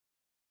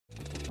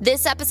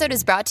This episode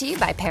is brought to you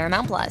by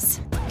Paramount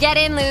Plus. Get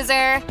in,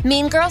 loser!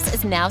 Mean Girls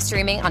is now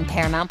streaming on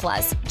Paramount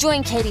Plus.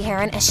 Join Katie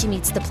Heron as she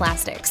meets the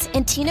plastics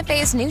in Tina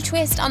Fey's new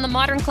twist on the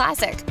modern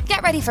classic.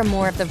 Get ready for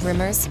more of the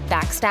rumors,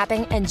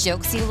 backstabbing, and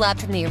jokes you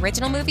loved from the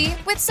original movie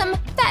with some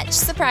fetch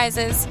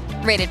surprises.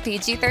 Rated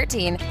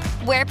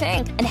PG-13. Wear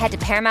pink and head to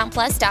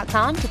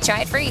ParamountPlus.com to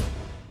try it free.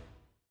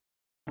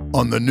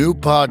 On the new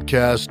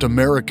podcast,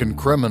 American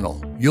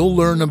Criminal, you'll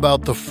learn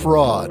about the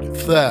fraud,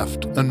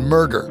 theft, and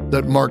murder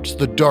that marks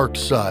the dark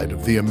side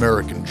of the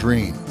American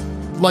dream.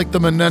 Like the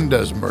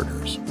Menendez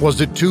murders.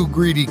 Was it two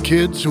greedy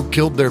kids who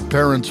killed their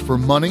parents for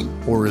money,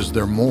 or is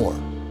there more?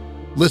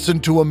 Listen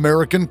to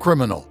American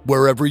Criminal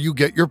wherever you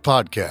get your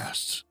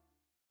podcasts.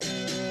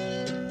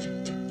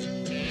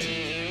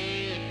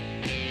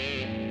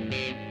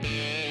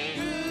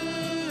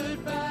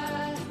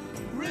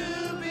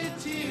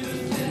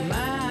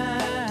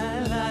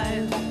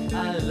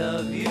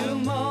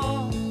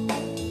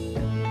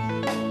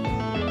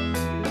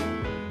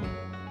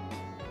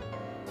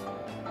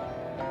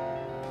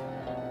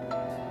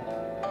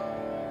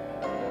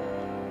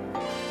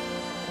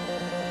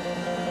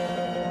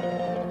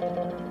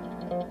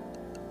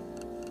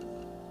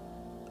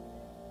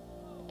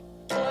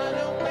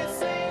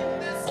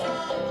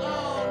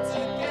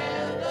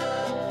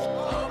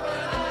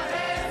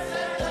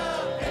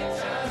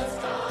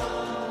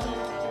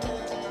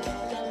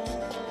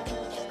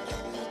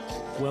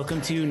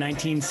 Welcome to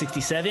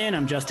 1967.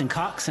 I'm Justin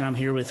Cox, and I'm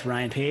here with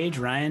Ryan Page.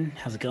 Ryan,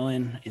 how's it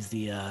going? Is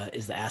the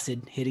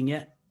acid hitting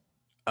yet?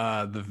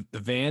 The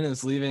van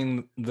is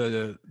leaving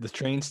the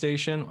train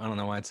station. I don't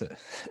know why it's at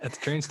the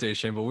train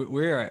station, but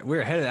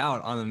we're headed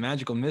out on the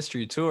magical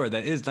mystery tour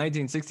that is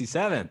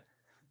 1967.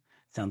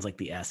 Sounds like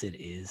the acid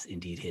is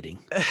indeed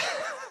hitting.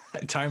 I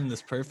timed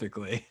this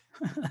perfectly.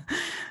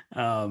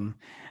 All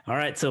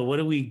right. So what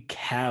do we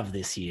have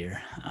this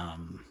year?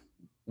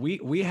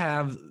 We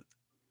have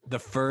the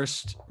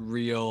first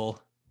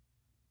real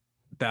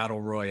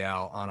battle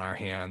royale on our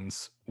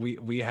hands.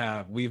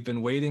 We've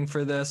been waiting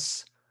for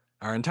this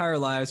our entire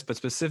lives, but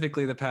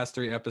specifically the past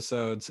 3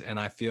 episodes. And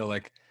I feel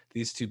like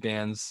these two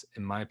bands,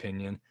 in my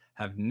opinion,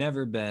 have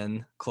never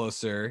been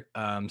closer.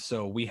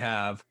 So we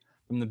have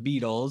from the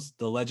Beatles,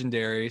 the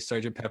legendary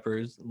Sgt.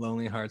 Pepper's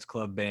Lonely Hearts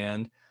Club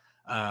Band,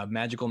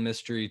 Magical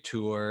Mystery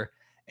Tour.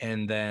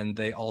 And then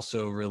they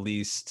also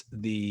released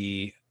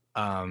the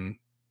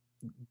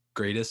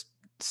greatest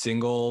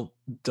single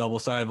double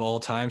side of all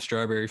time,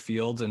 Strawberry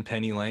Fields and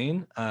Penny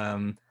Lane.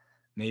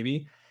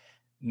 Maybe.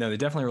 No, they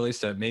definitely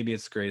released it. Maybe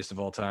it's the greatest of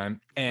all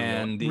time.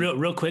 And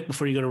real quick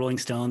before you go to Rolling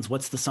Stones,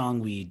 what's the song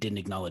we didn't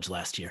acknowledge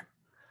last year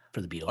for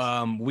the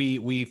Beatles?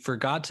 We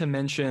forgot to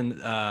mention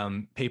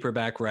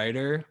Paperback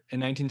Writer in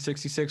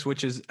 1966,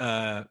 which is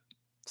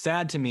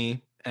sad to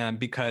me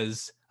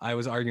because I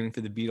was arguing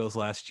for the Beatles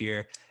last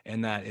year,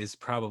 and that is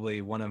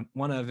probably one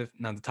of if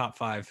not the top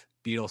 5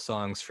 Beatles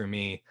songs for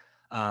me.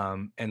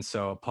 And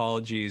so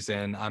apologies,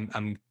 and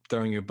I'm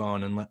throwing you a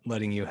bone and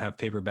letting you have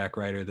Paperback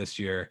Writer this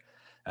year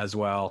as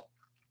well.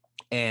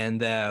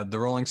 And the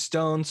Rolling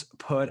Stones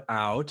put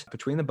out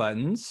Between the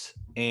Buttons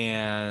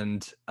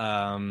and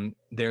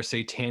their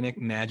Satanic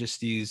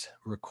Majesty's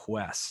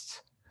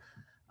Request.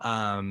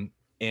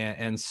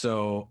 And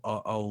so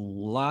a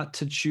lot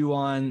to chew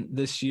on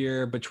this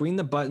year. Between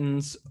the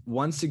Buttons,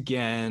 once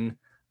again,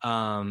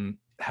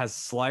 has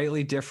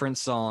slightly different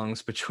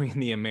songs between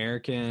the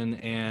American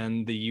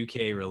and the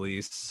UK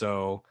release.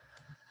 So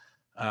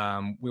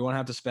we won't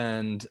have to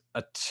spend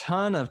a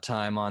ton of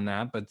time on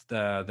that, but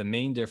the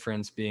main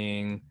difference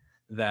being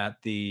that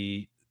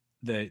the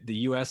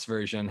US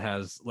version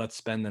has Let's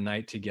Spend the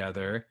Night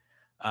Together,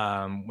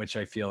 which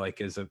I feel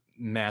like is a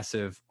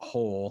massive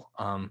hole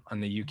on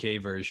the UK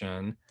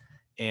version.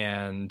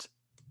 And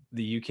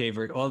the UK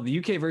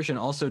version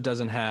also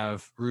doesn't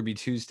have Ruby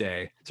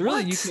Tuesday. So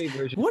really, the UK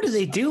version. What are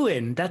they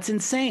doing? That's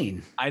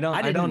insane. I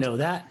didn't know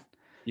that.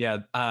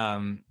 Yeah.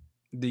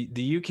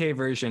 The UK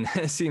version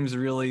seems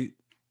really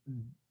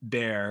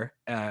bare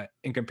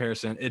in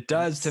comparison. It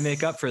does, to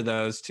make up for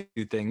those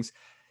two things,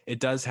 it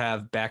does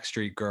have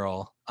Backstreet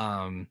Girl,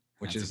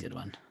 which is a good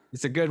one.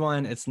 It's a good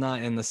one. It's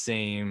not in the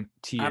same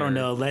tier. I don't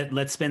know.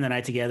 Let's Spend the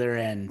Night Together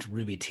and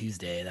Ruby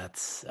Tuesday.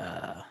 That's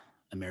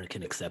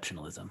American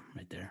exceptionalism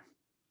right there.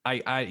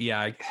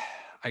 I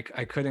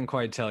couldn't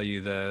quite tell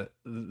you the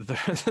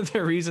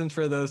reasons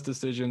for those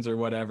decisions or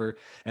whatever.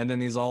 And then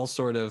these all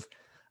sort of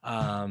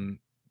all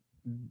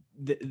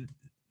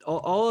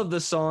of the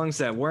songs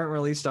that weren't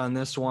released on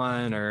this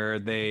one, or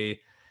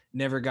they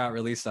never got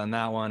released on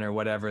that one or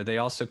whatever, they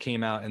also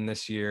came out in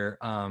this year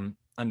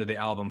under the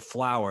album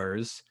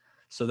Flowers.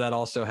 So that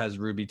also has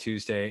Ruby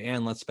Tuesday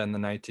and Let's Spend the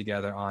Night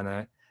Together on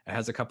it. It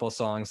has a couple of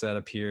songs that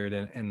appeared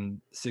in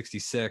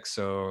 66.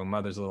 So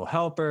Mother's Little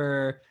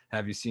Helper,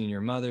 Have You Seen Your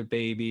Mother,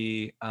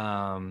 Baby,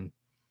 and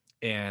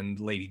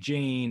Lady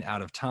Jane,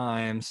 Out of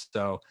Time.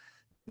 So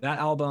that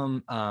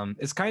album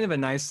is kind of a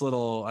nice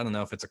little, I don't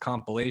know if it's a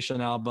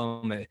compilation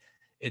album.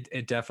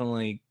 It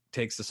definitely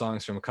takes the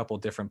songs from a couple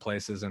of different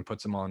places and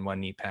puts them all in one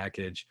neat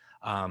package.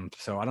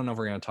 So I don't know if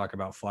we're going to talk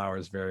about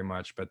Flowers very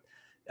much, but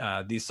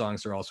these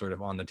songs are all sort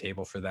of on the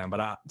table for them.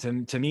 But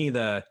to me,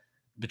 the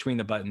Between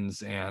the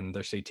Buttons and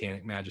their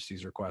Satanic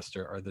Majesty's Request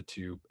are the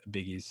two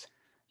biggies.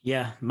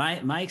 Yeah,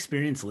 my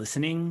experience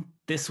listening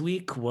this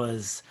week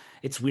was,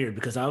 it's weird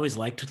because I always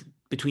liked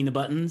Between the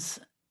Buttons,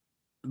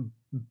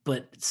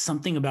 but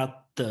something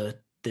about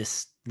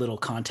this little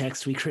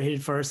context we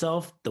created for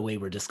ourselves, the way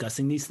we're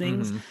discussing these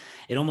things,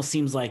 it almost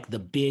seems like the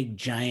big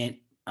giant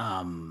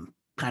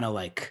kind of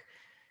like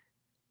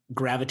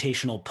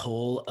gravitational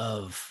pull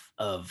of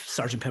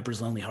Sgt.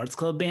 Pepper's Lonely Hearts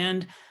Club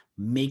Band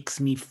makes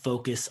me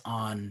focus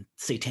on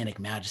Satanic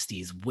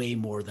Majesties way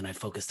more than I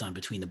focused on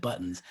Between the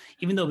Buttons,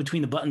 even though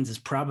Between the Buttons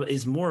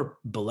is more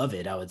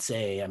beloved, I would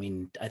say. I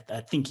mean,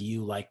 I think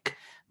you like,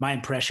 my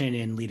impression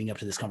in leading up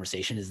to this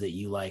conversation is that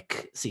you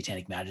like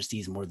Satanic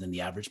Majesties more than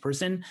the average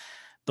person,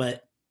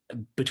 but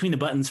Between the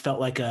Buttons felt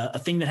like a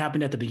thing that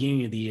happened at the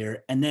beginning of the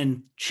year, and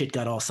then shit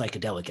got all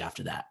psychedelic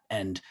after that.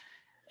 And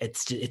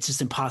it's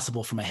just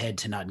impossible for my head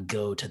to not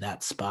go to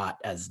that spot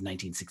as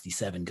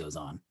 1967 goes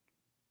on.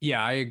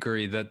 Yeah, I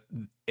agree that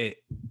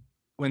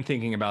when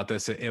thinking about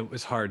this, it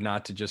was hard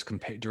not to just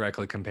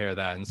directly compare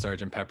that and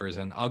Sgt. Pepper's.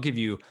 And I'll give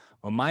you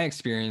what my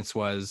experience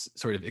was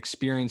sort of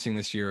experiencing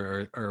this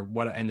year, or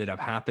what ended up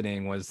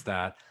happening was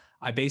that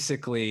I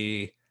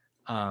basically,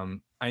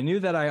 I knew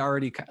that I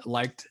already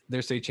liked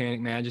their Satanic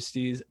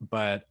Majesties,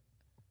 but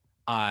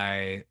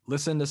I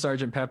listened to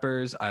Sgt.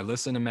 Pepper's, I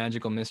listened to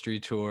Magical Mystery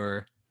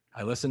Tour,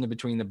 I listened to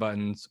Between the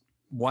Buttons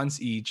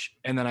once each,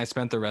 and then I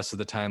spent the rest of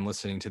the time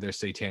listening to their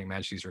Satanic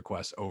Majesty's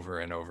Request over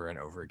and over and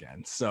over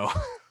again. So,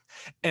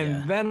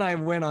 and then I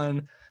went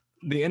on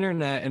the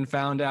internet and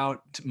found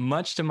out,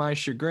 much to my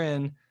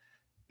chagrin,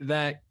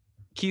 that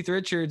Keith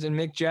Richards and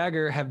Mick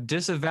Jagger have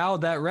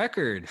disavowed that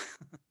record.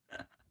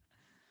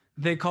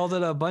 They called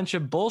it a bunch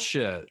of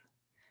bullshit.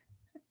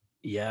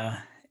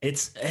 Yeah,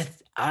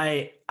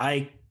 I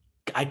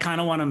kind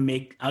of want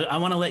to I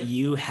want to let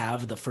you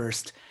have the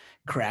first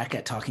crack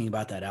at talking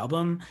about that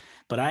album,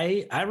 but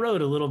I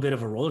rode a little bit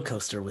of a roller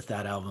coaster with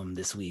that album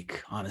this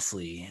week,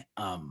 honestly.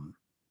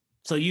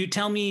 So you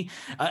tell me,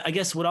 I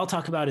guess what I'll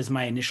talk about is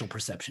my initial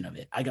perception of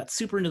it. I got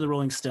super into the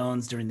Rolling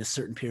Stones during this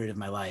certain period of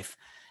my life,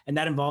 and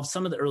that involved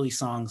some of the early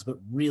songs, but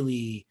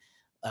really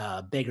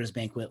Beggar's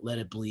Banquet, Let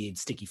It Bleed,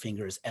 Sticky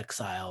Fingers,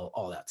 Exile,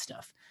 all that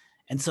stuff.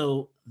 And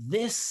so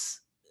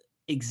this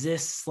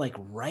exists like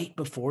right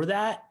before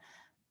that,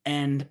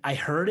 and I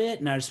heard it,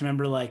 and I just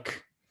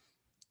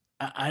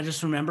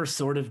remember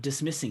sort of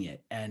dismissing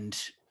it,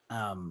 and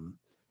I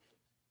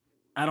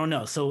don't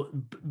know. So,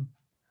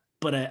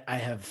 but I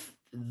have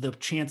the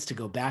chance to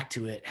go back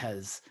to it.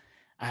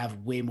 I have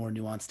way more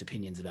nuanced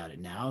opinions about it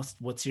now.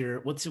 What's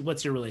your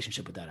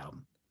relationship with that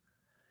album?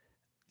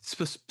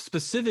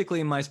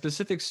 Specifically, my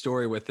specific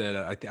story with it,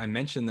 I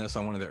mentioned this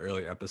on one of the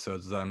early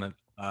episodes, that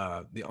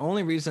the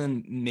only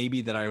reason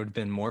maybe that I would have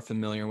been more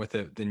familiar with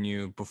it than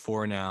you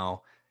before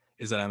now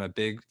is that I'm a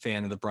big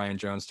fan of the Brian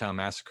Jonestown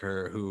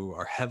Massacre, who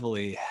are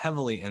heavily,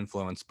 heavily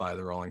influenced by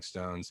the Rolling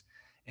Stones.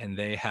 And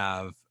they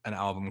have an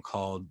album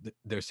called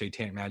Their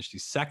Satanic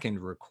Majesty's Second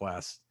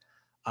Request,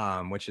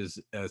 which is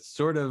a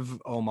sort of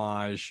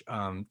homage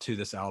to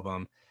this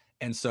album.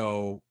 And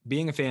so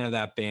being a fan of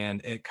that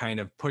band, it kind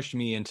of pushed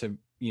me into,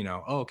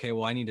 okay,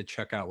 well, I need to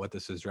check out what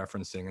this is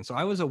referencing. And so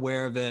I was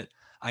aware of it.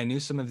 I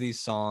knew some of these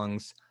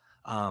songs.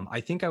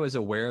 I think I was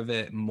aware of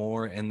it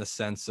more in the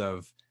sense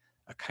of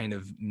a kind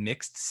of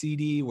mixed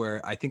CD,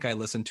 where I think I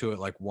listened to it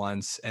like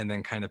once and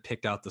then kind of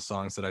picked out the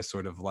songs that I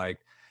sort of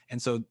liked.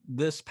 And so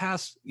this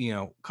past,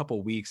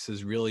 couple weeks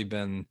has really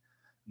been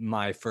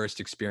my first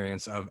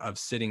experience of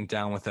sitting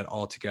down with it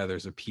all together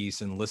as a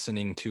piece and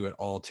listening to it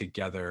all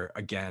together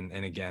again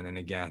and again and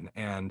again.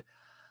 And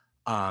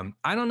I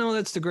don't know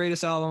that's the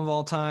greatest album of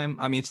all time.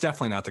 I mean, it's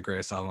definitely not the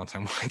greatest album of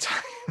all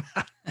time.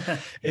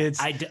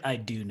 I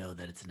do know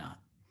that it's not.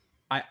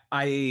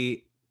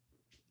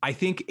 I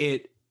think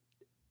it,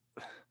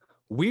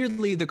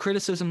 weirdly, the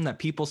criticism that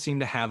people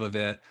seem to have of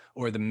it,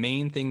 or the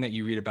main thing that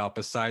you read about,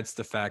 besides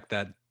the fact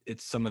that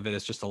some of it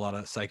is just a lot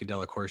of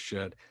psychedelic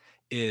horseshit,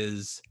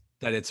 is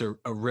that it's a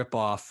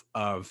ripoff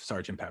of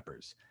Sgt.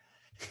 Pepper's.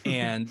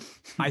 And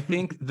I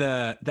think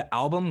the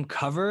album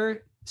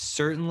cover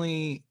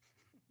certainly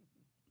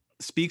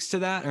speaks to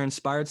that, or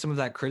inspired some of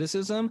that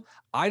criticism.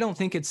 I don't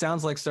think it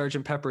sounds like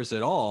Sgt. Pepper's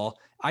at all.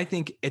 I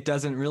think it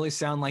doesn't really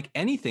sound like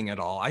anything at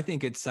all. I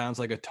think it sounds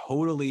like a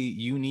totally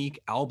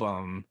unique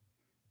album.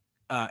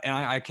 And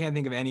I can't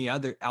think of any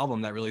other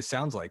album that really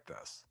sounds like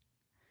this.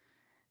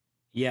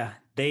 Yeah,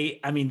 they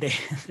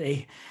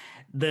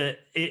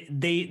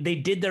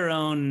did their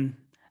own,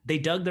 they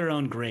dug their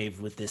own grave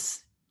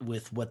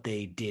with what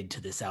they did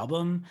to this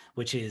album,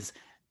 which is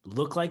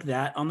look like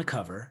that on the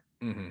cover.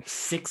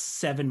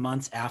 6-7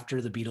 months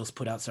after the Beatles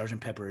put out Sgt.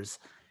 Pepper's,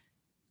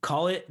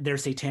 call it Their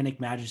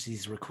Satanic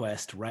Majesty's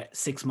Request, right?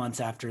 6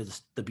 months after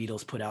the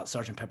Beatles put out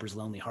Sgt. Pepper's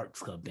Lonely Hearts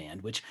Club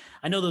Band, which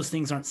I know those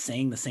things aren't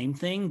saying the same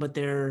thing, but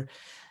they're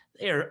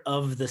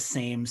of the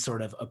same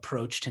sort of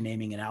approach to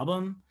naming an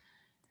album.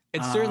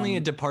 It's certainly a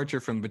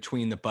departure from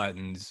Between the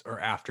Buttons or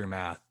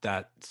Aftermath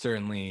that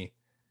certainly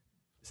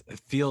it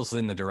feels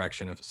in the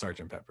direction of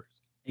Sgt. Pepper's.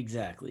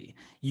 Exactly.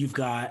 You've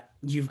got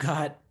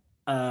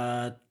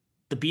the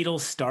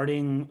Beatles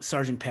starting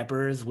Sgt.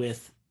 Pepper's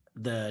with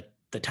the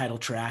title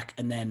track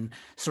and then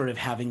sort of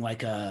having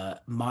like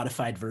a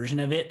modified version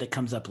of it that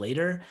comes up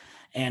later.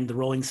 And the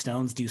Rolling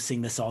Stones do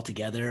Sing This All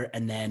Together,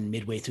 and then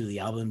midway through the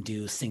album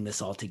do Sing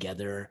This All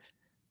Together,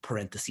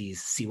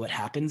 parentheses, See What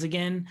Happens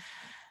Again.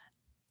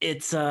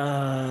 It's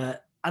I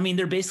mean,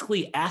 they're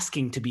basically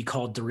asking to be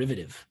called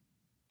derivative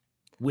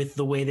with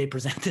the way they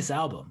present this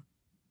album.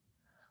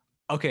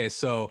 Okay,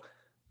 so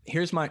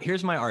here's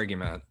my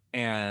argument,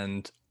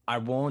 and I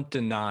won't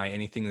deny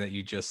anything that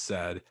you just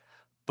said,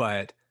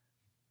 but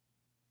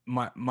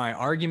my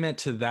argument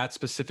to that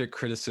specific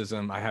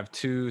criticism, I have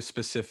two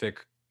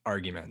specific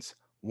arguments.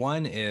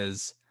 One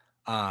is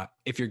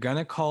if you're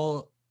gonna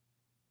call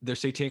Their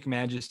Satanic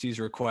Majesty's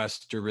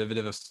Request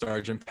derivative of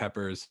Sgt.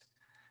 Pepper's,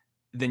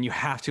 then you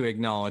have to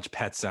acknowledge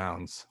Pet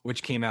Sounds,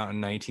 which came out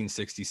in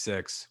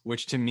 1966,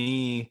 which to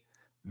me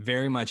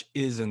very much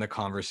is in the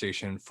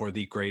conversation for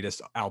the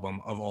greatest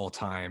album of all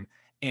time.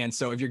 And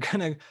so if you're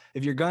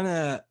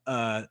gonna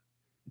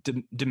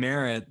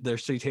demerit Their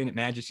Satanic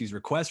Majesty's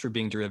Request for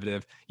being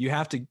derivative, you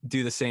have to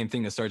do the same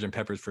thing to Sgt.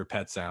 Pepper's for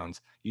Pet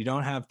Sounds. You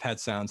don't have Pet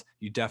Sounds,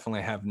 you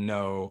definitely have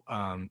no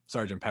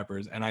Sgt.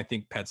 Pepper's, and I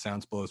think Pet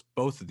Sounds blows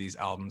both of these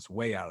albums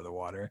way out of the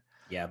water.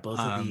 Yeah, both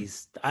of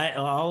these.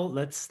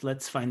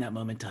 Let's find that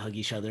moment to hug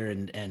each other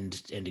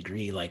and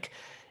agree. Like,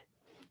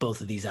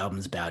 both of these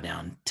albums bow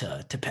down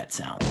to Pet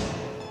Sounds.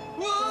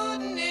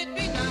 Wouldn't it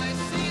be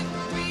nice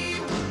if we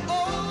were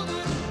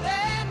older,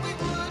 then we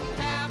wouldn't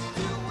have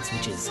to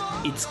Which is,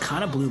 it's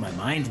kind of blew my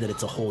mind that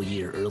it's a whole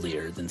year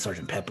earlier than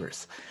Sgt.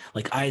 Pepper's.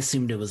 Like, I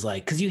assumed it was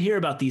like, because you hear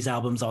about these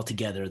albums all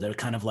together, they're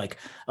kind of like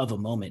of a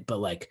moment, but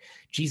like,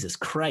 Jesus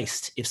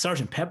Christ, if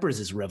Sgt.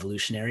 Pepper's is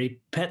revolutionary,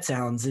 Pet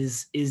Sounds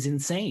is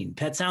insane.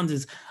 Pet Sounds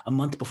is a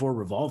month before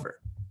Revolver.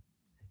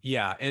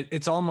 Yeah,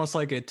 it's almost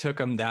like it took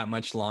them that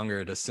much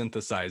longer to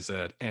synthesize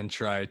it and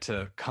try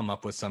to come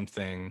up with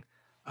something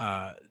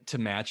to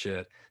match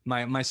it.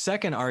 My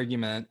second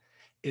argument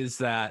is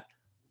that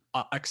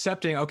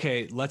accepting,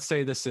 okay, let's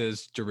say this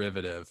is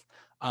derivative.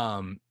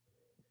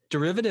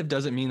 Derivative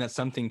doesn't mean that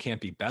something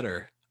can't be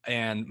better.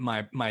 And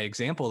my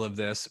example of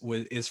this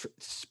is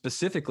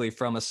specifically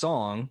from a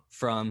song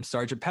from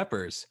Sgt.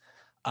 Pepper's.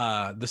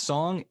 The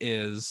song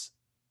is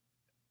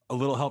A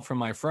Little Help from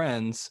My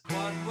Friends.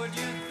 What would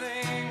you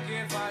think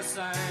if I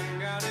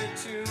sang out a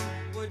tune?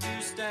 Would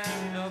you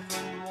stand up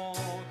and walk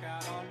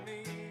out on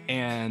me?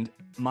 And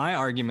my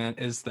argument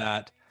is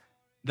that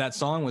that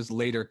song was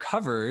later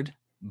covered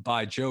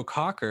by Joe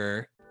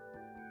Cocker.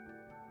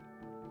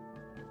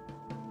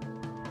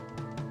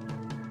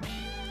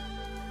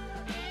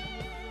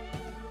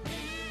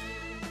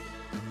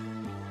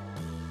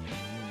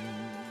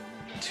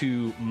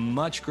 To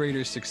much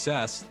greater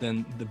success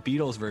than the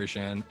Beatles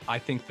version. I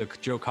think the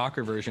Joe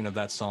Cocker version of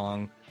that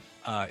song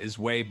is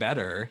way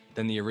better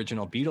than the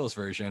original Beatles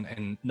version,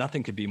 and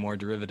nothing could be more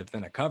derivative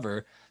than a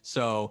cover.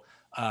 So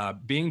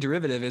being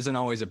derivative isn't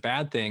always a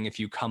bad thing if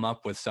you come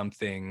up with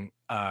something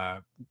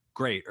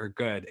great or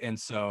good. And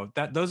so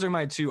those are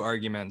my two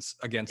arguments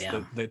against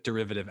the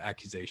derivative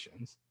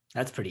accusations.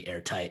 That's pretty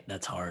airtight.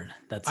 That's hard.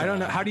 I don't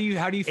know. How do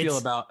you feel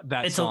about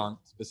that song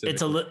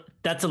specifically?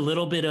 That's a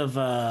little bit of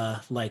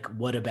like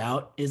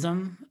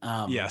whataboutism.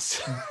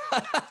 Yes,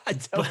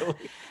 totally.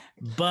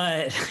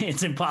 But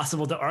it's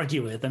impossible to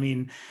argue with. I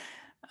mean,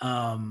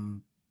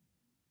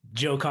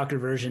 Joe Cocker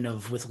version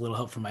of With a Little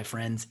Help from My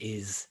Friends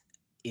is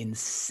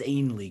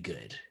insanely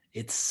good.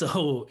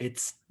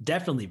 It's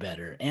definitely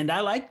better. And I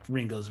like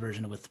Ringo's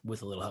version of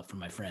With a Little Help from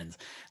My Friends,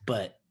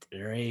 but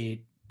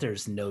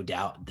there's no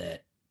doubt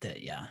that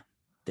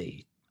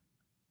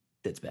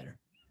that's better.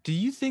 Do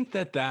you think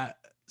that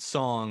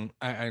song,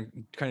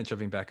 I'm kind of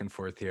jumping back and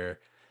forth here,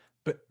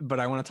 but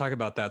I want to talk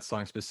about that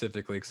song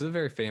specifically because it's a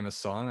very famous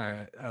song.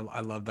 I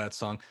love that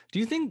song. Do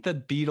you think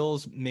that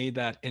Beatles made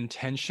that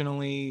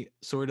intentionally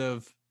sort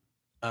of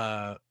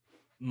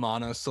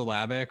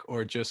monosyllabic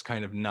or just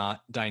kind of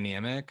not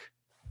dynamic?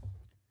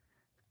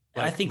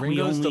 Like, I think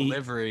Ringo's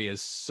delivery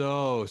is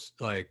so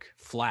like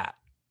flat.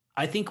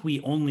 I think we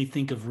only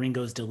think of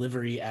Ringo's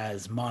delivery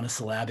as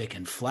monosyllabic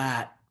and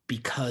flat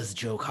because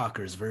Joe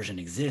Cocker's version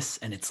exists.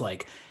 And it's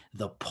like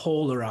the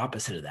polar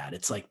opposite of that.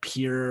 It's like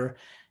pure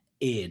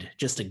id,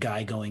 just a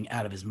guy going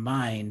out of his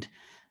mind.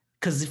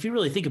 Because if you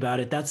really think about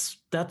it, that's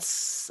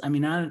I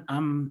mean,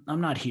 I'm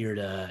not here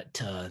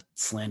to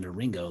slander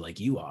Ringo like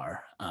you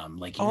are.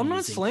 Like I'm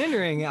not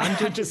slandering.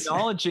 I'm just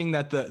acknowledging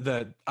that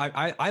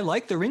I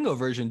like the Ringo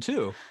version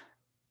too.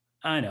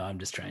 I know. I'm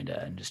just trying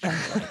to just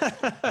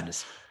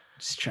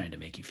trying to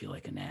make you feel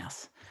like an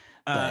ass.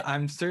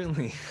 I'm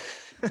certainly.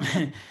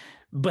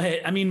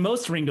 But I mean,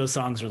 most Ringo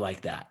songs are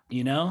like that,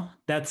 you know.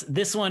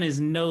 This one is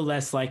no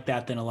less like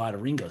that than a lot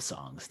of Ringo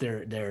songs.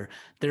 They're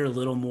a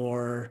little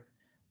more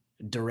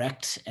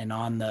direct and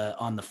on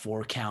the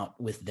 4 count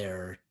with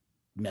their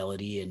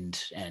melody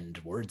and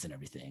words and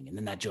everything. And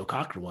then that Joe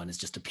Cocker one is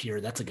just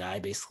that's a guy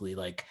basically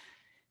like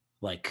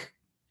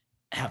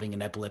having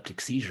an epileptic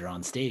seizure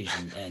on stage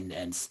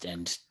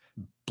and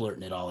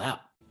blurting it all out.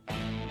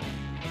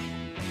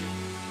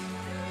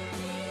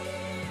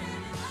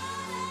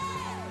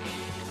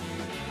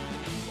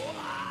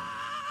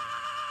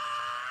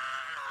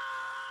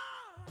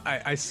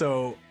 I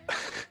so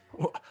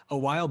a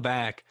while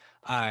back,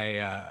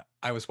 I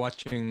was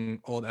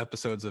watching old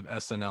episodes of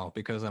SNL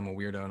because I'm a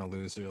weirdo and a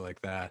loser like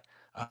that,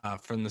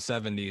 from the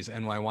 70s.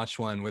 And I watched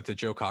one with the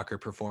Joe Cocker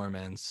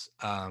performance,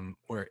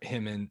 where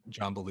him and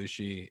John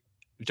Belushi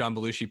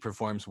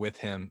performs with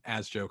him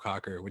as Joe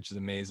Cocker, which is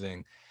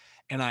amazing.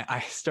 And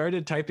I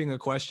started typing a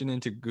question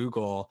into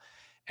Google,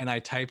 and I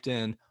typed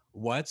in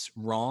 "what's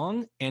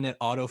wrong," and it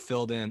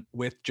auto-filled in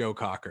with Joe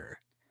Cocker.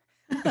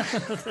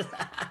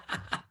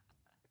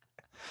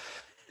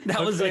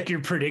 That was like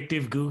your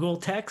predictive Google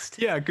text?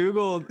 Yeah,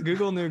 Google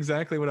knew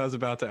exactly what I was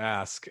about to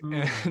ask,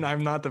 and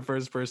I'm not the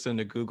first person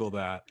to Google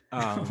that.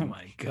 Oh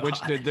my God.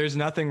 Which there's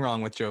nothing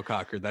wrong with Joe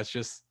Cocker. That's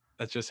just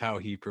how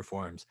he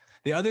performs.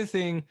 The other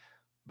thing,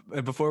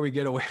 before we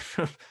get away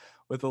from,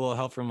 with a little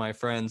help from my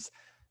friends,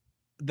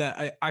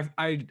 that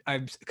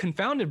I'm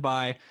confounded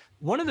by,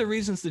 one of the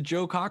reasons the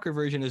Joe Cocker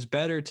version is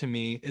better to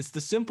me is the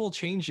simple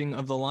changing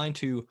of the line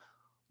to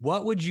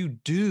 "what would you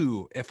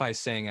do if I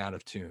sang out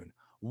of tune?"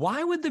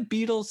 Why would the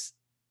Beatles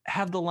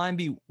have the line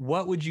be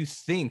 "what would you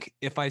think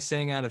if I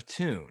sang out of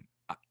tune"?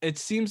 It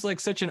seems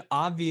like such an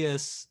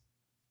obvious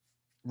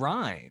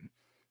rhyme.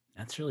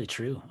 That's really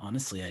true.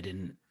 Honestly,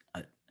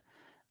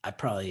 I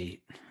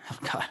probably,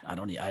 God,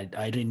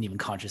 I didn't even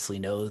consciously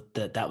know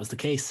that was the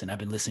case, and I've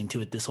been listening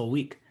to it this whole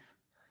week.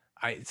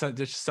 So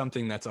there's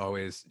something that's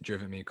always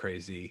driven me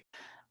crazy.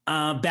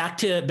 Back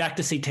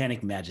to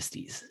Satanic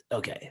Majesties.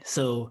 Okay,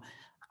 so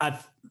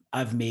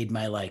I've made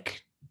my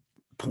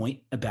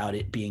point about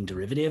it being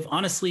derivative.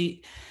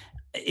 Honestly,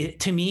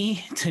 to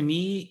me,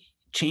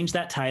 change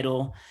that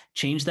title,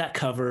 change that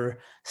cover,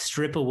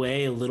 strip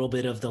away a little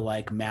bit of the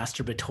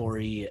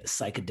masturbatory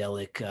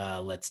psychedelic,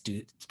 let's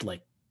do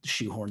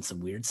shoehorn some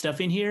weird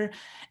stuff in here,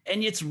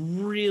 and it's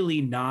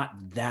really not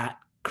that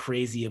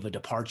crazy of a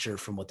departure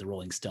from what the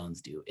Rolling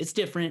Stones do. It's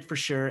different for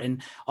sure,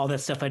 and all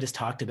that stuff I just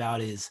talked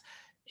about is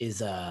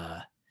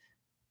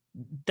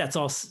that's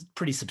all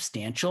pretty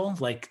substantial,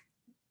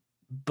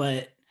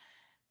 but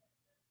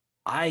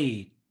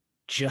I,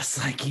 just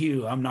like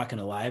you, I'm not going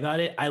to lie about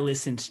it, I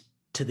listened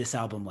to this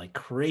album like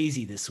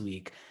crazy this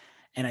week,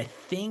 and I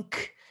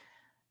think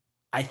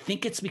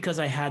it's because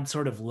I had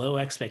sort of low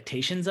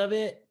expectations of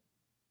it.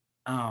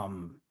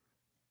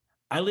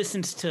 I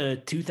listened to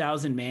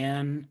 2000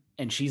 Man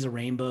and She's a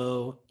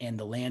Rainbow and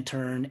The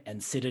Lantern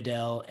and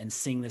Citadel and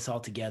Sing This All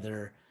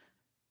Together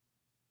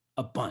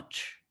a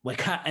bunch,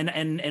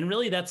 and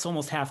really that's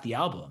almost half the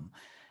album.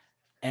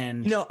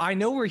 And I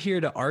know we're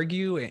here to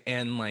argue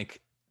and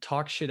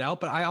talk shit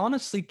out, but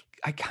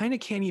I kind of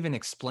can't even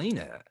explain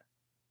it.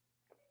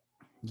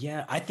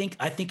 Yeah, I think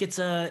it's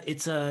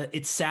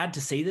sad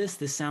to say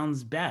this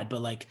sounds bad,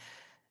 but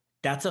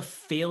that's a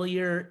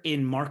failure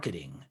in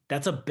marketing.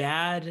 That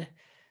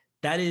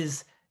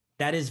is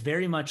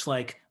very much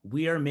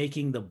we are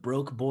making the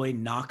broke boy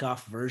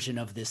knockoff version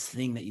of this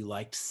thing that you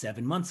liked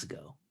 7 months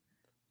ago.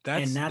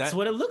 That's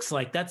what it looks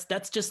like.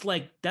 That's just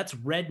that's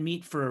red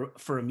meat for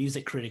a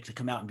music critic to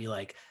come out and be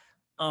like,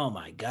 oh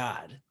my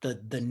God,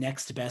 the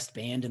next best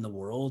band in the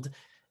world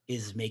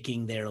is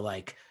making their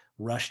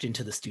rushed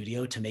into the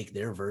studio to make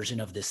their version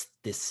of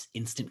this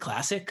instant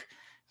classic.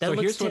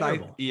 Here's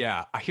terrible.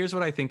 Here's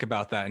what I think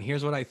about that, and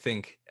here's what I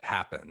think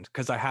happened,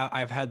 because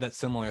I've had that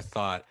similar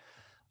thought.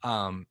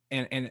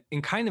 And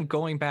kind of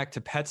going back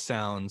to Pet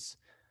Sounds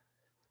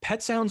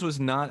was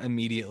not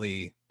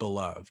immediately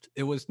beloved.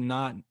 It was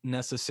not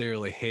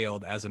necessarily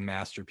hailed as a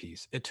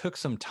masterpiece. It took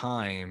some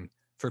time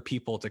for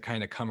people to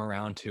kind of come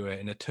around to it,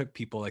 and it took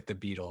people like the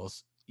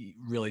Beatles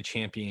really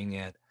championing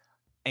it.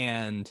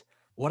 And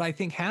what I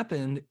think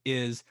happened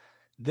is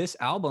this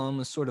album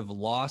was sort of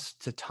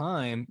lost to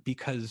time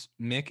because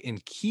Mick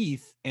and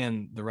Keith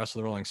and the rest of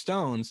the Rolling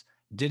Stones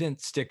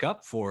didn't stick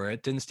up for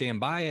it, didn't stand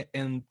by it.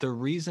 And the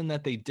reason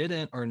that they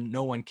didn't, or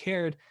no one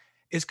cared,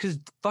 is because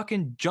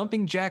fucking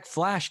Jumping Jack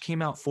Flash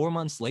came out 4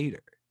 months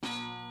later.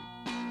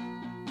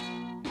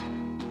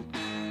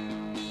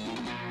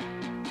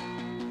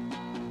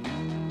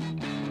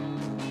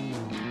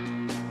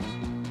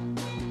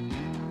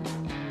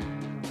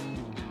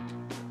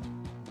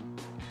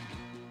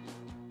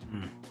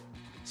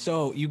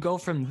 So you go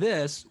from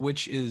this,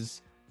 which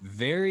is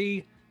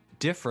very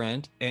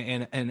different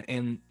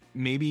and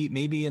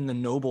maybe in the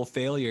noble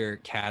failure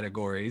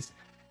categories,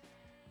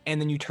 and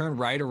then you turn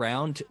right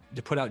around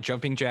to put out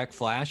Jumping Jack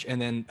Flash,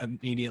 and then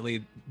immediately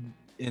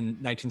in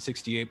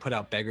 1968 put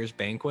out Beggar's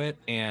Banquet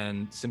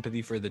and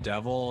Sympathy for the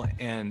Devil,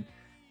 and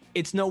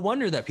it's no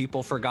wonder that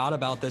people forgot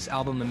about this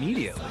album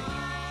immediately.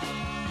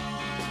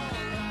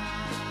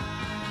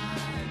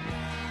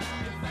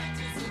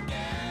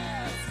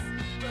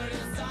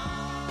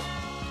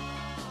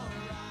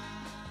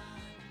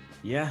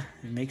 Yeah,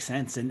 it makes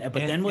sense. But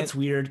then what's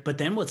weird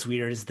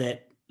is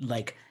that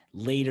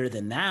later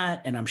than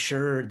that, and I'm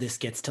sure this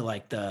gets to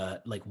like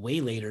the like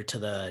way later to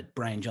the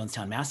Brian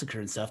Jonestown massacre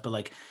and stuff, but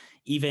like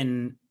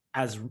even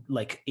as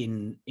like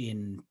in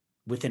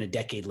within a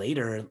decade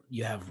later,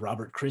 you have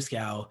Robert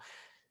Christgau.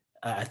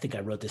 I think I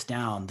wrote this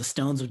down. The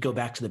Stones would go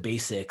back to the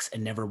basics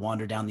and never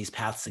wander down these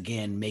paths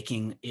again,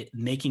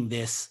 making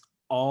this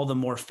all the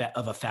more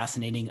of a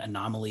fascinating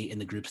anomaly in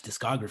the group's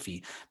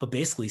discography, but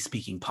basically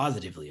speaking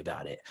positively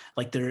about it.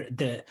 Like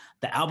the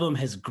album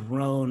has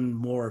grown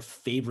more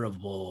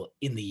favorable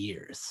in the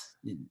years.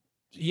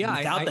 Yeah,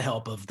 without the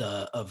help of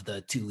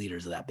the two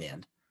leaders of that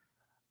band.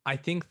 I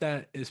think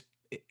that is.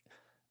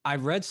 I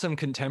read some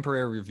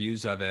contemporary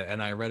reviews of it,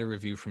 and I read a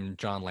review from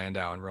John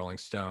Landau in Rolling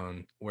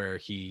Stone where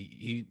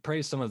he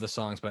praised some of the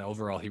songs, but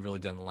overall he really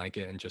didn't like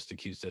it and just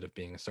accused it of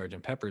being a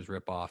Sgt. Pepper's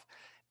ripoff.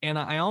 And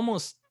I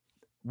almost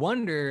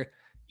wonder,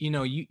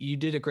 you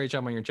did a great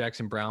job on your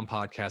Jackson Browne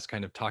podcast,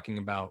 kind of talking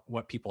about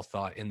what people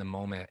thought in the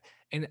moment.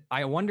 And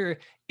I wonder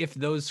if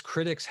those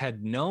critics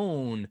had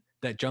known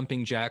that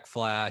Jumping Jack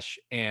Flash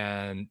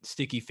and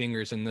Sticky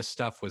Fingers and this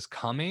stuff was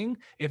coming,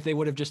 if they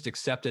would have just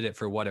accepted it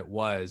for what it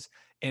was.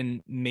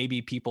 And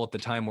maybe people at the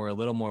time were a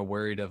little more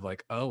worried of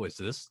like, oh, is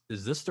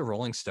this the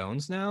Rolling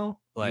Stones now?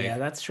 Like, yeah,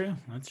 that's true.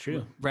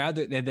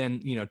 Rather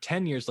than,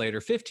 10 years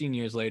later, 15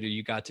 years later,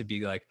 you got to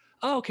be like,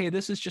 oh, okay,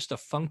 this is just a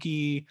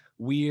funky,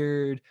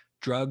 weird,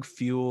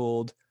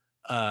 drug-fueled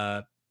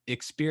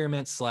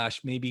experiment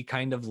 / maybe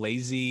kind of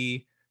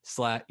lazy /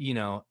 I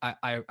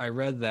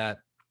read that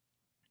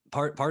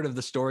part of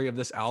the story of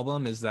this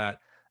album is that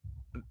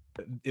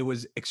it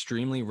was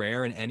extremely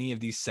rare in any of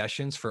these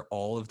sessions for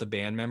all of the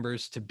band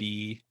members to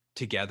be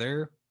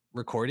together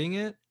recording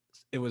it.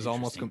 It was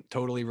almost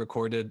totally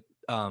recorded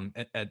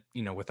at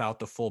without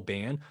the full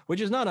band,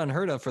 which is not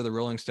unheard of for the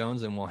Rolling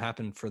Stones and will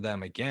happen for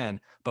them again.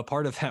 But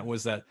part of that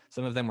was that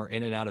some of them were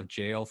in and out of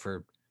jail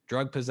for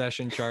drug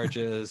possession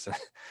charges,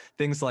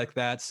 things like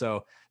that.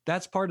 So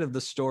that's part of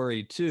the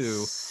story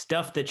too.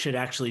 Stuff that should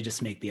actually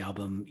just make the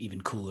album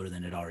even cooler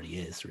than it already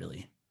is,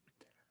 really.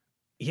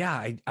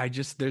 Yeah, I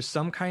just, there's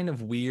some kind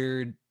of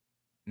weird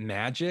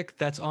magic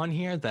that's on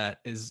here that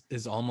is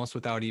almost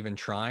without even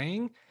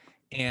trying.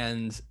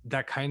 And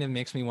that kind of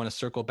makes me want to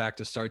circle back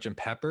to Sgt.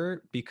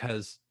 Pepper,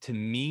 because to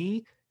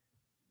me,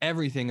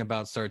 everything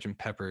about Sgt.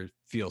 Pepper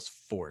feels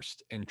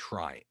forced and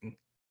trying.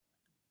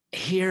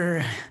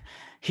 Here's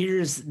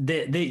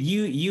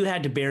you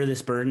had to bear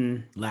this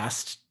burden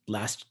last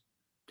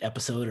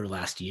episode or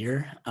last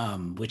year,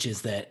 which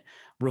is that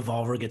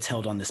Revolver gets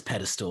held on this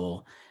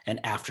pedestal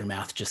and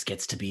Aftermath just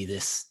gets to be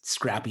this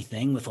scrappy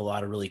thing with a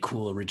lot of really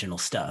cool original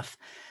stuff.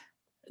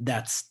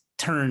 That's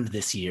turned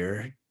this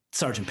year.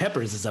 Sgt.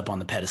 Pepper's is up on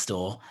the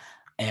pedestal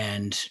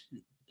and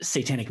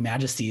Satanic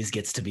Majesties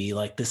gets to be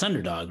like this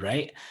underdog,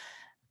 right?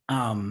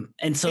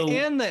 And so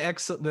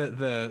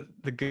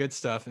the good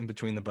stuff in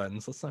between the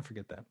buttons. Let's not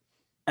forget that.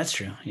 That's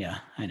true. Yeah,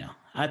 I know.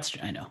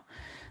 I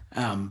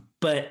know.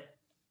 But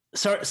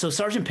so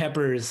Sgt.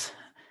 Pepper's,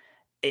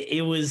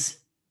 it was,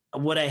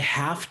 what I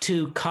have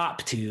to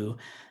cop to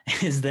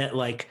is that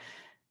like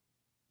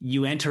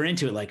you enter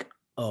into it like,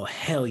 oh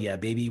hell yeah,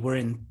 baby, we're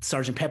in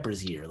Sgt.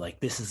 Pepper's year. Like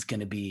this is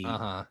going to be,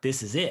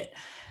 This is it.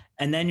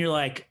 And then you're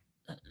like,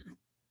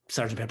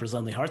 Sgt. Pepper's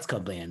Lonely Hearts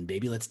Club Band,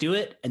 baby, let's do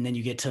it. And then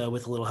you get to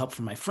With a Little Help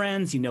from My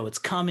Friends, it's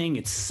coming.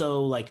 It's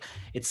so like,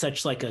 it's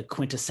such like a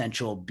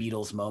quintessential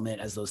Beatles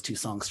moment as those two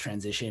songs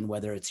transition,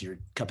 whether it's your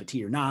cup of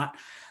tea or not.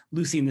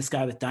 Lucy in the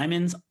Sky with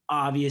Diamonds,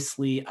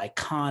 obviously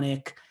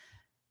iconic.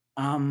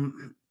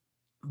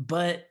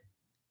 But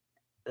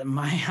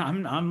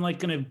I'm like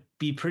going to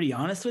be pretty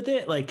honest with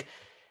it. Like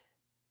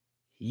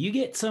you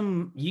get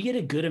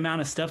a good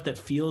amount of stuff that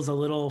feels a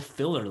little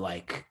filler,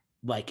 like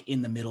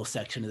in the middle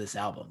section of this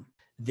album.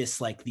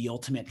 This like the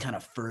ultimate kind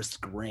of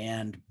first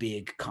grand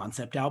big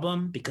concept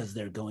album, because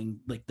they're going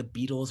like the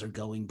Beatles are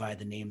going by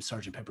the name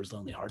Sgt. Pepper's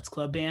Lonely Hearts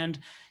Club Band.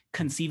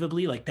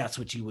 Conceivably, like that's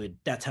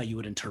how you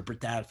would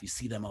interpret that if you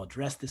see them all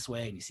dressed this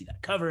way and you see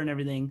that cover and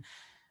everything.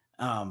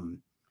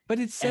 But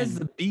it says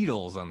the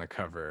Beatles on the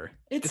cover.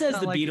 It says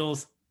the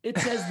Beatles. It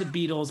says the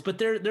Beatles, but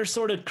they're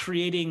sort of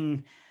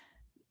creating.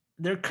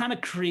 They're kind of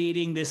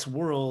creating this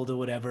world or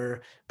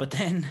whatever. But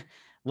then,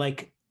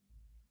 like,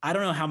 I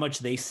don't know how much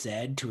they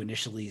said to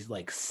initially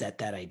like set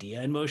that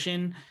idea in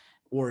motion,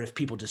 or if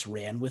people just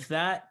ran with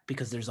that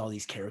because there's all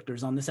these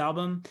characters on this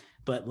album.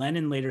 But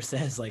Lennon later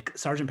says like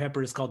Sgt.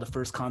 Pepper is called the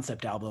first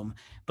concept album,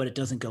 but it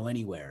doesn't go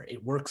anywhere.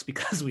 It works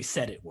because we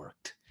said it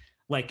worked.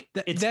 Like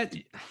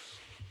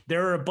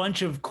there are a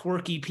bunch of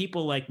quirky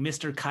people like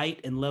Mr.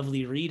 Kite and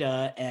Lovely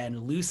Rita and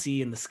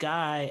Lucy in the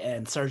Sky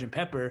and Sgt.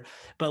 Pepper.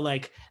 But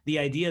like the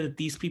idea that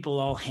these people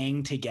all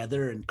hang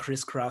together and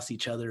crisscross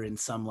each other in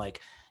some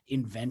like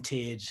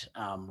invented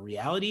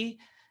reality,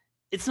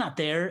 it's not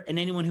there. And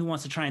anyone who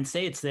wants to try and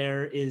say it's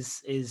there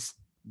is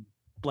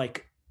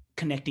like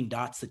connecting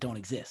dots that don't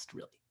exist,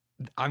 really.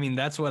 I mean,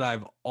 that's what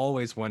I've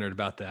always wondered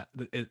about that.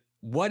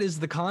 What is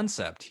the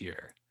concept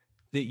here?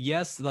 That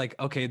yes, like,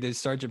 okay, there's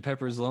Sgt.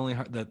 Pepper's Lonely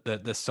Heart,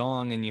 the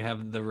song, and you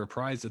have the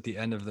reprise at the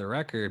end of the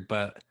record,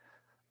 but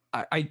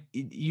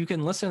you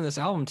can listen to this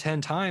album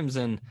 10 times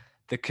and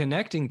the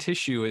connecting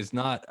tissue is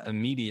not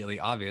immediately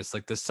obvious.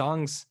 Like the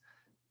songs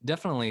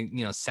definitely,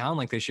 sound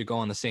like they should go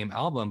on the same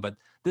album, but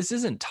this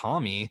isn't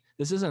Tommy.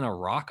 This isn't a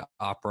rock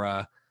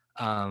opera.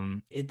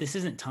 This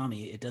isn't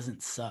Tommy. It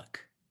doesn't suck.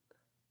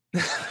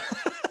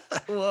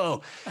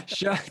 Whoa,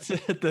 shots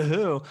at the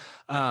Who.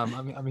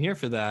 I'm here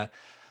for that.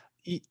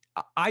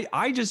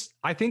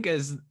 I think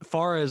as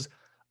far as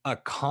a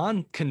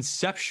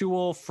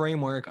conceptual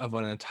framework of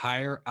an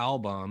entire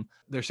album,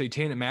 their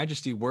Satanic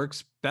Majesty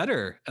works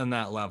better on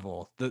that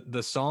level.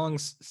 The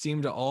songs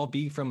seem to all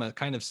be from a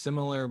kind of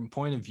similar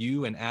point of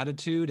view and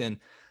attitude. And,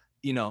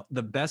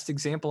 the best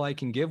example I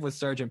can give with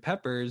Sgt.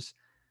 Pepper's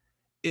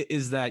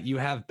is that you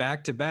have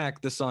back to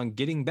back the song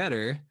Getting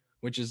Better,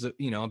 which is,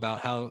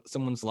 about how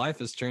someone's life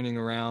is turning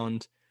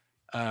around,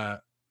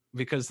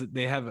 because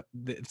they have,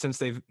 since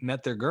they've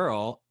met their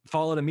girl,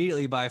 followed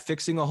immediately by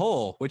Fixing a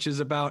Hole, which is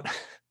about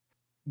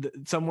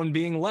someone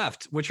being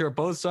left, which are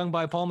both sung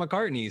by Paul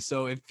McCartney.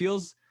 So it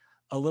feels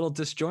a little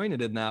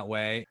disjointed in that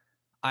way.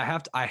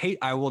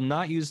 I will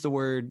not use the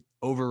word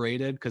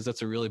overrated because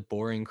that's a really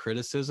boring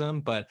criticism,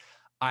 but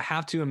I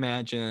have to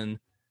imagine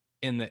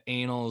in the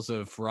annals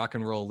of rock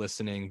and roll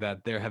listening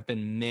that there have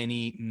been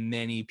many,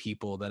 many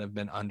people that have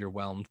been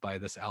underwhelmed by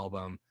this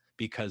album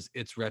because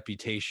its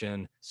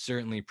reputation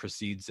certainly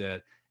precedes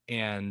it.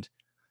 And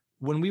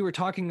when we were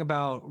talking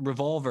about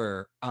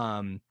Revolver,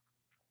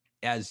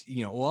 as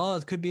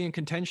it could be in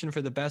contention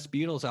for the best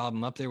Beatles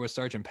album up there with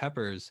Sgt.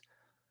 Pepper's.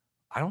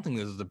 I don't think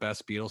this is the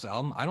best Beatles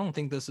album. I don't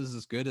think this is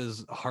as good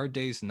as A Hard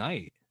Day's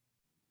Night.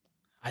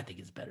 I think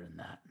it's better than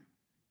that.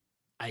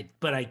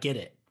 But I get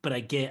it. But I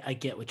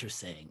get what you're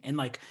saying. And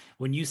like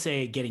when you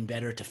say Getting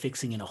Better to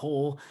Fixing in a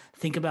Hole,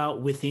 think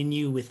about Within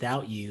You,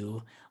 Without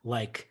You,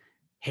 like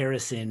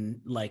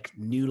Harrison like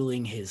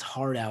noodling his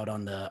heart out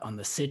on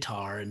the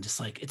sitar, and just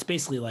like it's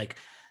basically like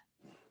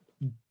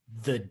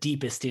the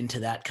deepest into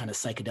that kind of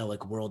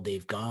psychedelic world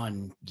they've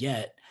gone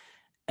yet.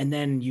 And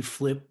then you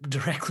flip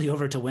directly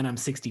over to When I'm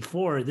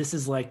 64. This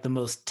is like the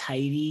most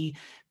tidy,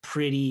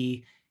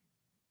 pretty,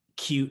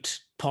 cute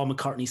Paul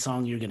McCartney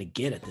song you're going to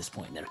get at this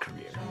point in their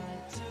career.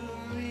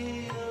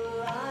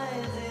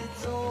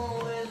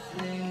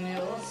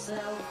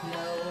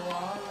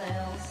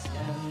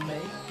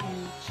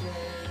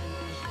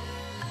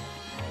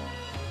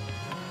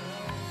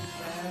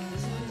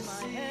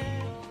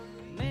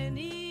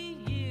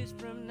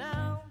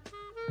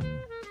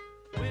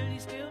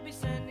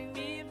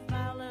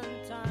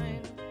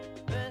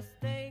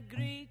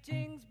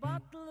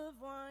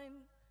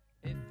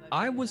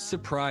 I was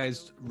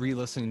surprised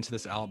re-listening to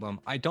this album.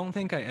 I don't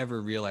think I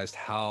ever realized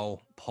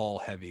how Paul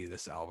heavy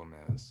this album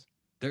is.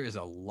 There is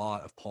a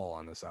lot of Paul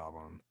on this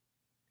album.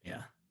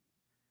 Yeah.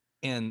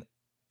 And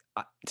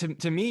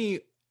to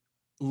me,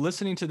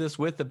 listening to this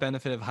with the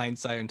benefit of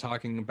hindsight and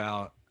talking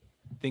about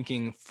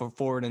thinking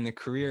forward in the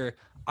career,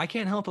 I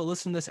can't help but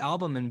listen to this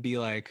album and be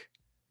like,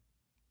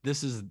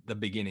 this is the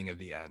beginning of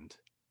the end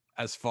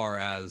as far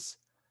as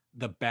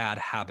the bad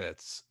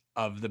habits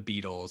of the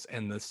Beatles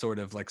and the sort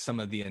of like some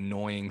of the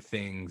annoying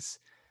things.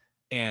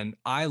 And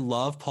I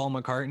love Paul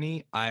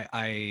McCartney.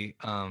 I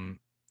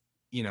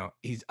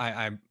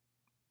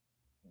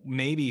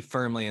maybe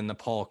firmly in the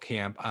Paul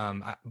camp.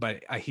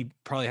 But he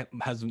probably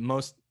has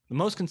the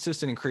most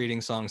consistent in creating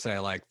songs that I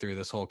like through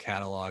this whole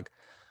catalog.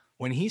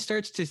 When he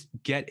starts to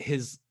get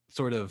his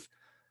sort of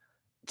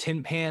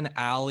Tin Pan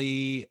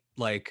Alley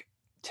like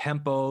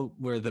tempo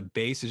where the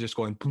bass is just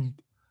going boom,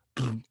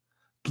 boom,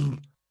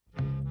 boom.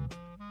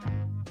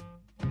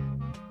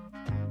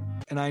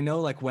 And I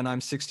know like When I'm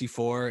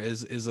 64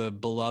 is a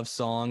beloved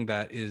song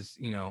that is,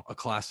 a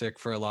classic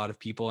for a lot of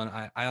people.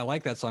 And I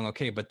like that song.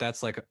 Okay. But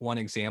that's like one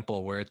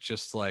example where it's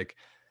just like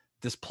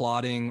this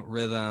plodding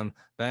rhythm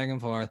back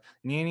and forth.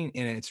 And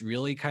it's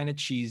really kind of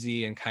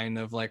cheesy and kind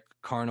of like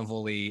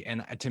carnival-y.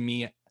 And to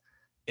me,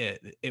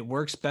 it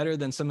works better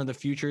than some of the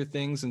future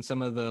things and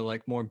some of the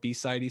like more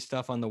B-sidey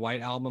stuff on the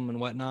White Album and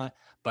whatnot.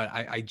 But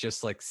I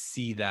just like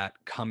see that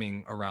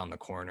coming around the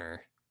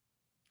corner.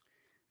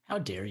 How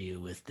dare you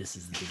with This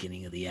Is the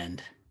Beginning of the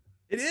End?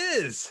 It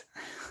is.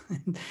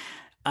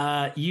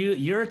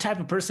 You're a type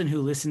of person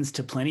who listens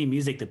to plenty of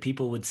music that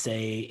people would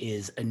say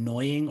is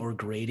annoying or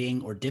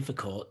grating or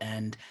difficult.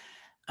 And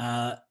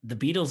the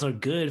Beatles are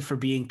good for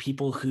being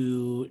people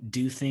who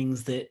do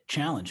things that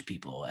challenge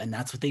people. And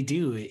that's what they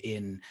do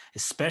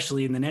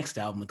especially in the next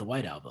album with the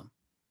White Album.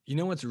 You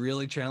know what's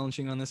really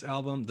challenging on this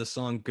album? The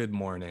song Good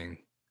Morning.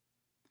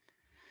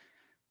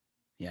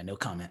 Yeah, no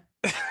comment.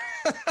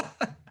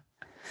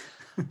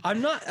 If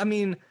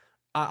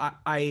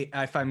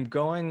I'm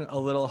going a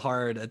little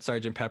hard at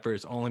Sgt.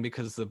 Pepper's, only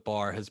because the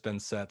bar has been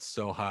set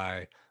so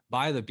high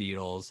by the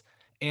Beatles,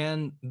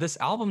 and this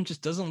album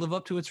just doesn't live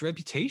up to its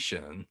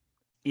reputation.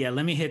 Yeah,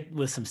 let me hit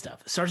with some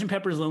stuff. Sgt.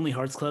 Pepper's Lonely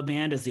Hearts Club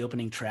Band as the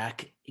opening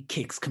track, it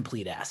kicks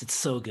complete ass. It's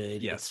so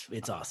good. Yes.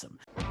 It's awesome.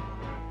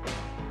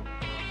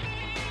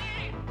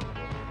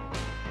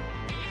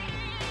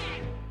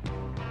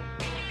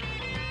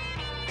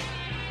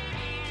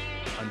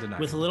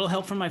 Undeniable. With a little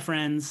help from my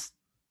friends,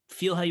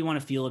 feel how you want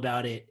to feel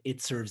about it.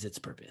 It serves its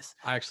purpose.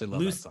 I actually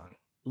love that song.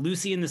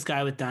 Lucy in the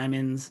Sky with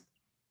Diamonds.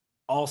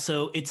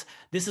 Also,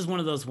 this is one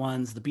of those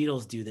ones, the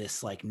Beatles do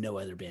this like no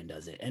other band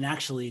does it. And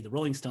actually the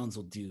Rolling Stones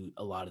will do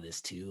a lot of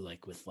this too,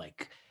 like with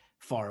like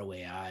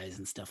Faraway Eyes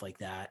and stuff like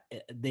that.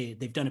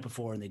 They've done it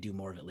before and they do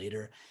more of it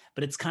later.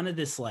 But it's kind of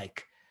this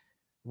like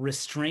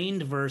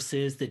restrained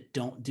verses that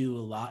don't do a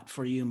lot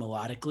for you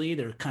melodically.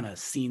 They're kind of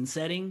scene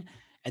setting,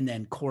 and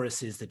then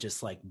choruses that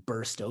just like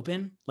burst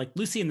open. Like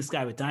Lucy in the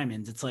Sky with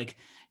Diamonds, it's like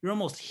you're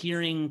almost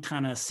hearing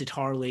kind of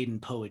sitar laden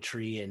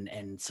poetry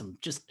and some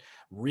just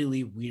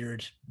really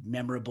weird,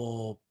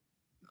 memorable,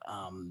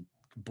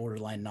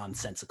 borderline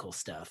nonsensical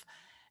stuff.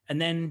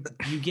 And then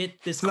you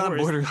get this It's chorus. not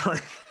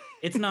borderline.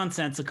 It's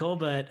nonsensical,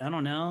 but I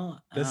don't know.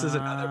 This is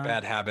another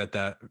bad habit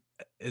that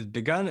is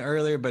begun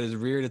earlier, but has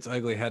reared its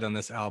ugly head on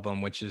this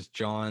album, which is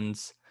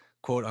John's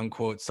quote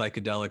unquote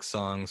psychedelic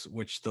songs,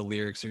 which the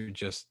lyrics are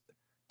just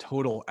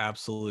total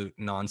absolute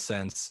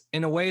nonsense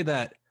in a way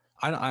that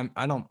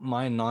I don't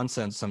mind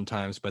nonsense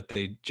sometimes, but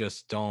they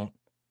just don't,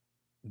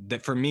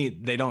 that for me,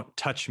 they don't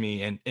touch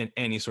me in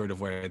any sort of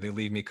way. They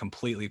leave me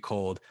completely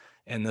cold.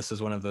 And this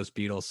is one of those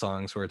Beatles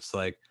songs where it's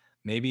like,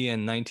 maybe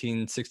in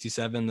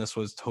 1967, this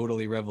was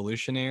totally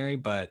revolutionary,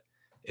 but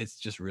it's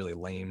just really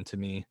lame to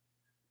me.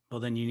 Well,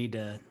 then you need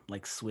to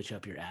like switch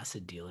up your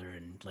acid dealer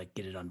and like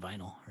get it on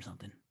vinyl or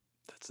something.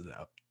 That's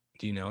that.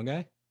 Do you know a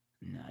guy?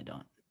 No, I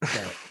don't.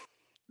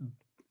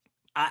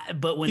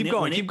 But when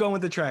keep going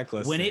with the track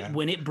list.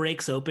 When it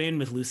breaks open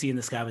with Lucy in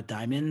the Sky with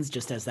Diamonds,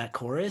 just as that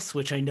chorus,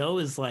 which I know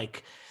is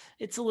like,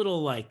 it's a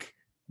little like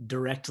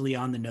directly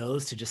on the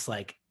nose to just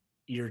like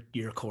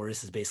your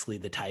chorus is basically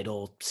the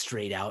title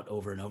straight out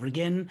over and over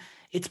again.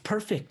 It's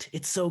perfect.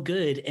 It's so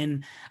good.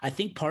 And I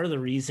think part of the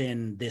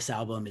reason this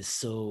album is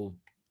so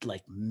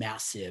like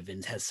massive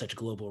and has such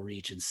global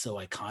reach and so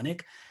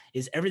iconic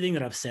is everything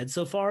that I've said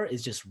so far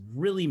is just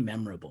really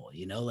memorable,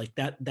 you know, like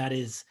that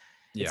is,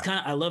 it's kind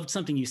of, I loved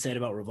something you said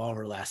about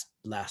Revolver last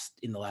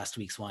in the last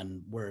week's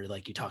one, where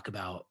like you talk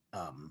about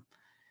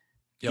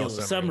Yellow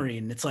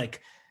Submarine. It's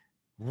like,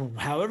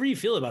 however you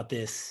feel about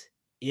this,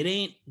 it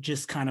ain't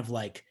just kind of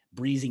like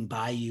breezing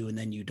by you and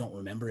then you don't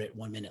remember it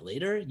 1 minute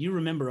later. You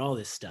remember all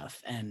this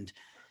stuff. And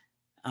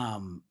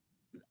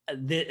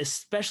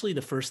especially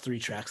the first 3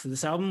 tracks of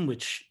this album,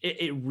 which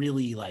it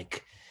really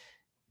like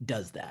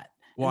does that.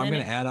 Well, I'm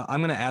going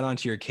to add on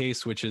to your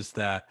case, which is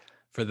that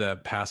for the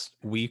past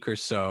week or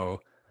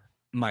so,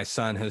 my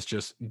son has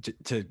just,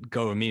 to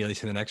go immediately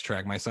to the next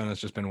track, my son has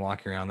just been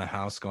walking around the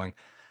house going,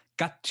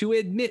 got to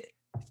admit,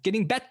 it's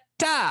getting better,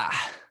 a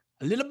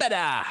little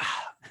better.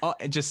 Oh,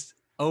 and just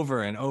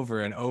over and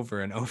over and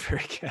over and over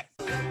again.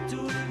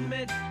 To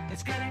admit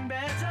it's getting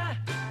better,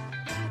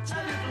 a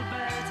little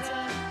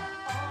better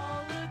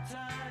all the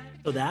time.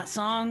 So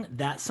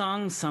that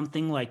song,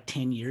 something like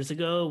 10 years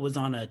ago was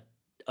on a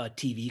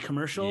TV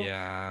commercial.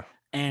 Yeah.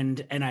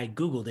 And I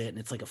Googled it and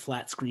it's like a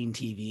flat screen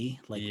TV,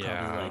 like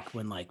probably like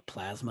when like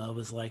plasma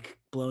was like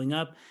blowing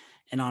up.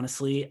 And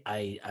honestly,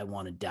 I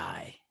want to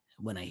die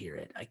when I hear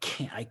it.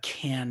 I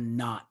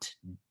cannot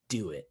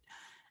do it.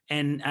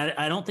 And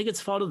I don't think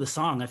it's fault of the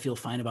song. I feel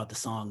fine about the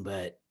song,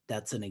 but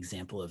that's an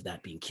example of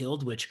that being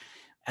killed, which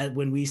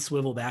when we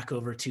swivel back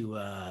over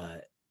to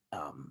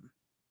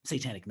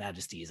Satanic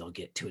Majesties, I'll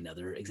get to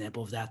another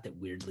example of that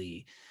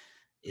weirdly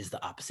is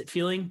the opposite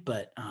feeling.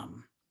 But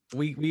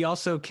we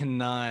also can't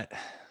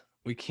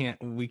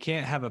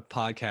have a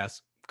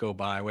podcast go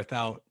by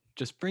without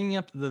just bringing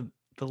up the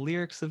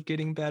lyrics of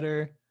Getting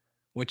Better,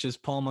 which is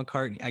Paul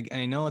McCartney.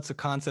 I know it's a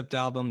concept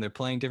album, they're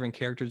playing different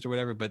characters or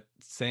whatever, but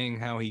saying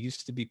how he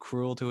used to be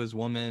cruel to his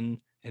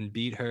woman and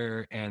beat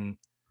her, and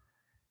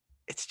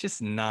it's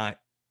just not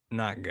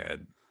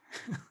good.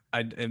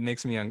 It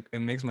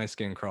makes my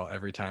skin crawl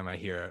every time I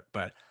hear it.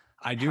 But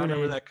I do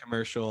remember that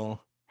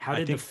commercial. How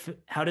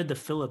did the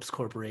Philips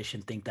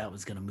Corporation think that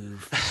was going to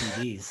move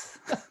TVs?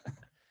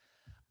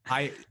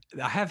 I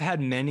have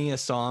had many a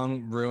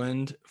song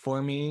ruined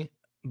for me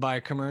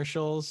by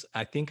commercials.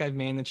 I think I've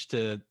managed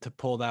to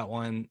pull that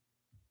one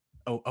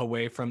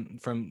away from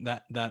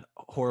that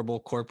horrible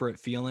corporate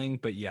feeling.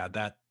 But yeah,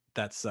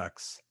 that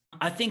sucks.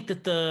 I think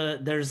that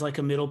there's like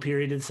a middle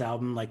period of this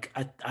album. Like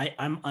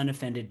I'm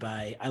unoffended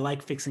by, I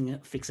like fixing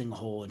a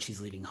hole and she's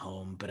leaving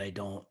home, but I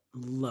don't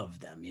love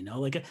them, you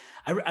know, like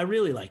I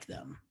really like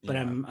them, but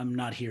yeah. I'm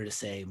not here to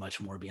say much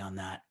more beyond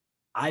that.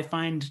 I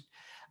find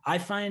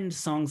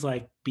songs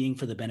like Being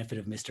for the Benefit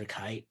of Mr.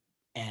 Kite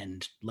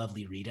and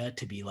Lovely Rita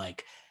to be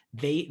like,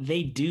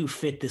 they do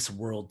fit this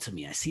world to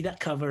me. I see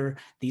that cover.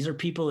 These are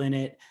people in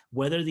it.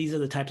 Whether these are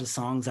the types of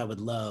songs I would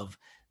love,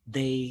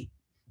 they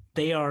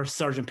are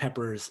Sgt.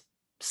 Pepper's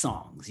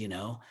songs, you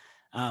know.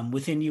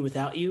 Within You,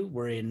 Without You,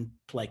 we're in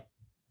like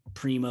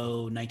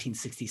primo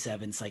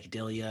 1967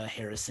 psychedelia.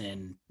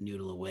 Harrison,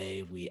 Noodle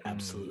Away, we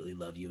absolutely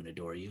love you and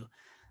adore you.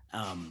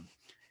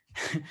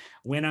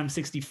 When I'm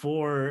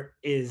 64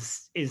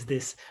 is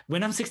this.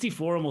 When I'm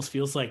 64 almost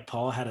feels like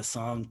Paul had a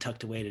song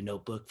tucked away in a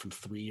notebook from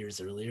 3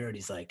 years earlier, and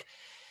he's like,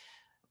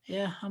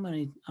 "Yeah, I'm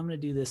gonna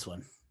do this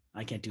one.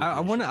 I can't do it." I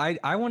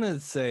want to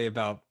say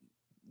about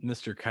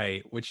Mr.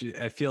 Kite, which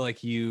I feel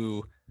like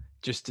you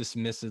just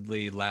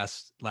dismissedly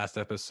last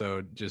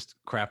episode just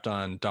crapped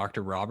on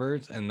Dr.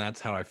 Roberts, and that's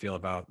how I feel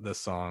about this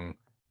song.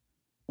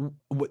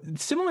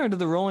 Similar to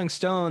the Rolling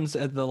Stones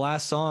at the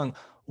last song,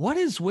 what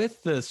is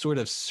with the sort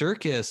of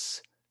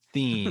circus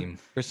theme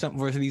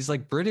for these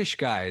like British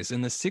guys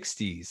in the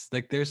 60s?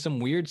 Like there's some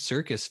weird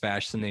circus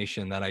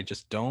fascination that I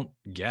just don't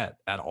get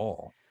at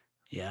all.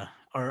 Yeah.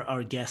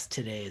 Our guest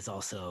today is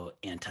also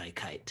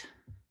anti-Kite.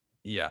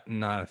 Yeah,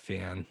 not a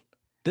fan.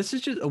 This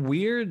is just a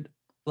weird,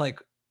 like,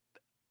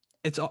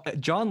 it's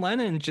John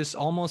Lennon just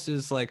almost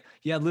is like,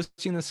 yeah, Lucy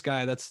in the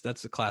Sky, that's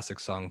a classic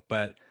song.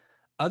 But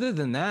other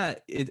than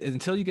that,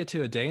 until you get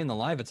to A Day in the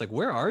Life, it's like,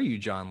 where are you,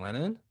 John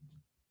Lennon?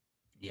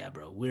 Yeah,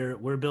 bro,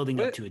 we're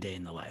building up to A Day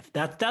in the Life.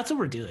 That's what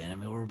we're doing. I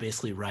mean, we're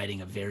basically riding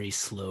a very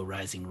slow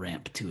rising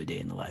ramp to A Day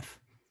in the Life.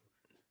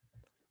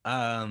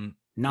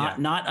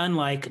 Not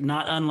unlike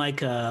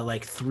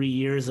like 3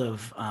 years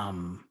of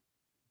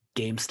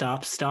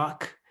GameStop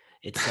stock.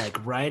 It's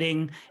like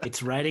riding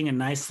a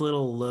nice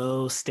little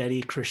low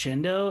steady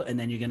crescendo, and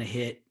then you're gonna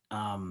hit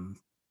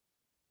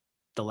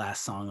the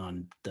last song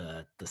on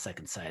the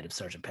second side of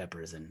Sgt.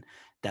 Pepper's, and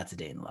that's A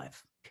Day in the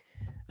Life.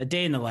 A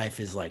Day in the Life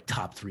is like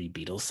top 3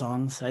 Beatles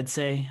songs, I'd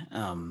say.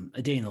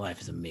 A Day in the Life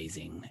is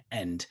amazing,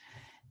 and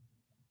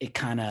it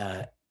kind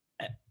of,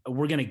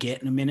 we're going to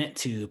get in a minute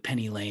to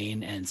Penny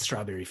Lane and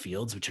Strawberry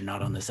Fields, which are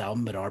not on this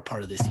album but are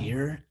part of this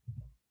year.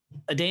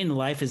 A Day in the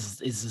Life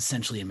is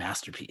essentially a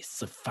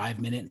masterpiece. It's a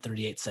 5-minute and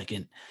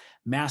 38-second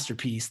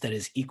masterpiece that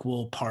is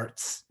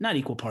not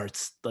equal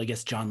parts. I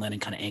guess John Lennon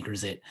kind of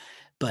anchors it,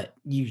 but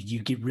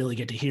you really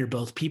get to hear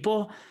both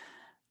people.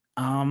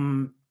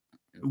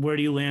 Where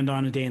do you land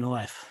on A Day in the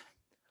Life?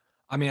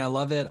 I mean, I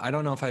love it. I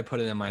don't know if I put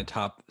it in my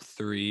top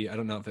 3. I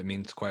don't know if it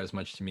means quite as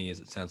much to me as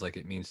it sounds like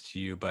it means to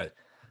you, but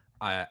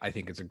I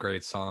think it's a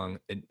great song.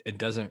 It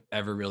doesn't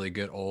ever really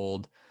get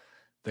old.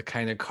 The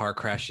kind of car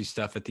crashy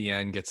stuff at the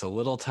end gets a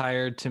little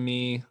tired to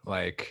me.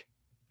 Like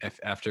if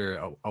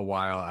after a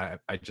while,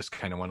 I just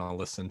kind of want to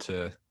listen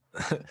to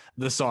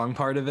the song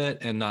part of it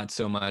and not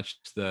so much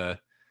the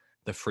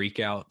freak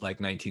out like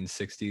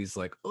 1960s.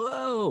 Like,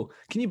 whoa,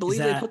 can you believe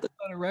they put this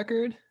on a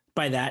record?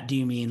 By that, do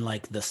you mean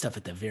like the stuff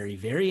at the very,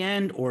 very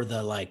end, or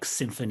the like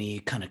symphony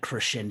kind of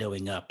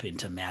crescendoing up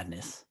into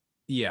madness?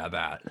 Yeah,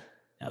 that.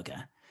 Okay.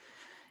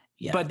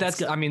 Yeah, but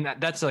that's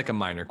like a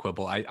minor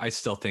quibble. I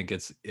still think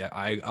it's,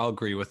 I'll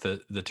agree with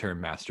the term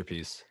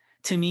masterpiece.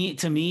 To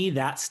me,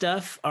 that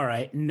stuff, all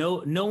right,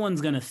 no one's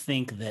going to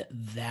think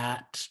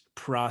that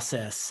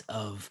process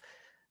of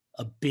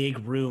a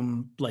big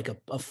room, like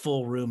a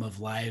full room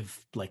of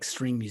live, like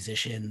string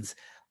musicians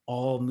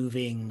all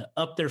moving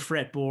up their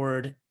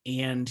fretboard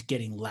and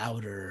getting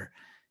louder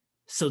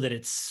so that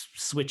it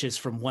switches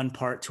from one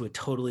part to a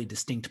totally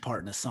distinct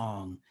part in a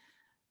song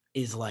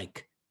is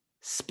like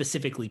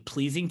specifically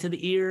pleasing to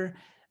the ear,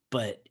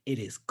 but it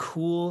is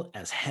cool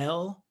as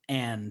hell.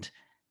 And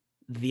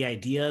the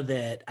idea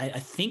that I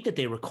think that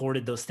they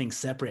recorded those things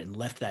separate and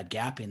left that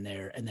gap in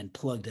there and then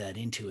plugged that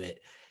into it.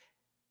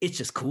 It's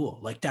just cool.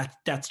 Like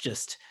that's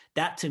just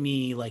that to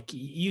me. Like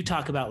you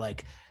talk about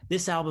like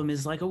this album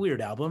is like a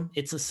weird album.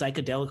 It's a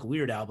psychedelic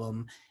weird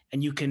album.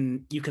 And you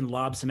can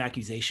lob some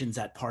accusations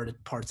at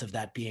parts of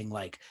that being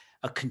like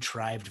a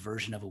contrived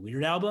version of a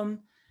weird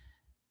album.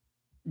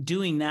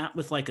 Doing that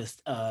with like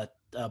a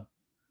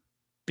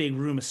big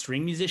room of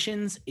string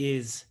musicians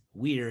is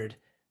weird,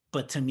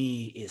 but to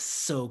me is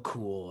so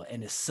cool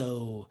and is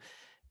so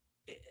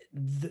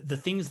the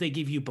things they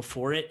give you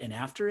before it and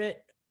after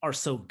it are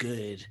so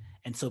good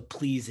and so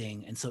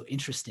pleasing and so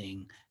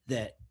interesting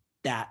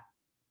that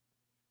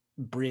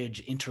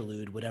bridge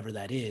interlude, whatever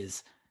that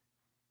is,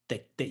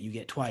 that you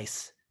get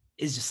twice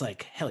is just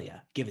like, hell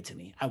yeah, give it to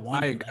me. I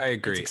want it. I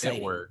agree.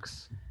 It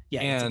works.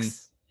 Yeah. And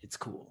it's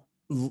cool.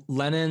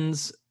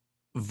 Lennon's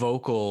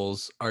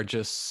vocals are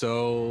just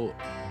so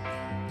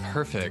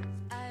perfect.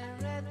 I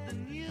read the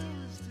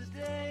news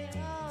today,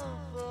 oh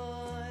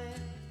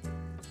boy,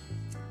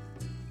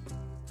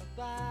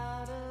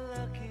 about a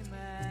lucky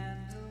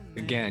man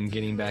who Again,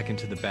 getting back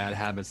into the bad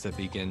habits that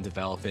begin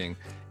developing.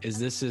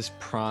 This is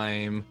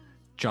prime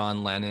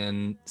John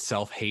Lennon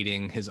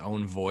self-hating his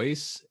own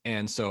voice,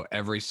 and so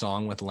every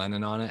song with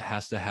Lennon on it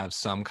has to have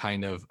some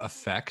kind of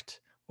effect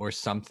or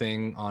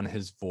something on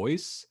his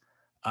voice,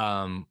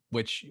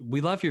 which we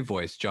love your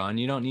voice, John.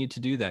 You don't need to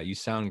do that. You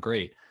sound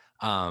great.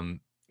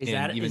 Is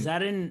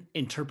that an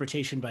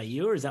interpretation by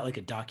you, or is that like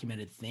a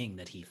documented thing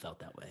that he felt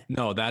that way?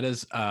 No, that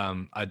is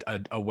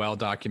a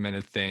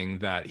well-documented thing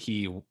that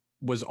he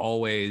was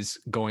always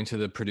going to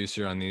the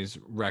producer on these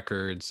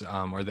records,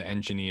 or the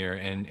engineer,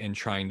 and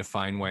trying to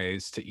find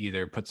ways to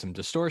either put some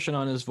distortion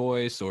on his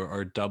voice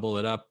or double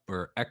it up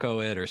or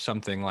echo it or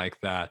something like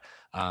that,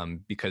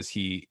 because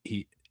he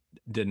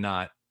did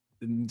not.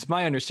 It's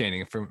my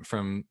understanding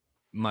from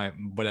my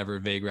whatever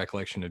vague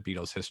recollection of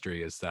Beatles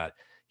history is that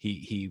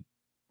he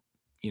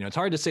it's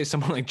hard to say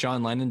someone like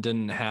John Lennon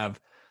didn't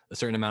have a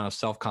certain amount of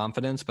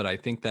self-confidence, but I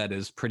think that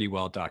is pretty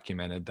well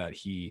documented that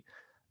he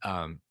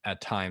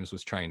at times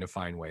was trying to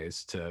find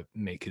ways to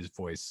make his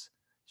voice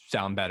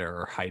sound better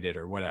or hide it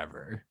or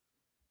whatever.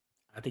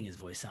 I think his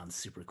voice sounds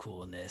super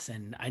cool in this,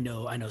 and I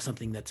know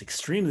something that's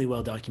extremely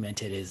well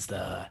documented is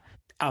the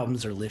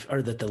albums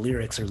are that the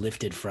lyrics are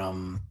lifted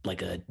from like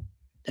the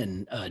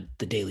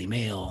Daily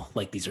Mail.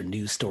 Like these are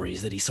news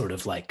stories that he's sort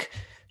of like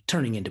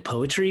turning into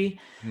poetry.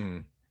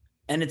 And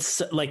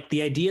it's like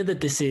the idea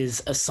that this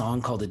is a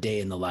song called A Day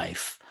in the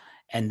Life,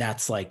 and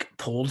that's like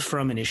pulled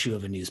from an issue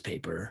of a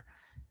newspaper.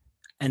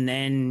 And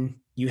then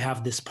you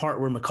have this part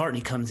where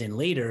McCartney comes in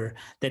later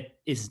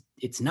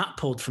it's not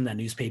pulled from that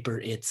newspaper.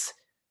 It's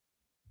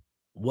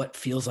what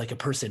feels like a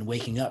person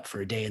waking up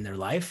for a day in their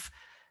life.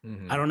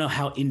 I don't know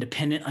how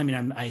independent. I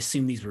mean, I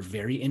assume these were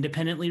very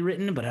independently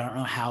written, but I don't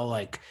know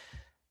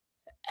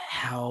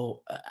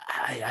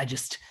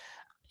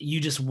you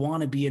just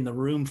want to be in the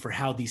room for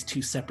how these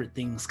two separate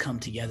things come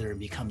together and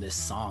become this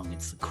song.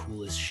 It's the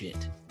coolest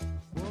shit.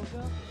 Woke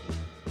up,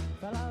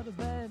 fell out of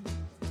bed,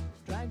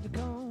 dragged a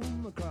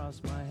comb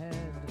across my head.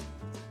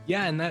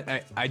 Yeah, and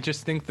that I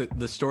just think that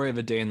the story of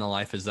A Day in the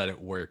Life is that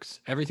it works.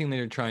 Everything that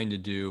you're trying to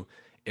do,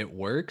 it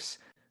works.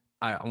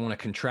 I want to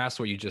contrast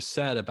what you just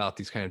said about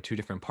these kind of two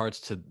different parts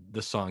to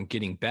the song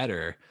getting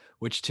better,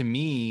 which to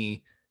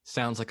me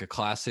sounds like a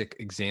classic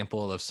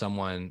example of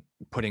someone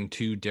putting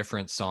two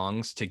different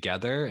songs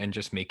together and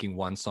just making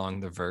one song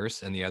the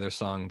verse and the other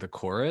song the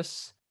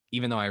chorus.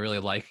 Even though I really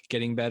like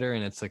Getting Better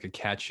and it's like a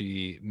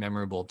catchy,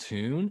 memorable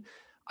tune,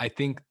 I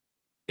think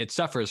it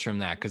suffers from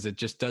that because it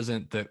just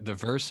doesn't, the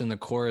verse and the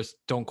chorus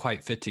don't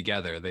quite fit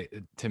together.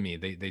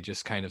 They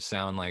just kind of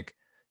sound like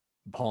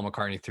Paul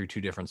McCartney threw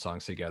two different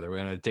songs together. We're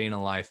in A Day in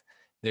a Life.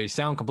 They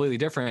sound completely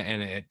different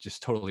and it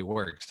just totally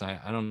works. I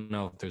don't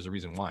know if there's a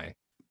reason why.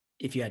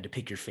 If you had to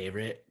pick your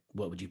favorite,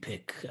 what would you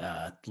pick?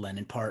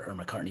 Lennon part or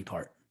McCartney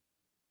part?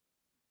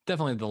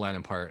 Definitely the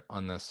Lennon part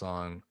on this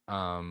song.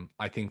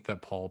 I think the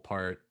Paul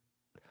part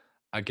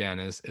again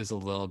is a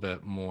little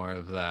bit more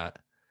of that.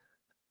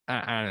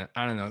 I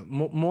don't know,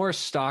 more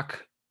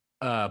stock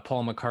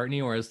Paul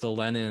McCartney, whereas the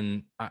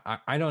Lennon,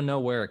 I don't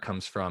know where it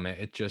comes from.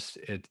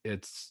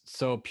 It's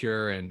so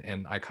pure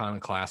and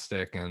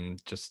iconoclastic,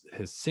 and just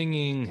his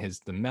singing,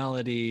 the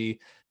melody,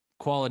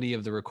 quality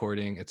of the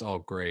recording, it's all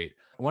great.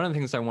 One of the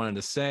things I wanted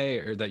to say,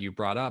 or that you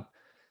brought up,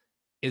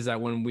 is that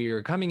when we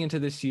were coming into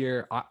this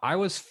year, I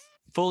was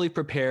fully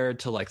prepared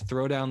to like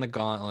throw down the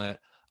gauntlet.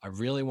 I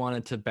really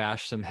wanted to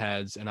bash some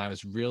heads, and I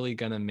was really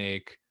going to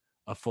make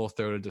a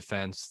full-throated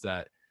defense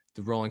that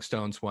the Rolling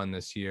Stones won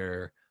this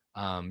year.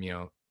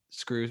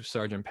 Screw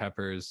Sgt.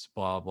 Pepper's,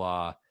 blah,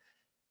 blah.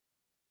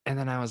 And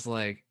then I was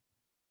like,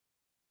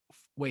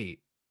 wait,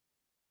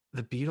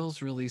 the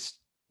Beatles released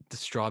the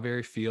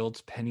Strawberry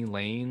Fields Penny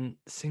Lane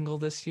single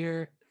this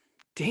year?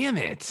 Damn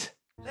it.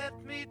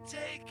 Let me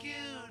take you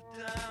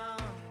down,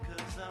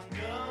 'cause I'm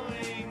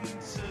going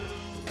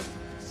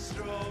to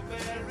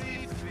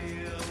Strawberry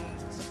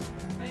Fields.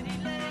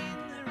 Penny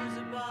Lane, there is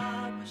a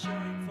barber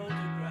showing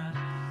photographs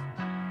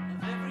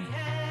of every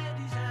head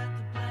he's had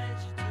the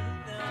pleasure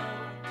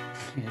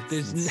to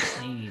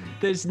know.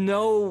 There's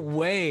no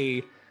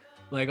way,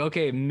 like,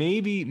 okay,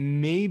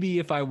 maybe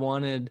if I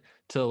wanted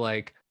to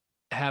like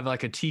have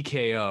like a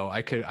TKO,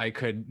 I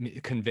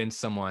could convince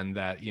someone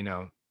that,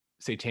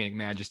 Satanic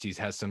Majesties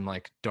has some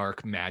like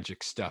dark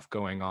magic stuff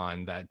going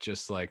on that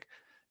just like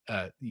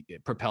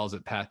propels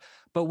it past.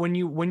 But when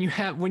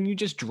you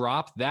just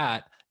drop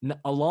that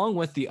along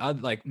with the other,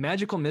 like,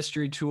 Magical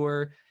Mystery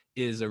Tour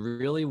is a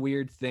really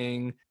weird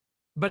thing,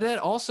 but it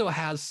also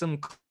has some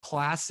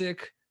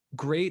classic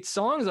great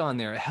songs on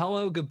there.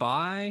 Hello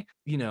Goodbye,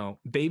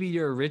 Baby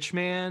You're a Rich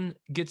Man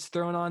gets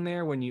thrown on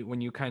there when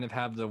you kind of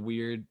have the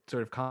weird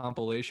sort of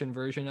compilation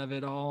version of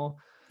it all.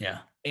 Yeah.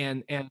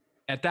 And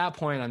at that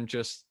point I'm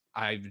just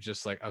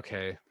like,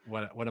 okay,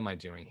 what am I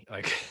doing?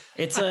 Like,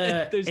 it's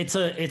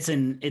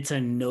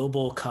a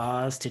noble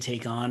cause to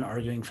take on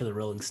arguing for the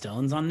Rolling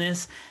Stones on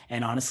this.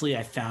 And honestly,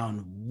 I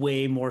found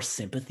way more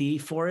sympathy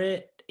for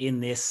it in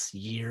this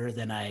year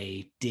than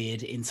I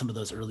did in some of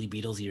those early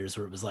Beatles years,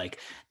 where it was like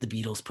the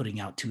Beatles putting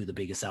out two of the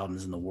biggest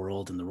albums in the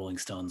world and the Rolling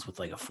Stones with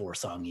like a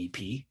 4-song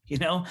EP,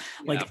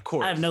 like, of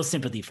course. I have no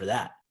sympathy for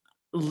that.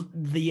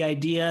 The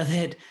idea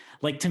that,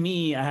 like, to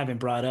me, I haven't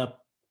brought up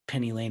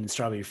Penny Lane and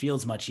Strawberry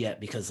Fields much yet,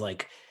 because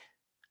like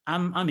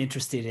I'm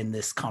interested in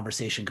this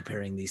conversation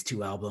comparing these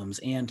two albums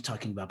and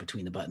talking about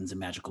Between the Buttons and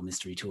Magical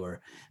Mystery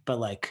Tour. But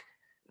like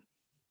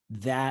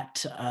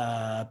that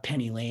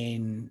Penny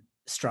Lane,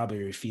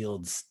 Strawberry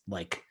Fields,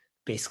 like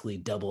basically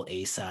double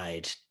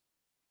A-side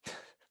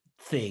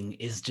thing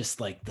is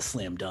just like the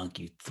slam dunk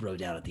you throw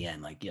down at the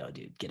end. Like, yo,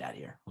 dude, get out of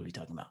here. What are you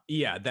talking about?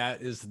 Yeah,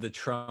 that is the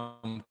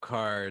trump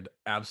card.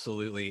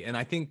 Absolutely. And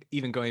I think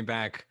even going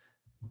back,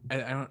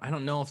 I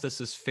don't know if this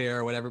is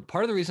fair or whatever.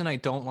 Part of the reason I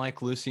don't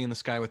like Lucy in the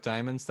Sky with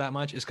Diamonds that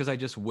much is because I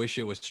just wish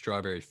it was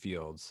Strawberry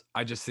Fields.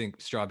 I just think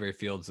Strawberry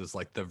Fields is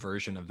like the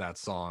version of that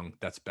song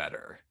that's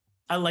better.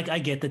 I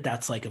get that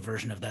that's like a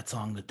version of that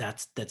song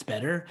that's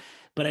better,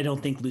 but I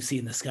don't think Lucy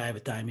in the Sky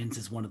with Diamonds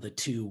is one of the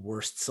two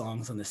worst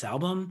songs on this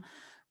album.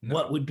 No.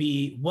 What would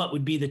be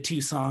the two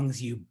songs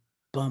you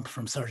bump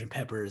from Sgt.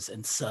 Pepper's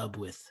and sub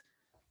with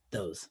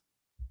those?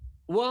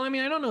 Well, I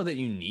mean, I don't know that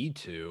you need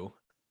to.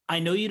 I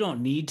know you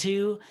don't need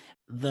to.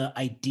 The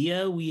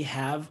idea we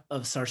have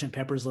of Sgt.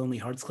 Pepper's Lonely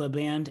Hearts Club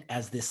Band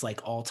as this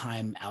like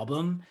all-time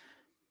album,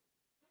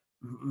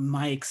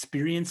 my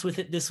experience with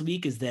it this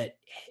week is that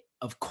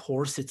of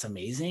course it's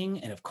amazing,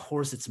 and of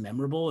course it's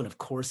memorable, and of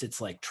course it's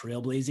like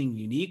trailblazing,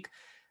 unique,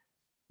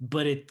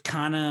 but it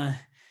kind of,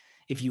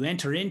 if you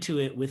enter into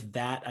it with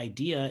that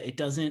idea, it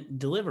doesn't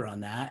deliver on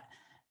that.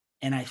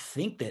 And I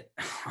think that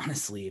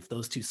honestly, if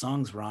those two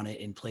songs were on it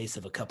in place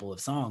of a couple of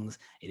songs,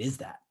 it is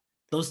that.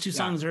 Those two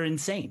songs are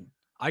insane.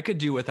 I could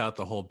do without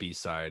the whole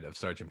B-side of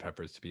Sgt.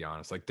 Pepper's, to be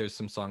honest. Like there's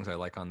some songs I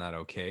like on that,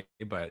 okay,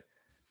 but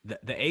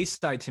the A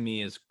side to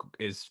me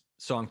is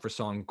song for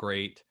song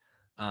great.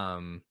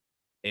 And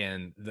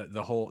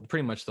the whole,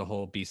 pretty much the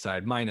whole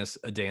B-side minus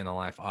A Day in the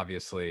Life,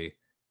 obviously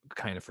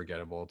kind of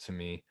forgettable to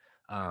me.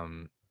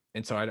 And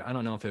so I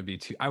don't know if it'd be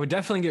too, I would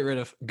definitely get rid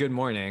of Good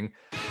Morning.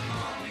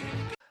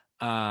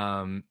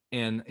 And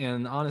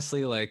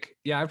honestly, like,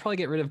 yeah, I'd probably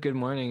get rid of Good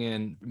Morning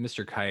and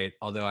Mr. Kite,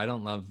 although I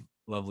don't love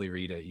Lovely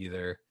Rita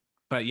either.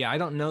 But yeah, I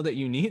don't know that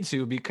you need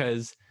to,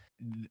 because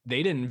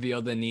they didn't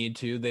feel the need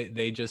to.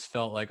 They just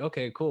felt like,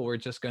 okay, cool, we're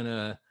just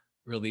gonna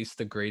release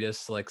the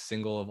greatest like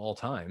single of all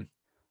time.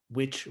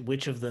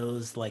 Which of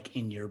those, like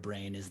in your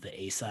brain, is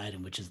the A side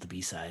and which is the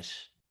B side?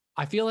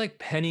 I feel like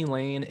Penny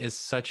Lane is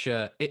such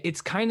a, it's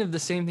kind of the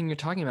same thing you're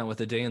talking about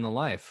with A Day in the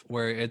Life,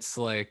 where it's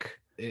like,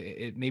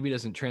 it maybe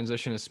doesn't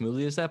transition as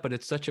smoothly as that, but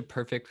it's such a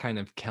perfect kind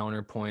of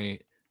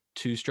counterpoint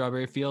to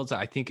Strawberry Fields.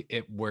 I think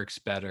it works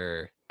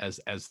better as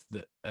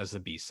the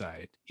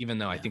B-side, even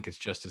though I think it's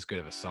just as good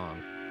of a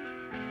song.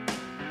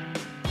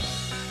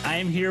 I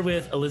am here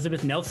with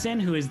Elizabeth Nelson,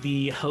 who is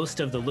the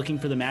host of the Looking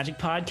for the Magic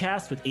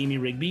podcast with Amy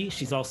Rigby.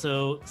 She's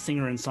also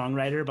singer and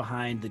songwriter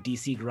behind the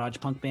DC garage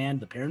punk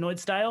band, The Paranoid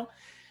Style.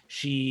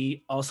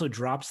 She also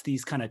drops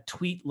these kind of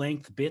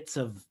tweet-length bits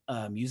of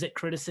music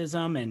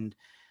criticism and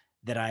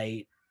that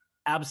I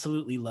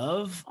absolutely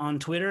love on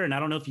Twitter. And I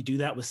don't know if you do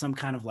that with some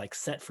kind of like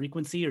set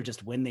frequency or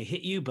just when they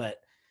hit you, but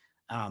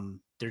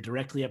they're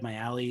directly up my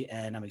alley,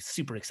 and I'm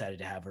super excited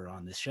to have her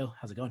on this show.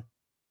 How's it going?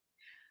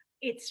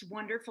 It's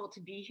wonderful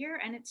to be here,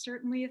 and it's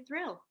certainly a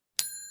thrill.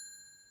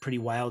 Pretty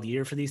wild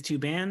year for these two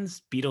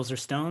bands, Beatles or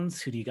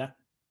Stones. Who do you got?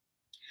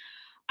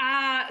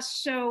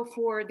 So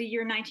for the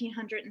year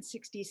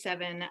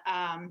 1967,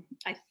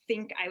 I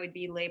think I would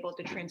be labeled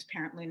a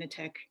transparent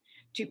lunatic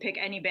to pick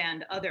any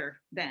band other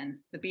than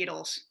the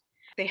Beatles.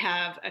 They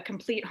have a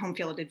complete home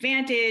field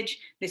advantage.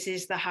 This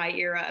is the high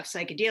era of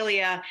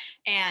psychedelia.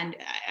 And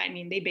I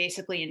mean, they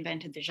basically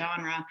invented the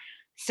genre.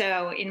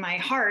 So in my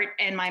heart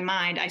and my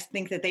mind, I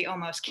think that they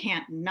almost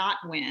can't not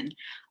win.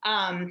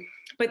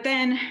 But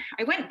then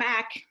I went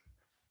back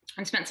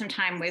and spent some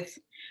time with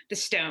the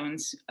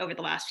Stones over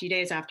the last few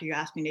days after you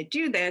asked me to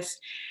do this.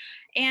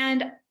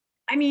 And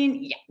I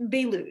mean, yeah,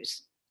 they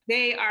lose.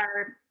 They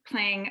are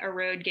playing a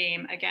road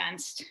game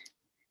against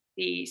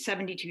the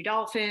 72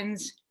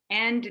 Dolphins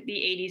and the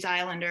 80s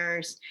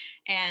Islanders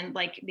and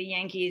like the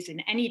Yankees in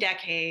any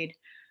decade.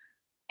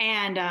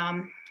 And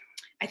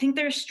I think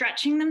they're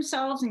stretching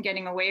themselves and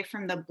getting away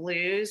from the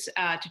blues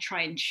to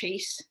try and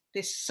chase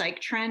this psych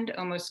trend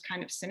almost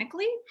kind of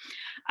cynically.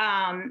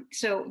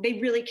 So they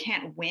really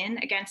can't win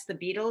against the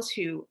Beatles,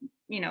 who,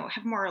 you know,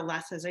 have more or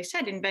less, as I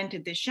said,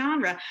 invented this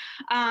genre.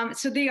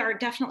 So they are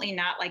definitely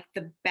not like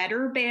the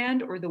better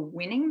band or the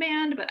winning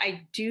band, but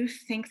I do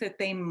think that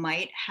they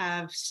might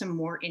have some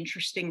more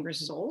interesting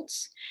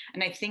results.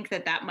 And I think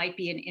that that might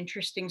be an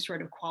interesting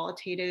sort of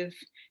qualitative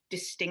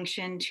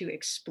distinction to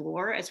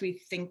explore as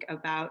we think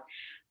about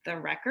the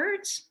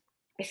records.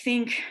 I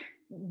think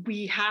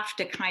we have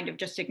to kind of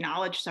just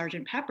acknowledge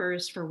Sgt.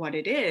 Pepper's for what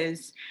it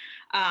is.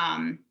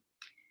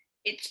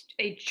 It's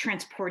a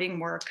transporting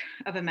work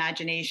of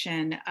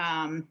imagination.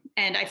 And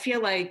I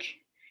feel like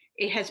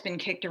it has been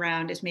kicked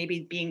around as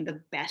maybe being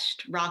the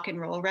best rock and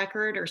roll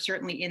record, or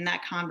certainly in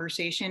that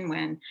conversation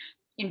when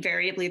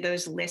invariably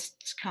those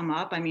lists come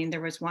up. I mean,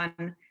 there was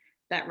one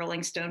that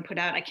Rolling Stone put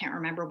out. I can't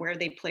remember where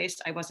they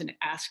placed. I wasn't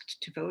asked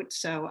to vote,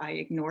 so I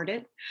ignored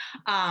it.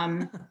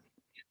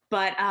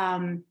 But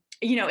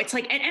you know, it's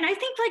like, and I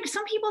think like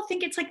some people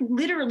think it's like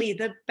literally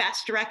the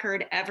best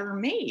record ever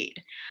made.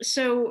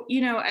 So,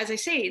 you know, as I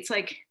say, it's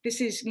like,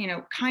 this is, you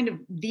know, kind of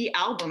the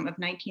album of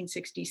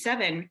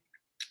 1967.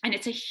 And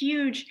it's a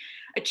huge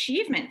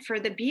achievement for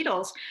the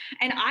Beatles.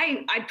 And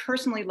I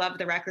personally love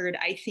the record.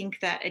 I think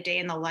that A Day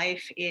in the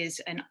Life is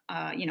an,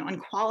 you know,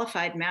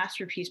 unqualified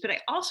masterpiece, but I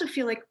also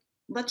feel like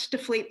let's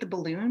deflate the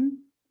balloon,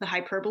 the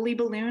hyperbole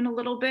balloon a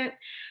little bit.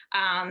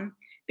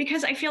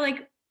 Because I feel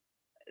like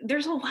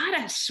there's a lot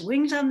of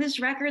swings on this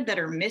record that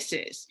are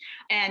misses.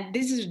 And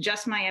this is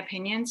just my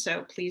opinion,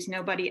 so please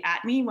nobody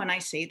at me when I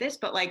say this,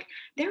 but like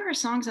there are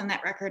songs on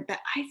that record that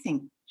I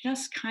think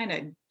just kind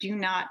of do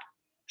not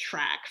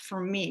track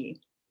for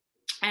me.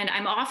 And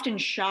I'm often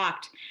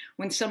shocked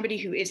when somebody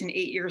who isn't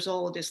 8 years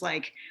old is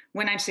like,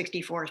 When I'm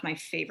 64 is my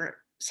favorite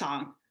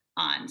song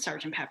on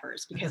Sgt.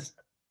 Pepper's, because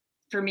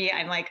for me,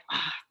 I'm like,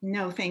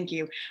 no, thank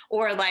you.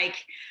 Or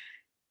like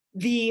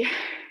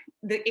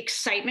the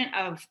excitement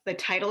of the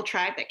title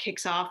track that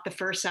kicks off the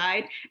first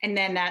side, and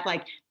then that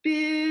like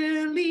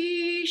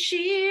Billy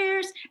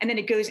Shears, and then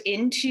it goes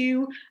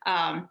into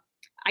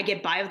I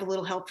Get By With a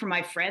Little Help From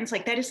My Friends.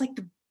 Like that is like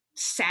the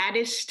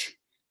saddest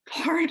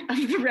part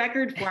of the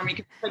record for me.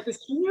 Like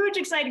this huge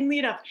exciting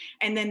lead up,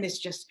 and then this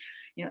just,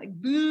 you know, like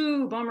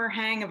boo bummer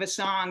hang of a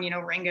song, you know,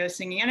 Ringo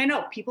singing. And I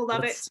know people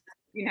love it.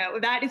 You know,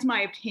 that is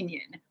my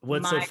opinion.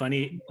 What's so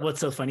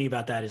funny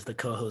about that is the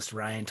co-host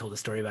Ryan told a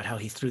story about how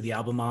he threw the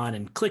album on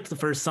and clicked the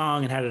first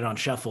song and had it on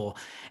shuffle.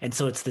 And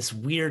so it's this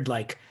weird,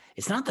 like,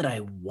 it's not that I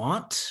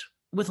want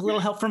With a Little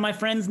Help From My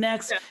Friends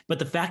next, but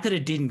the fact that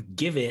it didn't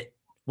give it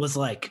was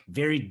like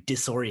very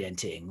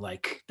disorienting.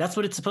 Like that's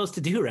what it's supposed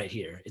to do right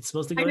here. It's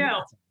supposed to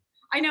go.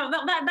 I know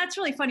that's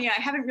really funny. I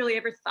haven't really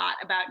ever thought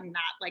about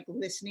not like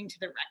listening to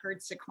the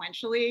record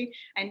sequentially,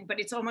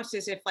 but it's almost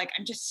as if like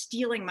I'm just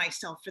steeling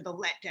myself for the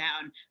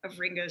letdown of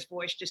Ringo's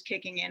voice just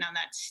kicking in on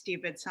that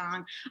stupid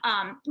song.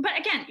 But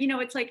again, you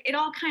know, it's like it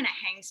all kind of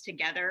hangs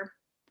together,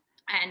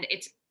 and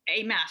it's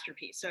a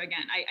masterpiece. So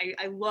again,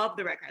 I love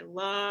the record. I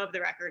love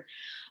the record.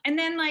 And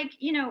then like,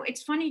 you know,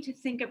 it's funny to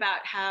think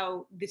about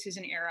how this is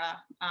an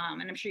era,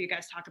 and I'm sure you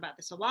guys talk about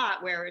this a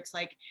lot, where it's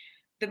like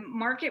the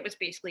market was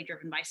basically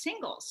driven by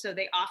singles. So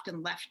they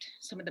often left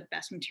some of the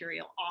best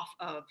material off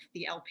of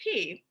the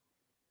LP.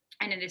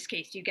 And in this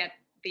case, you get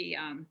the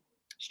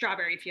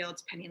Strawberry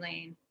Fields, Penny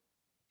Lane,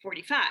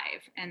 45.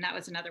 And that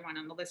was another one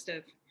on the list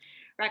of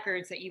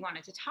records that you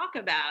wanted to talk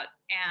about.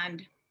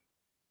 And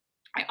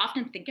I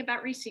often think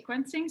about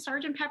resequencing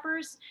Sgt.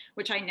 Pepper's,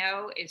 which I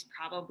know is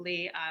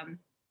probably,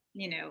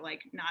 you know,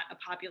 like not a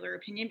popular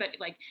opinion, but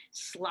like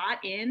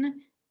slot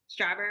in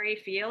Strawberry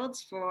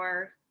Fields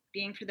for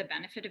being for the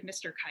benefit of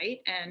Mr. Kite.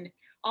 And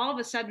all of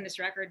a sudden this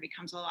record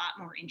becomes a lot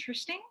more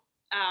interesting,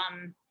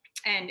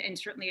 and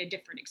certainly a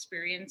different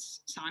experience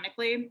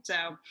sonically.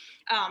 So,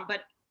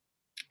 but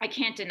I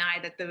can't deny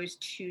that those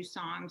two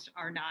songs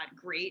are not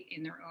great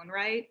in their own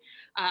right,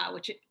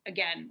 which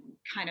again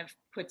kind of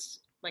puts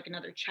like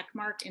another check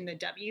mark in the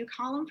W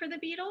column for the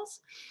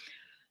Beatles.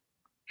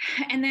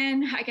 And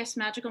then I guess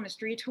Magical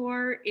Mystery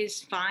Tour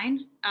is fine.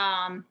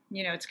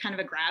 You know, it's kind of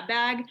a grab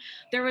bag.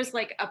 There was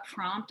like a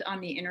prompt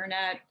on the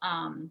internet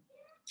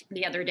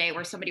the other day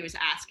where somebody was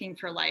asking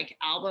for like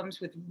albums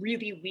with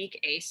really weak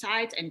A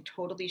sides and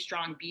totally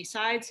strong B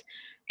sides.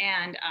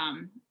 And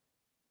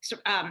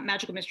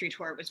Magical Mystery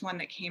Tour was one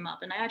that came up.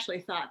 And I actually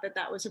thought that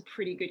that was a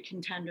pretty good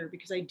contender,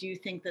 because I do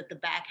think that the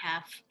back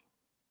half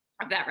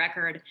of that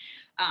record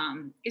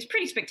is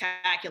pretty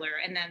spectacular.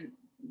 And then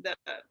the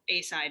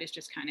A side is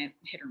just kind of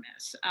hit or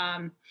miss.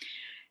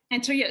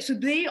 And so, yeah, so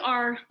they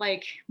are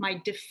like my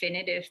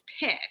definitive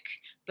pick,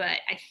 but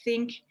I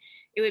think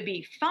it would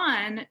be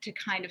fun to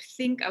kind of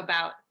think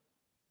about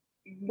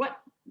what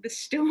the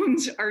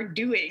Stones are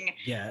doing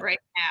right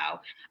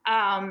now.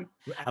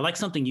 I like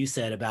something you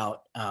said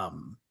about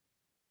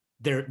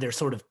they're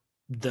sort of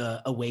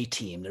the away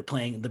team. They're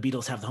playing, the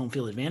Beatles have the home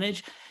field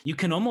advantage. You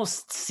can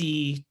almost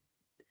see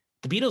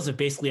the Beatles have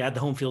basically had the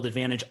home field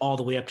advantage all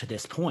the way up to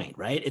this point,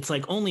 right? It's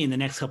like only in the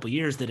next couple of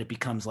years that it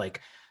becomes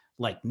like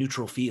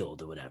neutral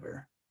field or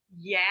whatever.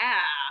 Yeah.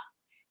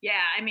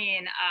 I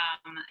mean,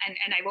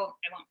 and I won't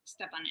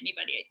step on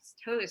anybody's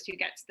toes who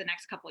gets the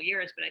next couple of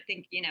years, but I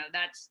think, you know,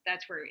 that's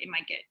where it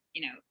might get,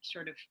 you know,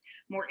 sort of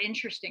more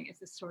interesting, as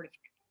this sort of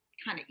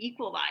kind of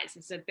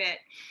equalizes a bit.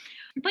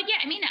 But yeah,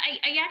 I mean,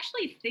 I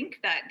actually think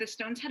that the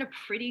Stones had a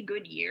pretty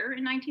good year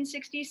in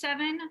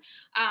 1967.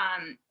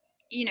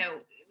 You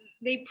know,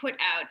 they put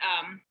out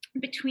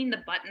Between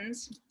the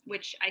Buttons,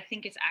 which I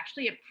think is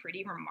actually a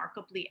pretty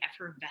remarkably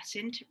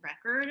effervescent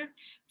record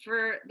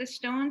for the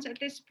Stones at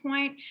this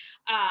point.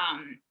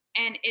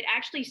 And it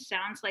actually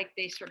sounds like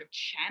they sort of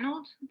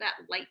channeled that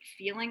light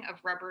feeling of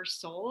Rubber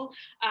Soul,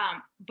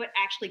 but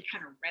actually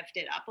kind of revved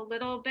it up a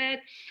little bit.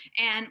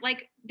 And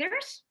like,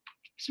 there's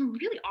some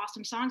really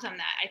awesome songs on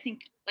that. I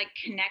think like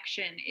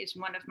Connection is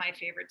one of my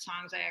favorite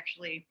songs. I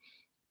actually,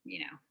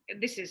 you know,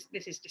 this is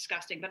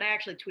disgusting, but I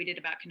actually tweeted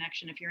about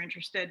Connection if you're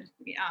interested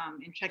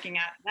in checking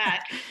out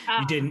that.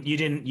 You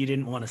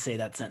didn't want to say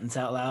that sentence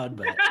out loud,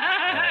 but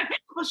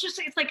well,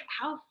 it's like,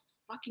 how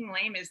fucking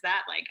lame is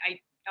that? Like,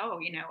 I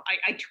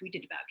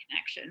tweeted about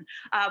Connection,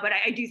 but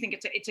I do think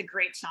it's a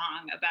great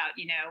song about,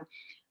 you know,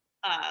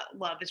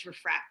 love is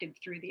refracted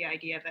through the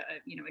idea of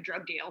a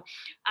drug deal.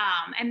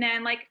 And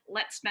then like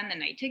Let's Spend the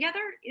Night Together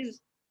is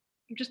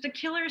just a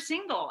killer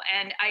single.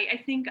 And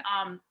I think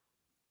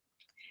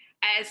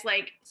as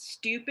like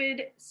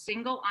stupid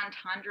single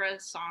entendre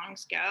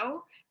songs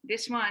go,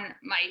 this one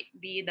might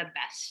be the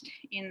best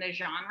in the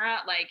genre.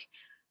 Like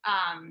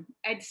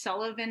Ed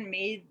Sullivan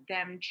made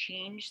them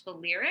change the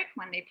lyric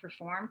when they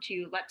performed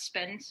to Let's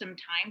Spend Some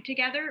Time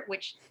Together,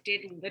 which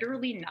did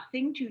literally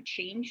nothing to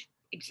change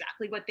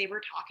exactly what they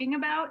were talking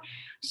about.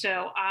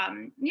 So,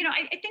 you know,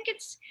 I think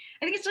it's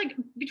like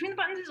Between the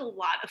Buttons is a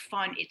lot of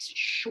fun. It's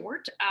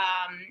short,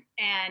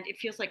 and it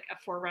feels like a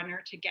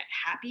forerunner to Get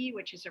Happy,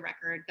 which is a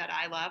record that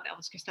I love,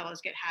 Elvis Costello's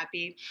Get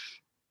Happy.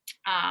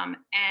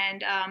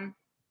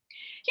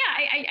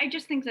 Yeah, I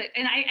just think that,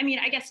 and I mean,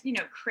 I guess, you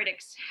know,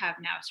 critics have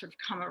now sort of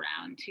come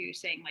around to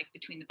saying like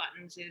Between the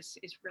Buttons is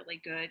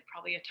really good,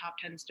 probably a top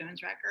 10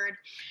 Stones record.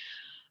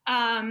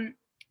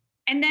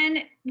 And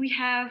then we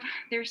have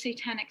their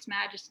Satanic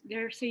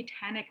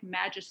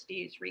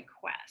Majesty's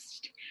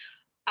Request,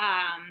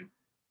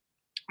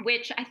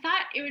 which I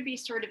thought it would be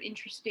sort of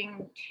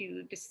interesting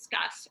to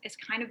discuss as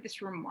kind of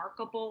this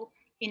remarkable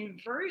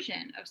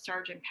inversion of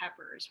Sgt.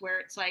 Pepper's,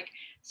 where it's like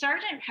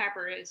Sgt.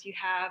 Pepper's, you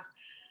have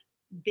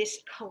this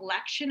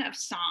collection of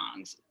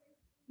songs,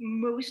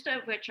 most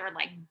of which are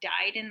like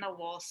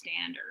dyed-in-the-wool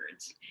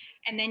standards,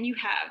 and then you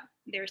have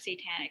their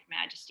Satanic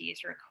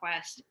Majesty's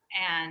Request,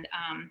 and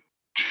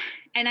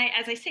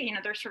as I say, you know,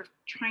 they're sort of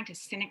trying to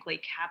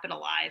cynically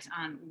capitalize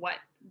on what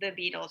the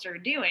Beatles are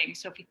doing.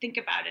 So if you think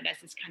about it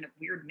as this kind of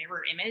weird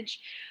mirror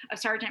image of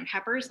Sgt.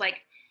 Pepper's,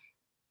 like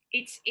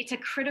it's a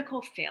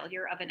critical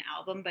failure of an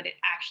album, but it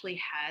actually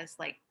has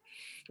like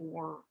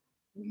 4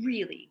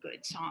 really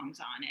good songs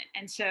on it.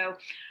 And so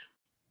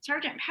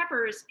Sgt.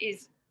 Pepper's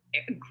is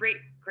a great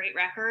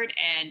record,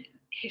 and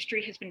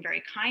history has been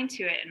very kind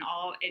to it, and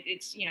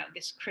it's, you know,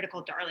 this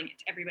critical darling.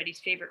 It's everybody's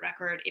favorite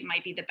record. It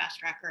might be the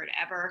best record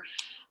ever.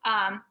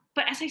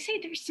 But as I say,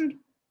 there's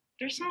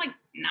some like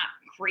not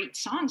great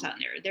songs on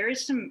there. There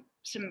is some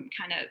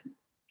kind of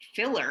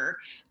filler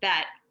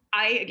that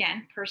I,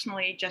 again,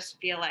 personally just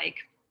feel like,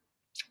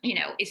 you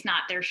know, is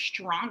not their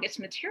strongest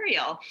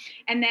material.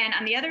 And then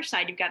on the other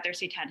side, you've got their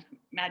Satanic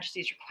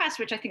Majesty's Request,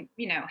 which I think,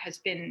 you know, has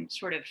been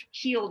sort of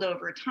healed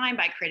over time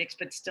by critics,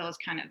 but still is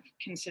kind of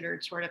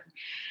considered sort of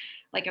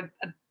like a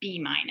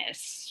B-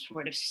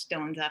 sort of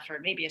Stones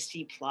effort, maybe a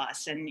C+.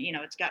 And, you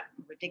know, it's got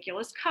a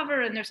ridiculous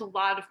cover, and there's a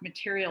lot of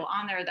material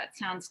on there that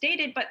sounds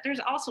dated, but there's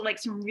also like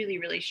some really,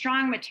 really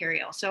strong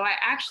material. So I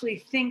actually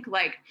think,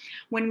 like,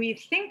 when we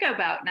think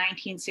about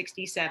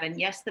 1967,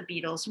 yes, the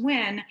Beatles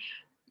win,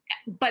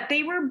 but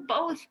they were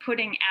both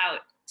putting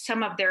out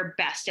some of their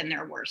best and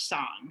their worst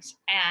songs.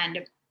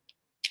 And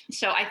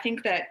so I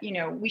think that, you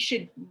know, we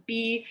should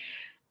be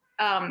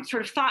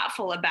sort of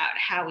thoughtful about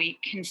how we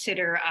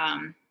consider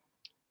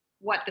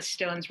what the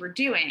Stones were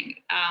doing.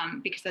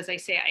 Because as I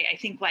say, I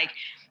think like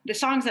the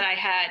songs that I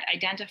had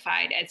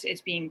identified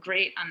as being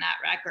great on that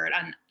record,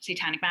 on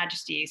Satanic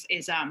Majesties,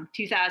 is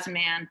 2000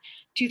 Man,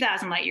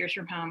 2000 Light Years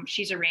from Home,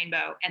 She's a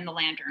Rainbow, and The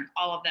Lantern,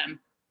 all of them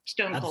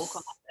Stone Cold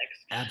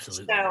classics.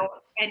 Absolutely. So,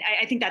 and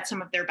I think that's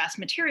some of their best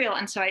material.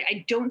 And so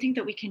I don't think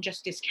that we can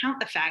just discount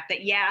the fact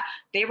that, yeah,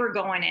 they were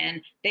going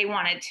in, they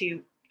wanted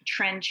to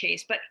trend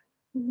chase, but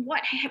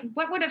what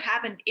would have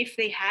happened if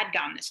they had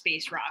gone the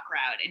space rock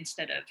route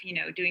instead of, you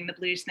know, doing the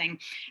blues thing?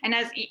 And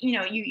as you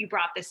know, you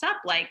brought this up,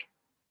 like,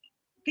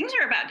 things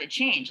are about to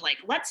change. Like,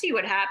 let's see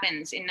what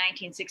happens in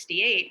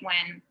 1968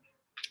 when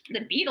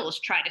the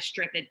Beatles try to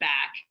strip it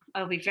back.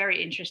 I'll be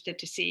very interested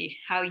to see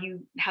how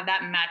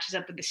that matches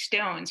up with the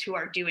Stones, who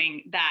are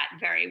doing that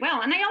very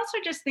well. And I also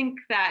just think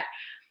that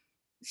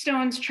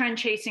Stones trend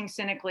chasing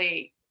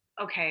cynically,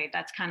 okay,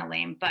 that's kind of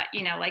lame, but,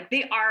 you know, like,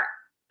 they are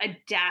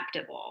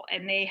adaptable,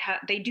 and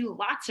they do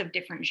lots of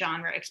different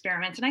genre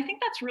experiments, and I think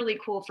that's really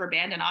cool for a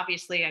band. And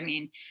obviously, I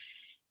mean,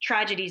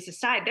 tragedies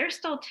aside, they're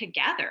still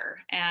together.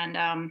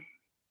 And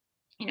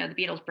you know, the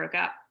Beatles broke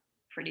up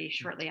pretty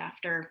shortly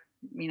after.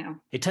 You know,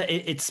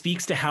 it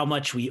speaks to how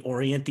much we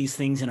orient these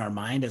things in our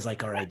mind as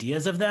like our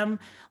ideas of them.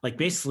 Like,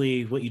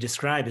 basically what you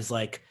describe is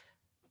like,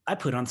 I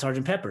put on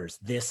Sgt. Pepper's,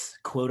 this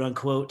quote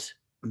unquote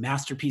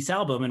masterpiece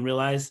album, and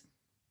realized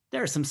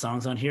there are some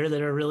songs on here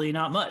that are really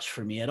not much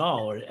for me at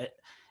all.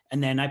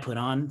 And then I put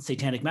on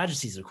Satanic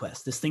Majesty's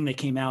Request, this thing that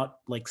came out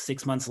like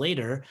 6 months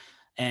later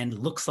and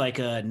looks like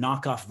a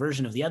knockoff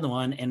version of the other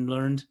one, and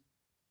learned,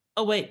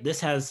 oh wait,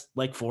 this has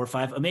like 4 or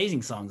 5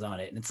 amazing songs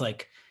on it. And it's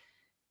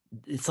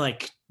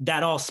like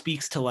that all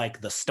speaks to like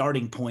the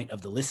starting point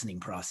of the listening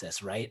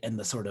process, right? And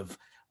the sort of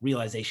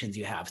realizations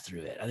you have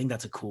through it. I think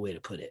that's a cool way to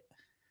put it.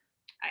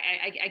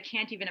 I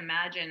can't even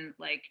imagine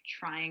like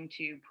trying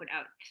to put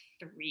out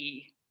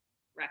 3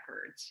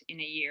 records in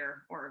a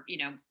year, or, you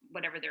know,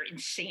 whatever their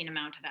insane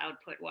amount of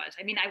output was.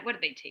 I mean, what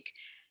did they take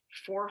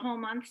 4 whole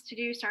months to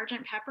do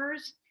Sgt.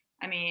 Pepper's?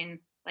 I mean,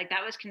 like,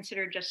 that was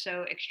considered just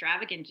so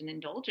extravagant and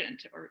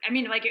indulgent. Or, I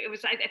mean, like, it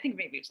was, I think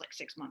maybe it was like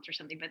 6 months or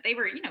something, but they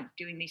were, you know,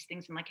 doing these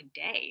things in like a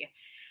day.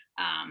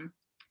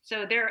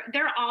 So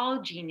they're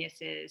all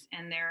geniuses,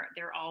 and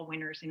they're all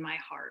winners in my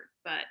heart.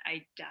 But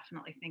I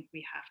definitely think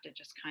we have to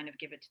just kind of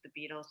give it to the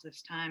Beatles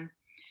this time.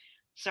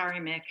 Sorry,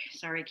 Mick.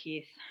 Sorry,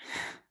 Keith.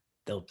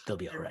 They'll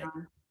be all right.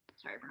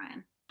 Sorry,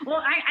 Brian.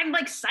 Well, I'm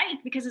like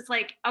psyched, because it's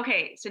like,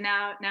 okay, so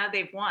now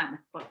they've won,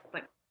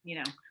 but you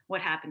know,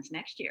 what happens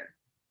next year?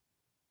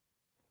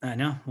 I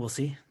know. We'll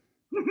see.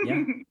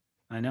 Yeah,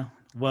 I know.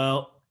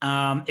 Well,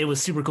 it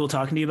was super cool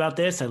talking to you about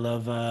this. I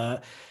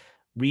love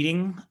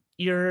reading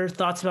your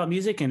thoughts about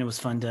music, and it was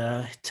fun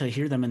to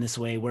hear them in this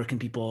way. Where can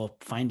people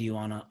find you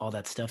on all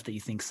that stuff that you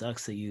think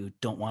sucks, that you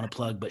don't want to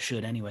plug but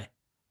should anyway?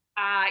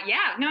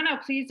 Yeah, no,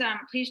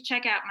 please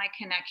check out my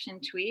connection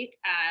tweet.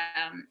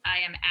 I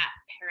am at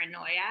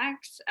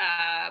Paranoiacs.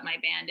 My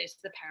band is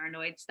the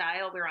Paranoid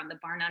Style. We're on the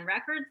Bar None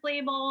Records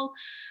label.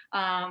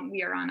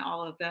 We are on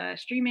all of the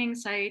streaming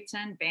sites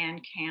and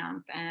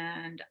Bandcamp,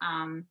 and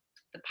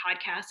the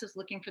podcast is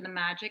Looking for the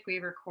Magic. We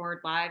record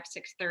live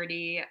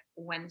 6:30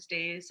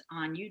 Wednesdays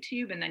on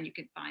YouTube, and then you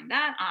can find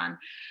that on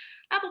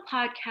Apple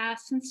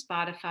Podcasts and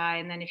Spotify.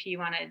 And then if you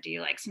want to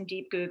do like some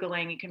deep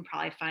Googling, you can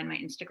probably find my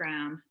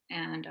Instagram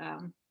and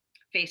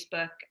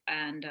Facebook,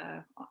 and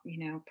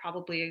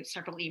probably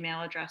several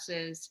email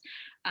addresses,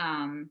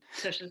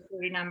 social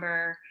security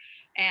number,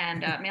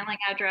 and mailing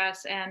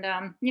address, and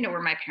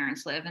where my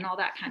parents live and all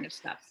that kind of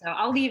stuff. So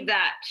I'll leave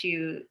that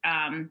to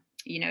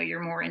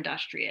your more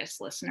industrious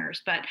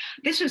listeners. But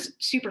this was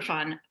super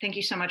fun. Thank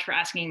you so much for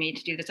asking me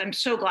to do this. I'm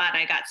so glad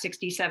I got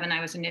 67.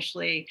 I was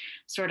initially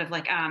sort of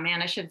like, oh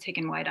man, I should have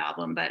taken White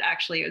Album, but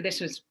actually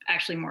this was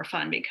actually more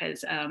fun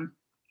because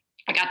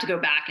I got to go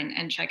back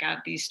and check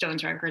out these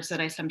Stones records that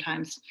I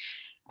sometimes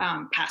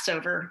pass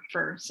over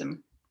for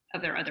some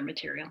of their other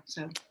material.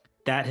 So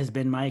that has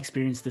been my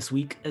experience this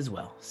week as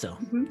well. So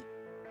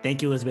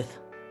Thank you, Elizabeth.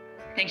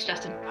 Thanks,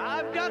 Justin.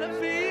 I've got a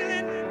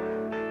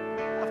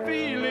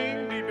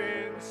feeling deep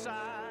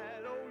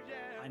inside. Oh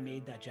yeah. I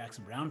made that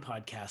Jackson Browne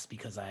podcast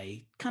because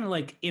I kind of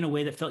like, in a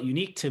way that felt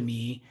unique to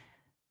me,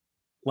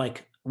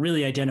 like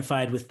really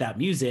identified with that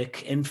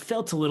music and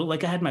felt a little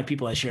like I had my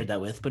people I shared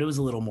that with, but it was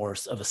a little more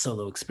of a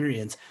solo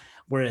experience.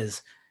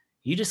 Whereas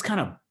you just kind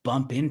of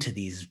bump into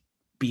these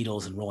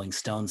Beatles and Rolling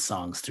Stones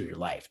songs through your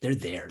life. They're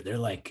there. They're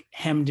like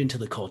hemmed into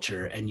the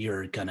culture, and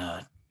you're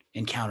gonna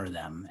encounter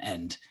them.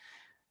 And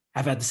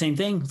I've had the same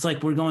thing. It's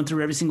like we're going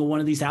through every single one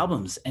of these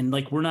albums, and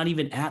like we're not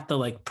even at the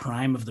like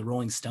prime of the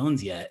Rolling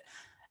Stones yet.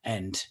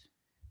 And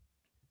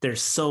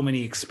there's so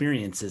many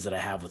experiences that I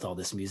have with all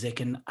this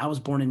music. And I was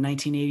born in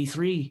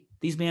 1983.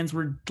 These bands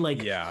were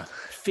like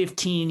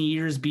 15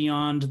 years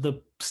beyond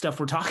the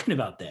stuff we're talking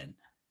about then.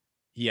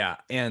 Yeah.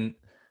 And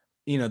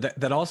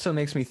that also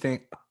makes me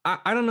think,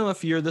 I don't know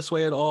if you're this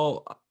way at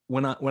all.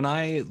 When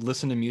I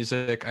listen to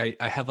music,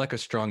 I have like a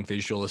strong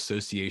visual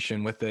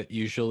association with it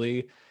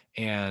usually.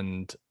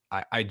 And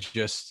I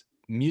just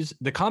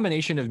the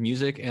combination of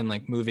music and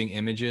like moving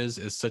images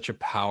is such a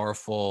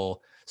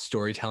powerful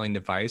storytelling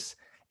device.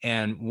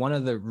 And one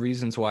of the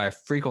reasons why I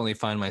frequently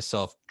find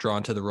myself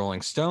drawn to the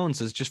Rolling Stones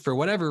is just for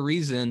whatever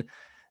reason,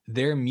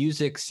 their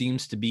music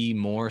seems to be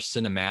more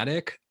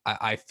cinematic.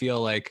 I feel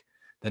like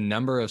the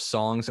number of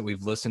songs that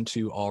we've listened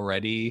to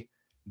already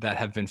that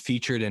have been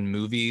featured in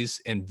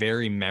movies and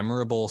very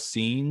memorable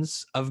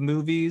scenes of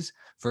movies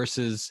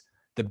versus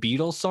the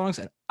Beatles songs.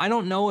 And I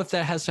don't know if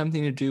that has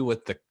something to do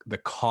with the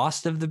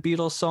cost of the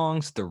Beatles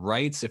songs, the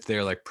rights, if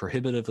they're like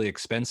prohibitively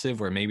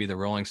expensive, or maybe the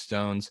Rolling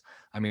Stones.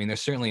 I mean, they're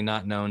certainly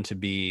not known to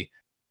be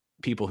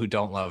people who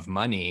don't love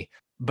money.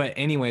 But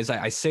anyways,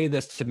 I say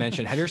this to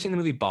mention, have you ever seen the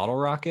movie Bottle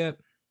Rocket?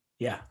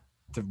 Yeah.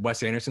 The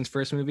Wes Anderson's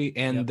first movie.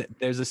 And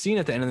there's a scene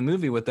at the end of the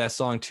movie with that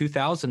song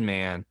 2000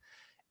 Man.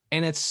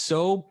 And it's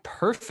so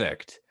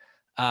perfect.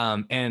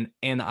 And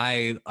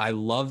I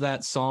love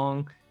that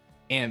song.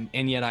 And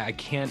yet I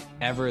can't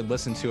ever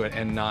listen to it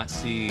and not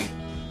see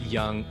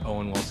young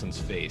Owen Wilson's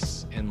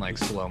face in like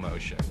slow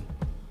motion.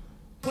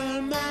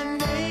 Well, my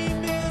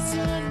name is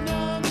a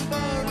number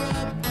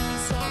up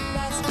some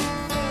plastic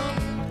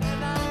film,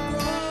 and I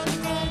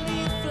grow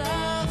many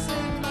flowers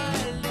in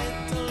my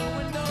little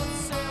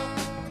windowsill.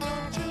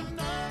 Don't you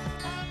know?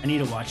 I need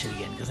to watch it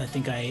again because I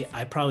think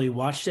I probably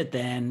watched it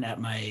then at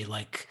my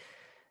like,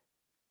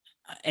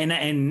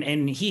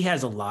 and he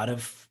has a lot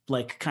of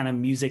like kind of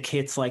music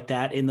hits like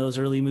that in those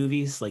early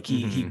movies. Like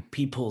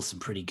he pulls some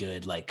pretty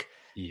good like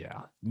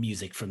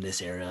music from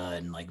this era,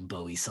 and like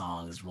Bowie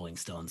songs, Rolling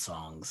Stone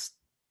songs,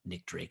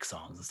 Nick Drake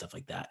songs and stuff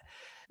like that.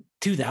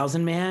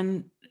 2000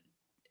 Man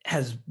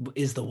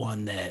is the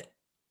one that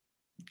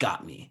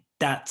got me.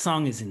 That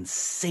song is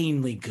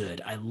insanely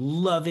good. I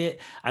love it.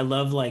 I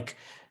love like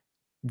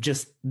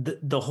just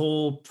the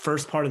whole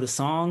first part of the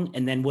song,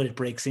 and then what it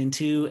breaks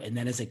into, and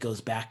then as it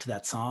goes back to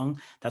that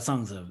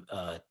song's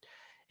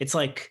it's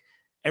like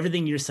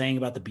everything you're saying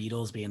about the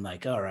Beatles being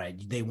like, all right,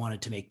 they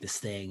wanted to make this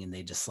thing and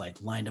they just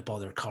like lined up all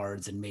their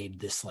cards and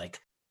made this like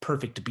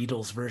perfect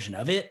Beatles version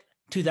of it.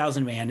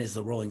 2000 Man is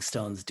the Rolling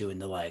Stones doing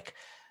the like,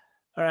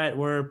 all right,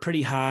 we're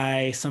pretty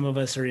high, some of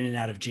us are in and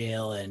out of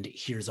jail, and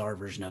here's our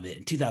version of it.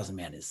 And 2000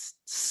 Man is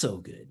so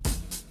good.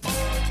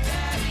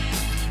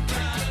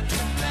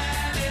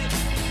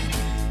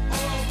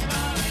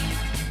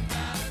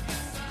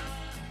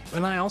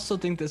 And I also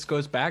think this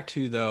goes back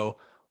to, though,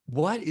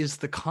 what is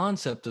the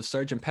concept of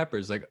Sgt.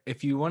 Pepper's? Like,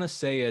 if you want to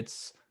say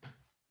it's,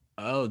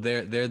 oh,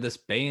 they're this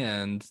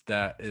band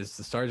that is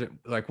the Sgt.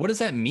 Like, what does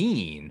that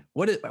mean?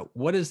 What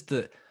is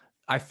the?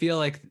 I feel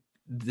like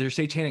their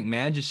Satanic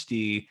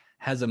Majesty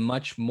has a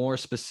much more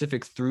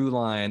specific through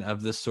line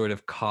of this sort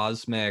of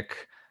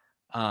cosmic.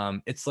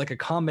 It's like a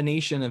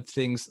combination of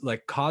things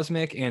like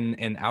cosmic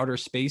and outer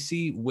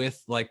spacey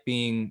with like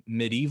being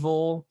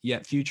medieval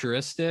yet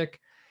futuristic.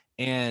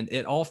 And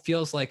it all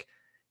feels like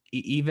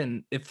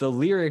even if the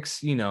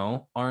lyrics, you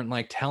know, aren't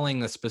like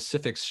telling a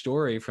specific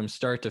story from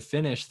start to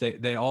finish,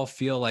 they all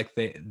feel like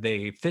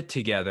they fit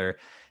together.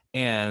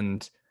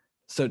 And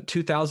so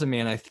 2000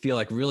 Man, I feel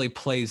like really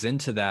plays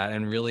into that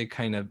and really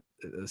kind of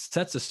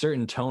sets a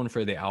certain tone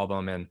for the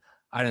album. And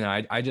I don't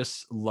know, I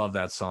just love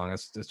that song.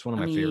 It's one of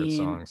my favorite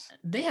songs.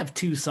 They have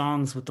 2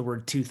 songs with the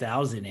word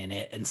 2000 in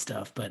it and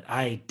stuff, but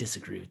I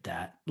disagree with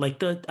that.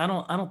 Like I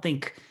don't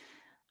think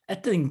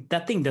that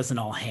thing doesn't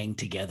all hang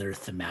together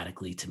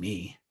thematically to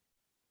me.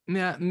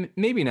 Yeah,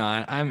 maybe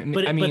not. I mean,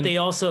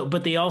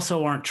 but they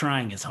also aren't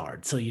trying as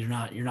hard, so you're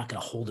not going to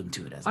hold them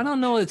to it as I don't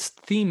know. It's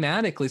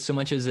thematically so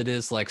much as it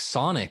is like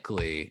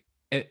sonically.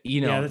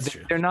 You know, Yeah, that's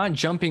true. They're not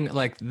jumping.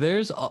 Like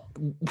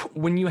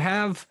when you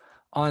have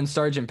on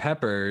Sgt.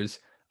 Pepper's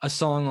a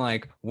song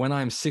like "When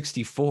I'm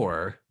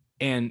 64,"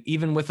 and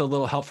even with a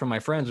little help from my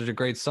friends, which is a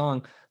great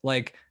song.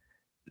 Like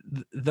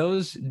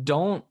those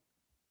don't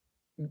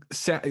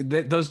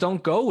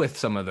go with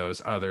some of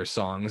those other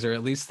songs, or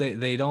at least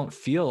they don't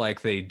feel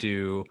like they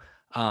do.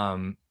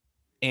 And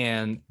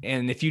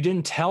if you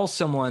didn't tell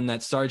someone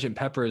that Sgt.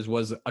 Pepper's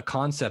was a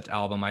concept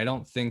album, I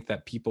don't think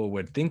that people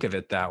would think of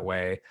it that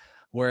way.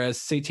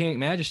 Whereas Satanic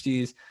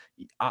Majesties,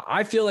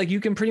 I feel like you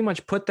can pretty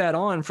much put that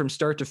on from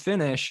start to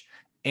finish,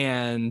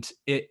 and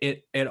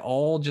it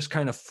all just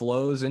kind of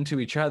flows into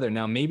each other.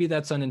 Now, maybe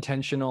that's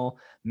unintentional.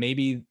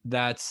 Maybe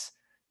that's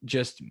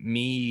just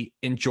me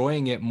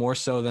enjoying it more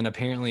so than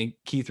apparently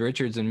Keith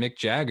Richards and Mick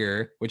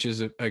Jagger, which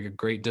is a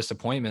great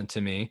disappointment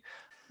to me.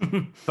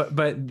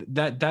 but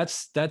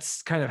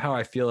that's kind of how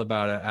I feel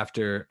about it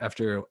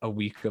after a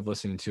week of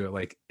listening to it.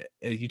 Like,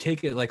 you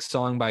take it like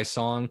song by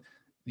song,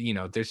 you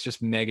know, there's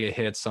just mega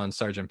hits on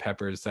Sgt.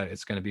 Pepper's that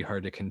it's going to be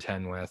hard to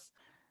contend with.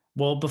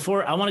 Well,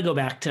 before I want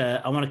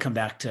to come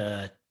back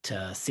to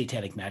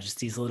Satanic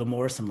Majesties a little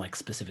more, some like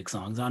specific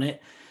songs on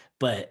it,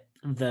 but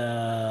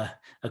a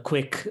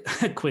quick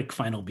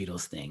final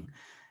Beatles thing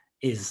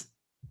is,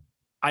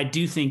 I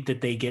do think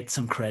that they get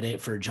some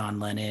credit for John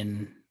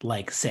Lennon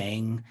like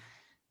saying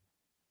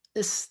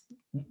this.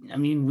 I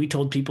mean, we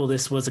told people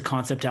this was a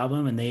concept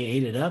album and they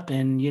ate it up,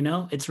 and you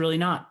know, it's really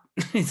not.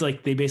 It's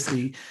like he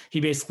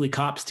basically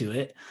cops to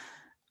it.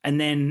 And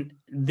then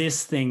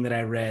this thing that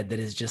I read that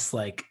is just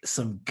like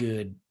some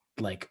good,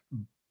 like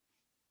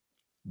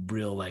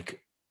real,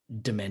 like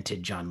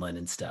demented John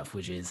Lennon stuff,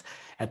 which is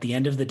at the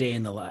end of a day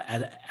in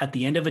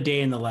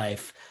the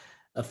life,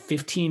 a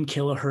 15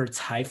 kilohertz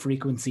high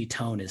frequency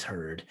tone is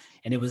heard,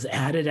 and it was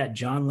added at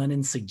John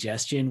Lennon's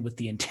suggestion with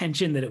the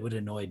intention that it would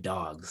annoy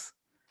dogs.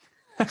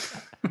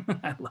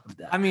 I love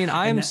that. I mean,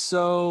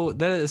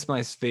 that is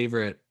my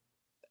favorite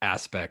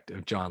aspect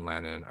of John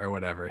Lennon, or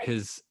whatever.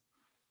 His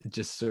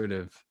just sort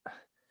of,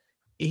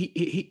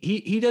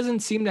 he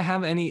doesn't seem to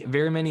have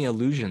very many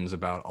illusions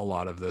about a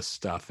lot of this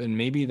stuff, and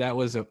maybe that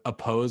was a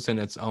pose in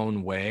its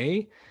own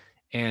way,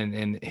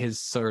 and his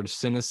sort of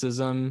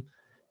cynicism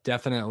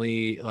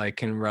definitely like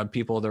can rub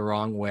people the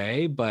wrong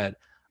way. But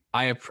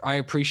I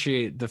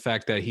appreciate the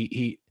fact that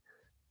he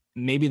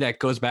maybe that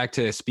goes back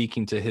to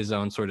speaking to his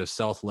own sort of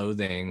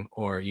self-loathing,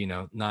 or, you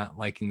know, not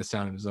liking the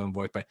sound of his own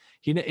voice. But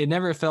it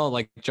never felt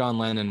like John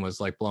Lennon was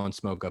like blowing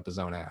smoke up his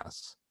own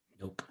ass.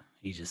 Nope.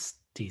 He's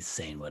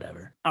saying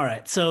whatever. All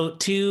right. So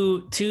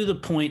to the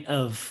point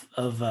of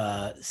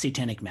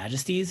Satanic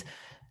Majesties,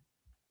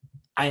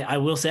 I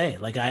will say,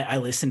 like, I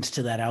listened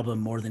to that album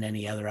more than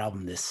any other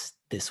album this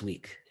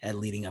week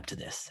leading up to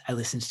this. I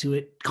listened to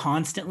it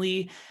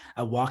constantly.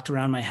 I walked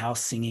around my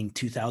house singing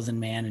 2000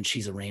 Man and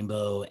She's a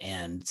Rainbow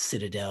and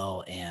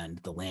Citadel and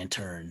The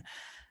Lantern.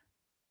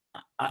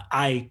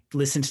 I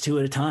listened to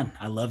it a ton.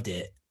 I loved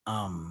it.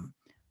 I'll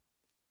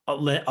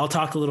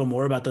talk a little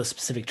more about those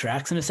specific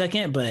tracks in a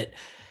second, but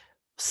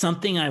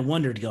something I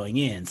wondered going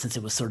in, since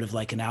it was sort of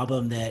like an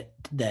album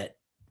that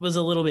was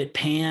a little bit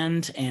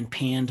panned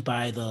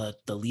by the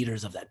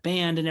leaders of that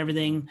band and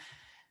everything,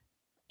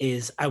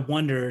 is I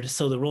wondered,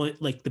 so the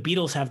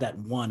Beatles have that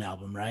one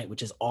album, right,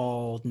 which is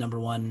all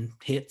 #1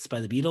 hits by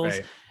the Beatles,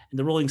 right, and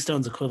the Rolling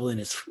Stones equivalent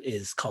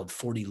is called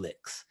 40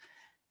 Licks.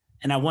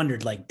 And I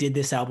wondered, like, did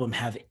this album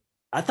have,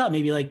 I thought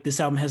maybe like this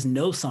album has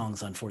no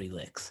songs on 40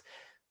 Licks,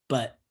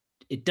 but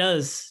it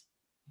does.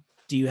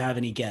 Do you have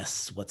any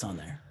guess what's on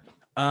there?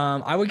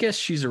 I would guess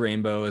She's a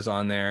Rainbow is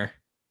on there.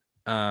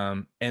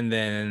 And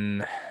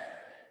then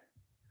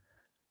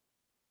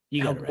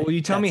you got it right. Will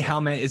you tell me how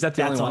many? Is that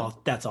the only one?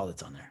 That's all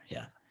that's on there.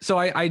 Yeah. So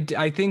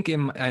I think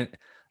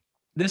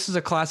this is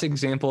a classic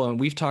example, and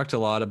we've talked a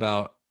lot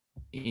about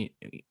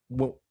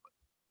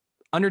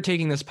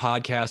undertaking this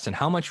podcast and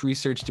how much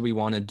research do we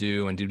want to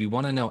do, and did we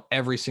want to know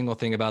every single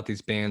thing about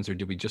these bands, or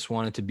do we just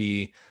want it to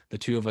be the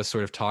two of us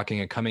sort of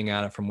talking and coming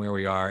at it from where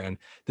we are? And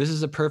this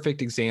is a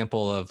perfect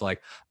example of,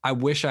 like, I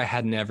wish I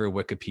had never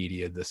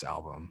Wikipedia'd this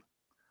album.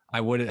 I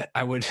would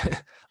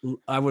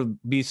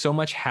be so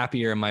much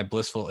happier in my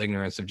blissful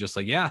ignorance of just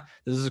like, yeah,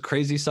 this is a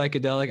crazy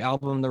psychedelic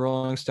album the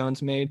Rolling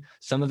Stones made.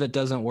 Some of it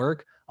doesn't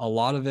work. A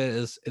lot of it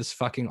is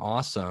fucking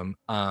awesome.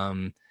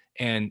 And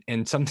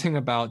something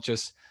about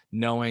just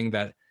knowing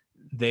that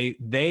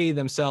they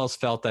themselves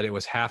felt that it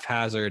was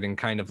haphazard and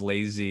kind of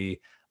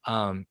lazy,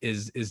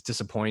 is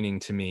disappointing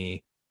to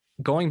me.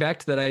 Going back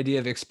to that idea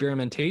of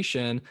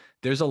experimentation,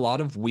 there's a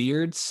lot of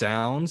weird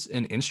sounds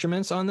and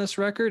instruments on this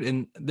record,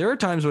 and there are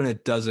times when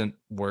it doesn't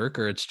work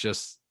or it's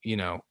just,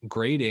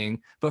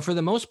 grating, but for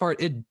the most part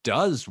it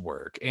does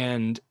work.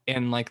 And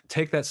like,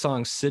 take that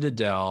song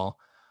Citadel,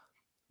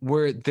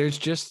 where there's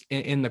just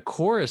in the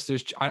chorus,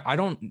 I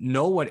don't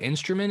know what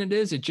instrument it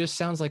is, it just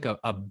sounds like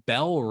a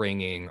bell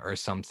ringing or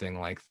something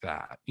like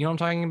that. You know what I'm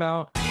talking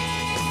about?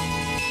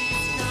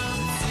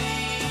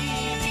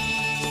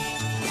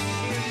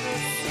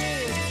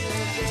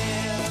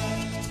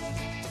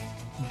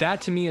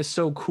 That to me is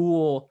so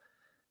cool,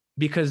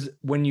 because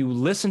when you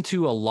listen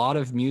to a lot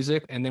of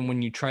music and then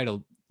when you try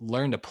to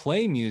learn to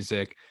play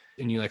music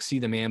and you like see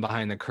the man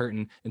behind the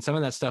curtain, and some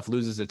of that stuff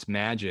loses its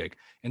magic.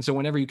 And so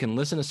whenever you can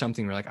listen to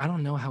something, you're like, I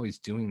don't know how he's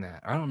doing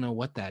that. I don't know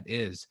what that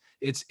is.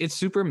 It's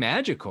super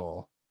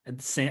magical.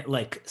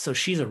 So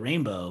She's a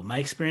Rainbow. My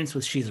experience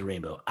with She's a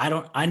Rainbow,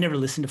 I never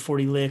listened to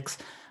 40 Licks.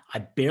 I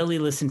barely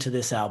listened to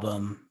this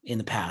album in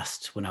the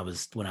past when I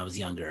was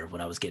younger,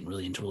 when I was getting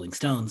really into Rolling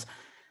Stones.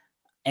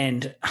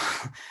 And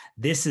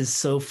this is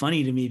so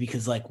funny to me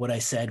because, like what I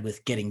said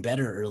with Getting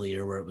Better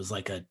earlier, where it was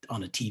like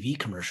on a TV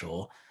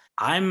commercial,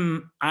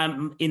 I'm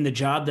in the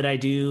job that I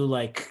do,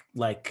 like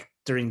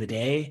during the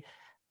day,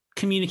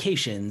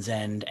 communications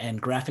and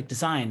graphic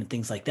design and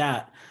things like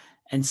that.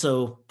 And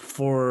so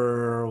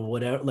for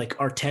whatever, like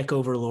our tech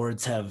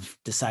overlords have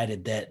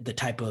decided that the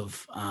type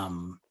of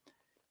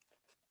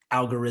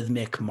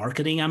algorithmic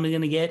marketing I'm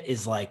going to get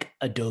is like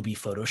Adobe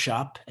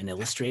Photoshop and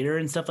Illustrator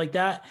and stuff like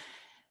that.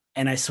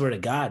 And I swear to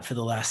God, for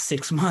the last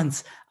 6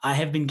 months, I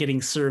have been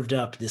getting served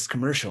up this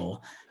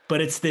commercial,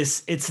 but it's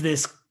this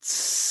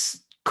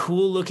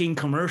cool looking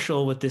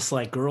commercial with this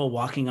like girl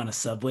walking on a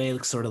subway,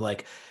 sort of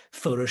like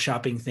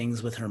photoshopping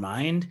things with her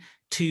mind,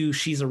 to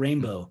She's a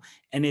Rainbow.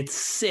 And it's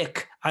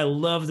sick. I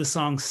love the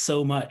song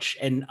so much.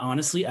 And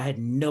honestly, I had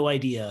no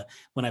idea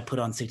when I put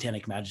on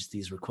Satanic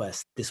Majesty's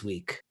Request this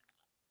week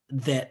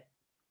that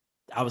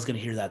I was going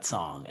to hear that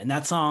song. And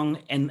that song,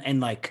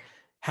 and like,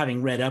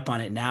 having read up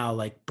on it now,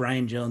 like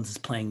Brian Jones is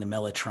playing the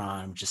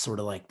mellotron, just sort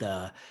of like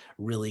the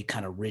really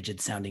kind of rigid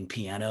sounding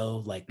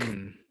piano, like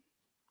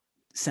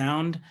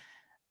sound.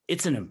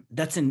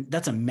 That's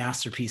a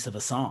masterpiece of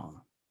a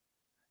song.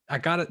 I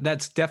got it.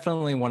 That's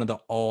definitely one of the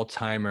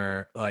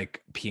all-timer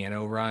like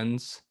piano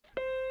runs.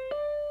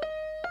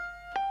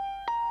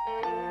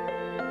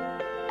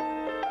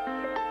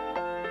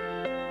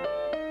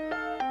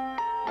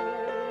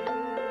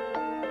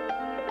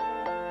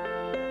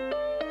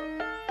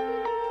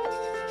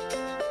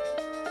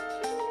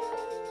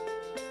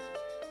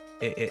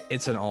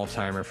 It's an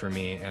all-timer for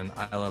me, and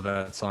I love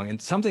that song. And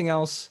something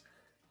else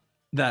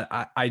that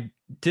I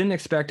didn't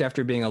expect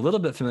after being a little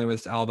bit familiar with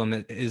this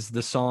album is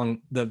the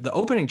song, the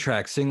opening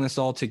track, Sing This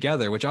All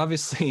Together, which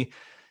obviously,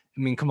 I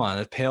mean, come on,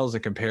 it pales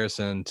in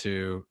comparison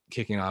to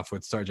kicking off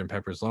with Sgt.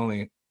 Pepper's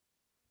Lonely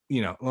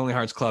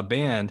Hearts Club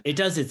Band. It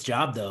does its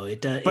job though.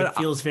 It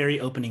feels very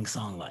opening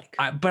song-like.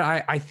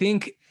 I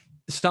think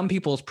some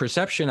people's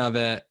perception of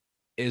it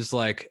is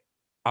like,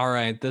 all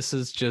right,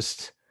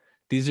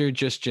 these are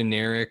just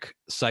generic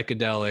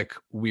psychedelic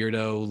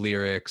weirdo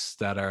lyrics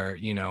that are,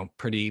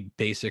 pretty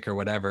basic or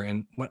whatever.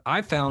 And what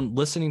I found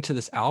listening to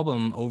this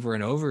album over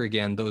and over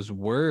again, those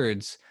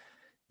words,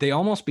 they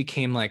almost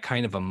became like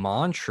kind of a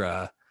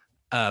mantra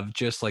of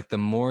just like the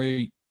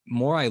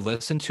more I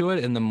listened to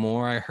it and the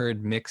more I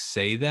heard Mick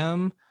say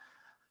them,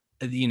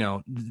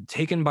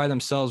 taken by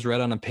themselves,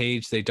 read on a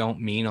page, they don't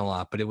mean a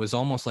lot, but it was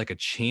almost like a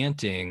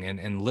chanting,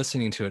 and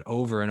listening to it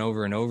over and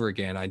over and over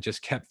again, I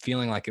just kept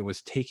feeling like it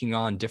was taking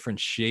on different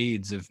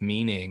shades of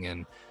meaning.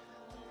 And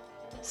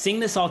Sing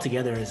This All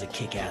Together is a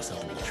kick-ass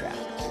opening track.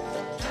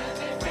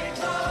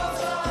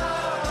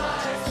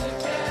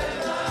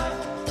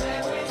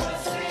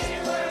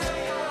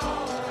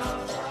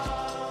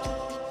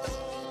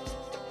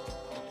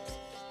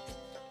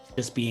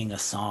 Just being a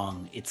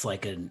song, it's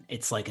like an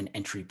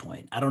entry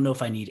point. I don't know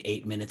if I need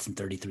 8 minutes and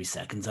 33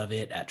 seconds of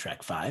it at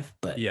track 5,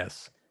 but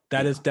yes,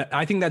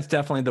 I think that's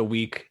definitely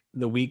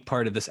the weak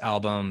part of this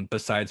album,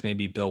 besides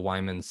maybe Bill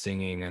Wyman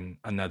singing in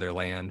Another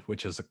Land,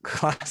 which is a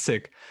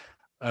classic,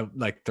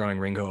 like throwing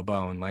Ringo a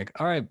bone. Like,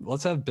 all right,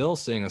 let's have Bill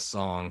sing a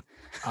song.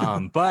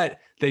 But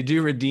they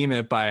do redeem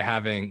it by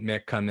having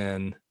Mick come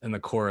in the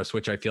chorus,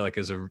 which I feel like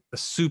is a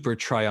super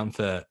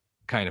triumphant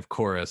kind of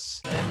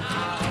chorus.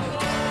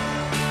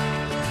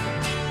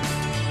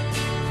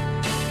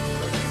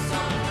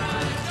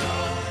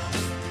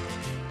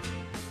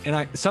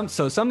 And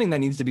something that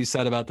needs to be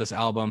said about this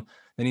album,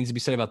 that needs to be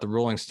said about the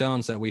Rolling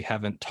Stones, that we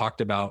haven't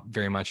talked about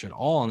very much at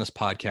all on this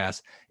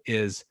podcast,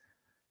 is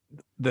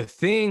the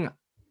thing,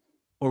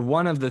 or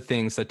one of the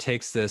things that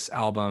takes this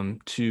album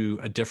to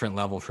a different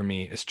level for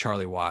me, is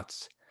Charlie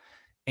Watts.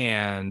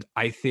 And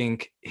I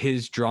think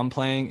his drum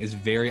playing is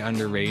very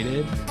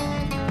underrated.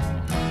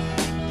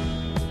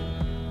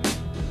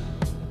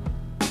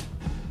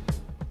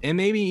 And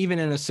maybe even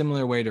in a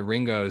similar way to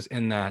Ringo's,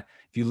 in that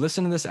if you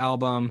listen to this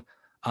album,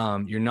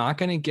 You're not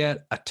going to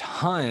get a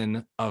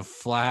ton of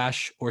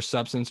flash or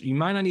substance. You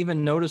might not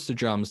even notice the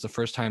drums the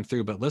first time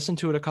through, but listen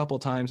to it a couple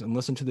times and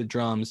listen to the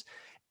drums,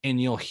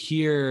 and you'll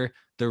hear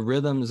the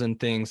rhythms and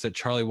things that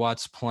Charlie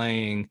Watts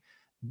playing.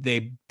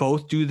 They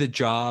both do the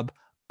job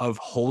of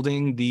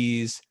holding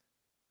these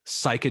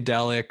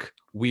psychedelic,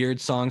 weird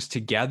songs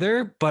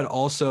together, but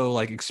also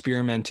like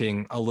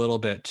experimenting a little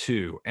bit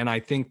too. And I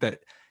think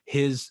that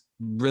his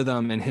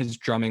rhythm and his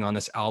drumming on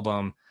this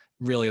album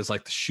really is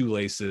like the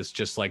shoelaces,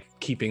 just like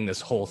keeping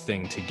this whole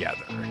thing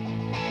together.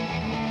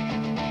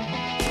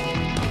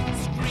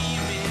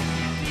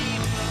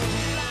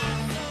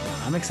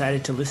 I'm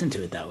excited to listen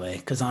to it that way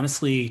because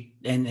honestly,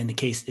 and in the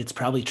case, it's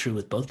probably true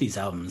with both these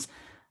albums,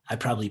 I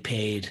probably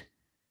paid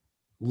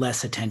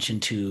less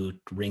attention to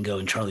Ringo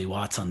and Charlie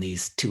Watts on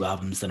these two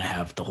albums than I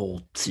have the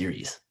whole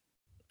series.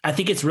 I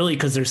think it's really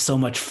because there's so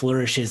much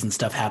flourishes and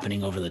stuff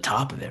happening over the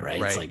top of it,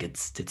 right? It's like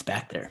it's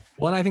back there.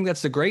 Well, and I think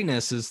that's the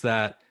greatness, is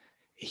that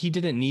he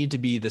didn't need to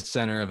be the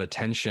center of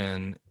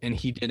attention, and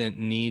he didn't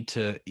need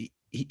to,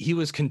 he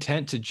was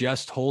content to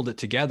just hold it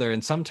together.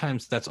 And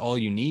sometimes that's all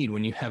you need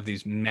when you have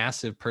these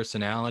massive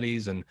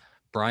personalities, and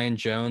Brian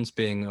Jones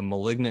being a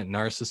malignant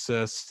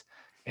narcissist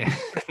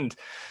and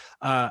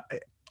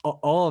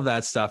all of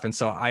that stuff. And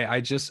so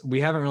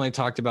we haven't really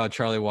talked about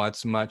Charlie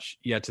Watts much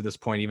yet to this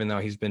point, even though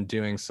he's been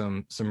doing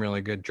some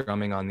really good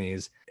drumming on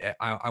these.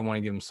 I want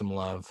to give him some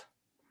love.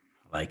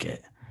 Like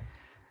it.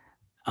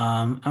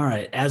 All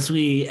right. As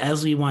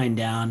we wind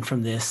down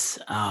from this,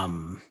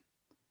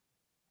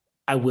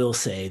 I will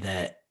say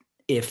that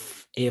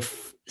if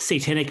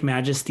Satanic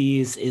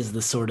Majesties is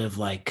the sort of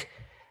like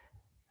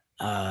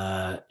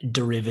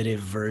derivative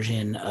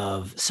version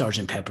of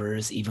Sgt.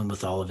 Pepper's, even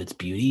with all of its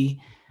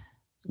beauty,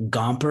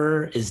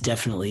 Gomper is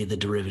definitely the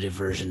derivative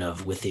version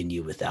of Within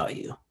You, Without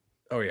You.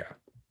 Oh yeah,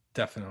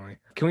 definitely.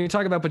 Can we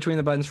talk about Between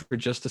the Buttons for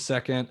just a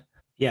second?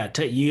 Yeah,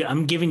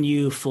 I'm giving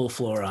you full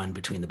floor on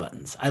Between the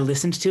Buttons. I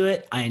listened to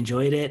it. I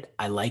enjoyed it.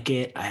 I like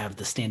it. I have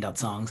the standout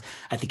songs.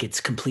 I think it's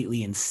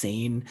completely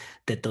insane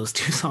that those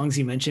two songs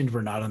you mentioned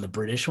were not on the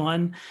British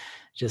one.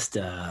 Just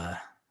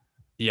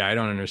yeah, I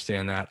don't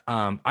understand that.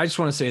 I just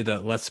want to say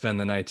that Let's Spend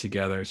the Night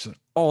Together is an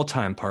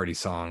all-time party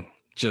song.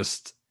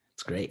 Just,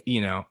 it's great.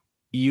 You know,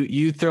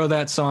 you throw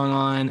that song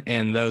on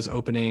and those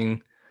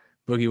opening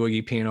boogie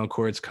woogie piano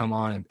chords come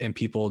on, and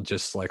people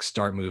just like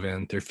start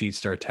moving, their feet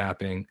start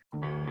tapping.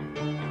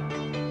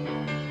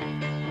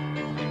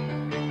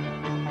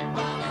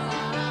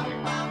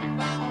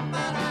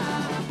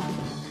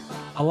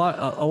 A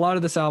lot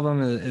of this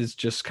album is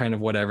just kind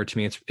of whatever to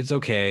me. It's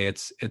okay.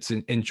 It's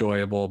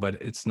enjoyable,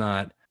 but it's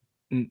not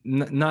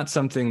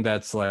something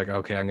that's like,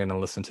 okay, I'm going to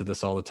listen to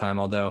this all the time.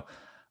 Although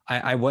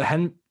I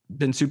hadn't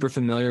been super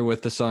familiar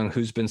with the song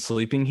Who's Been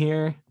Sleeping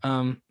Here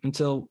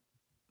until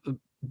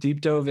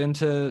deep dove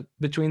into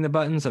Between the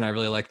Buttons, and I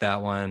really like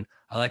that one.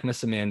 I like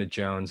Miss Amanda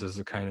Jones as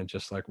a kind of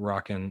just like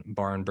rockin'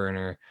 barn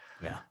burner.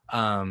 Yeah.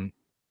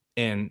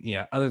 And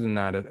yeah, other than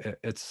that,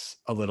 it's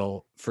a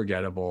little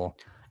forgettable.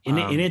 In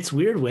its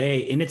weird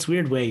way,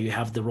 you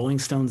have the Rolling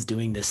Stones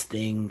doing this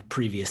thing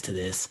previous to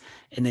this,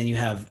 and then you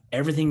have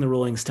everything the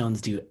Rolling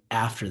Stones do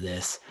after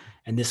this,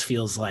 and this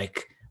feels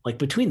like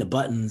Between the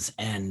Buttons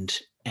and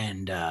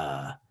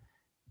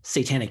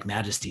Satanic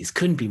Majesties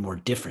couldn't be more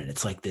different.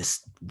 It's like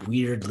this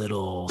weird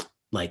little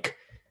like,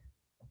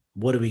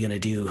 what are we gonna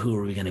do? Who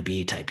are we gonna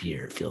be? Type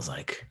year. It feels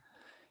like.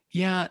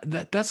 Yeah,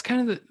 that's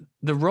kind of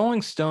the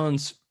Rolling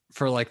Stones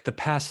for like the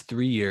past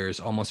 3 years.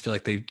 Almost feel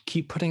like they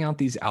keep putting out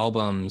these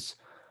albums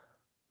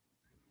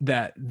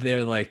that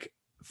they're like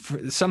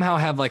somehow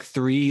have like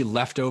 3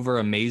 leftover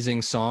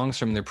amazing songs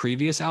from their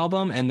previous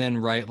album, and then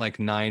write like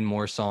 9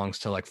 more songs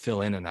to like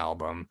fill in an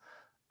album.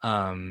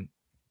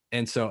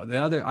 And so the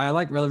other I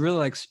really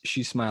like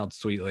She Smiled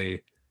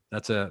Sweetly.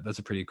 That's a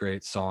pretty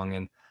great song,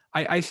 and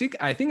I think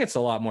it's a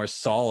lot more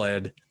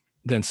solid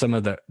than some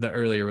of the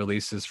earlier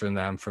releases from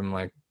them from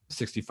like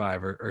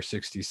 65 or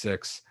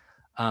 66.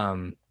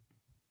 Like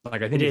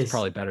I think it's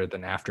probably better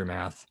than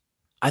Aftermath.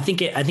 I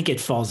think it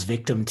falls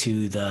victim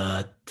to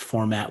the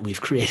format we've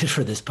created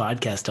for this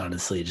podcast,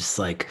 honestly. Just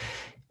like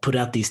put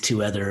out these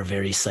 2 other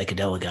very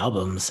psychedelic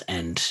albums,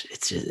 and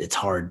it's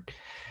hard.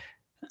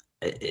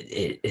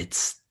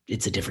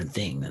 It's a different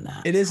thing than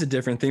that. It is a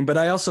different thing, but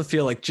I also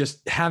feel like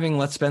just having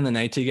Let's Spend the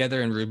Night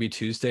Together and Ruby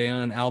Tuesday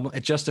on an album,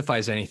 it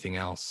justifies anything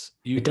else.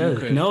 It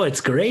does. No,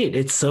 it's great.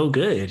 It's so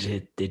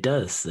good. It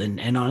does.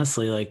 And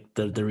honestly, like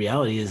the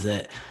reality is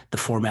that the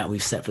format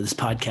we've set for this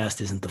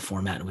podcast isn't the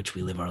format in which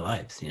we live our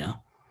lives, you know?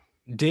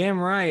 Damn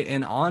right.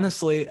 And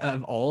honestly,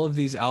 of all of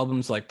these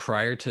albums, like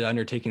prior to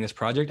undertaking this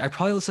project, I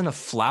probably listen to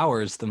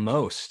Flowers the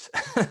most.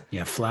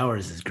 Yeah,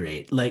 Flowers is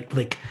great.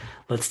 Like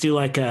let's do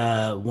like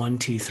a 1,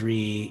 2,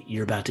 3.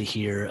 You're about to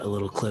hear a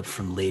little clip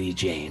from Lady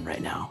Jane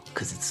right now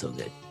because it's so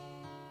good.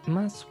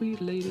 My sweet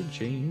Lady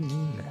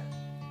Jane.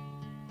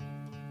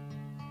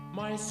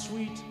 My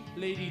sweet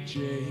Lady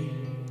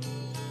Jane,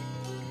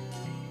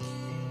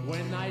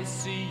 when I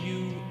see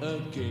you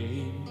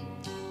again,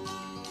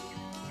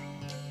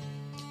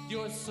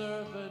 your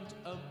servant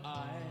am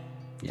I.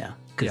 Yeah.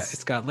 Yeah,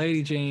 it's got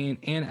Lady Jane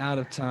and Out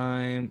of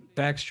Time,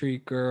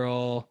 Backstreet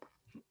Girl.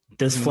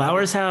 Does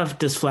Flowers have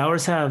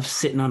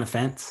Sitting on a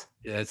Fence?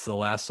 Yeah, it's the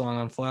last song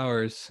on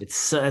Flowers.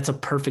 It's a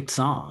perfect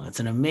song. It's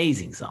an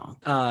amazing song.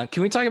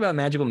 Can we talk about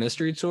Magical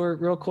Mystery Tour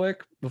real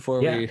quick before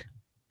we?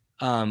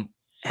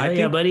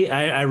 Buddy.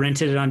 I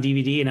rented it on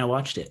DVD and I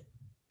watched it.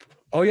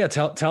 Oh yeah,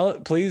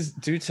 please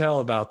do tell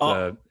about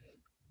the.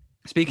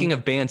 Speaking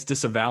of bands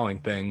disavowing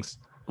things,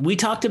 we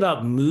talked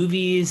about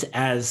movies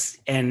as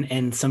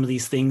and some of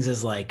these things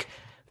as like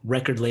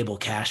record label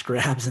cash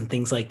grabs and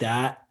things like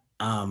that.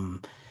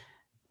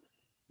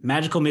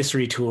 Magical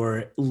Mystery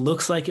Tour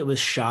looks like it was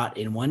shot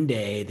in one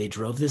day. They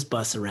drove this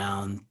bus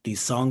around,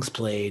 these songs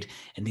played,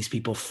 and these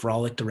people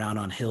frolicked around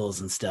on hills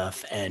and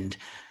stuff. And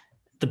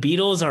the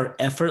Beatles are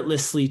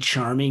effortlessly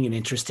charming and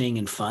interesting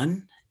and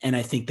fun. And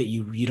I think that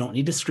you don't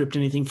need to script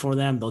anything for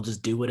them. They'll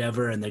just do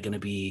whatever, and they're going to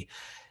be,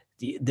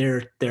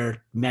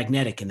 they're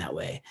magnetic in that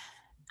way.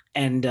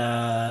 And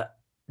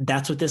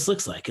that's what this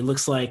looks like. It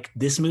looks like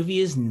this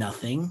movie is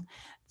nothing.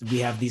 We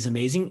have these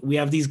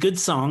good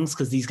songs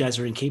because these guys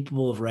are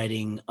incapable of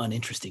writing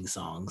uninteresting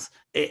songs.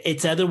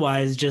 It's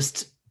otherwise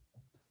just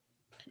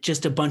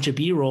a bunch of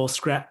B-roll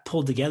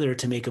pulled together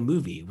to make a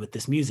movie with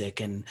this music,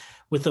 and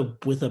with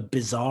a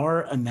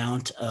bizarre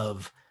amount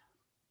of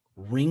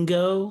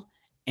Ringo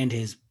and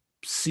his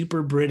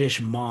super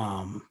British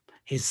mom.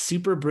 His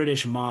super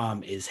British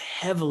mom is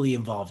heavily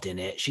involved in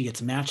it. She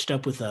gets matched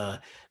up with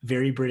a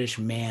very British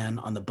man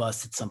on the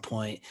bus at some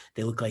point.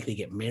 They look like they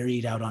get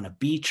married out on a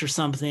beach or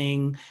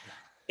something.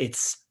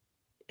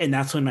 And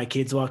that's when my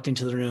kids walked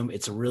into the room.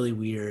 It's really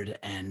weird.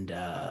 And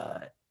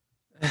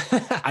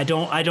I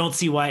don't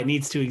see why it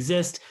needs to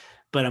exist,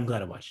 but I'm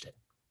glad I watched it.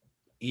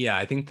 Yeah,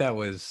 I think that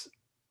was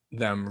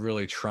them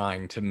really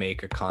trying to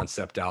make a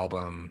concept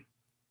album,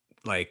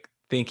 like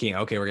thinking,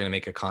 okay, we're going to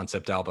make a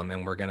concept album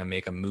and we're going to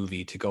make a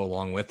movie to go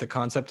along with the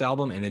concept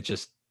album. And it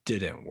just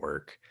didn't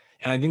work.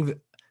 And I think that,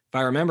 if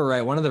I remember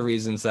right, one of the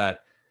reasons that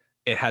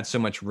it had so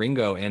much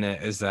Ringo in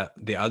it is that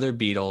the other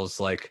Beatles,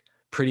 like,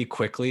 pretty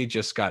quickly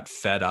just got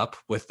fed up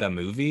with the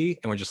movie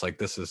and were just like,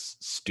 this is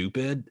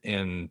stupid.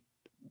 And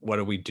what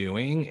are we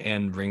doing?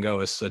 And Ringo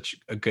is such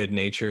a good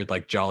natured,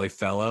 like, jolly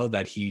fellow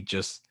that he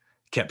just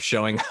kept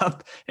showing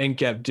up and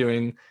kept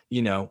doing,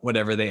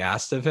 whatever they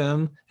asked of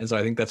him. And so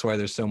I think that's why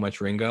there's so much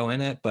Ringo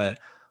in it. But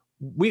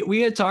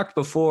we had talked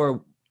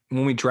before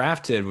when we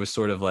drafted, was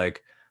sort of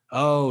like,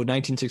 oh,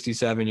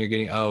 1967, you're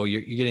getting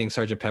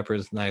Sgt.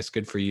 Pepper's, nice,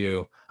 good for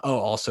you. Oh,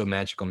 also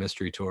Magical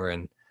Mystery Tour.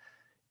 And,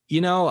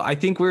 I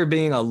think we're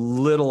being a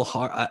little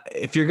hard.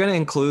 If you're going to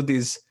include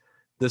this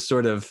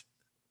sort of,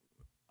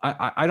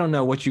 I don't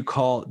know what you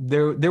call,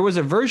 there was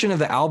a version of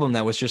the album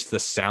that was just the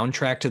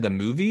soundtrack to the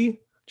movie,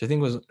 which I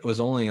think was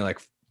only like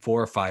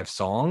 4 or 5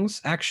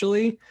 songs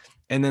actually.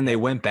 And then they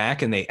went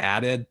back and they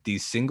added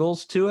these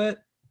singles to it.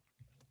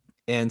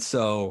 And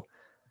so,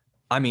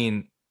 I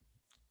mean,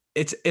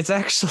 it's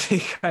actually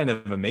kind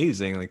of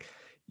amazing. Like,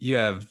 you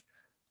have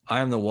I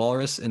Am the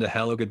Walrus into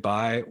Hello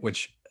Goodbye,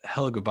 which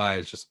Hello Goodbye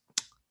is just,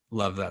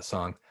 love that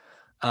song.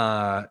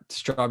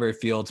 Strawberry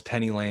Fields,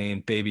 Penny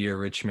Lane, Baby You're a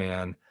Rich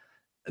Man.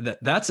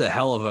 That's a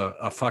hell of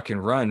a fucking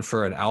run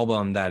for an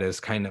album that is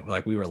kind of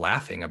like we were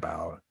laughing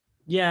about.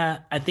 Yeah,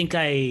 I think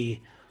and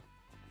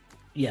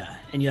you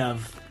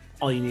have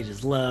All You Need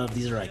Is Love.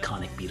 These are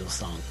iconic Beatles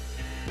songs.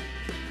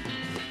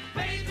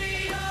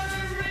 Baby, you're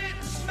a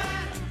rich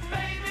man.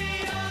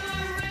 Baby, you're a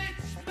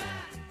rich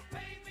man.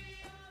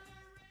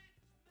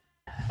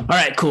 All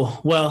right,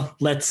 cool. Well,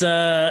 let's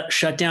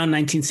shut down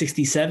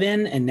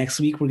 1967, and next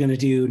week we're going to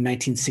do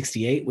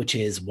 1968, which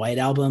is White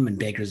Album and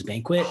Beggar's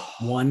Banquet.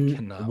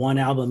 One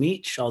album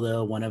each,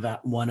 although one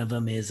of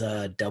them is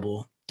a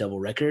double double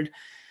record.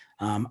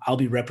 I'll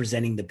be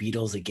representing the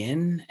Beatles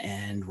again,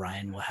 and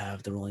Ryan will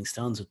have the Rolling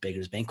Stones with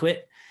Beggar's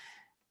Banquet,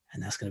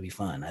 and that's going to be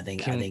fun. I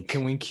think.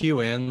 Can we cue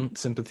in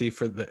Sympathy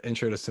for the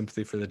intro to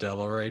Sympathy for the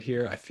Devil right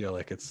here? I feel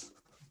like it's.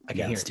 I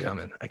can hear it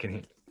coming. I can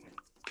hear.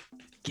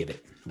 Give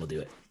it. We'll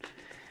do it.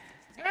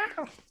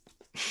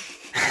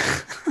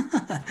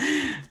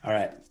 All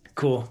right.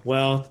 Cool.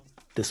 Well,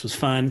 this was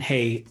fun.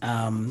 Hey,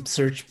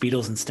 search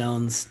Beatles and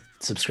Stones.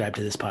 Subscribe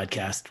to this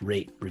podcast.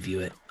 Rate,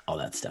 review it. All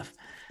that stuff.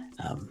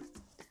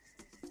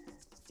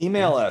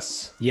 Email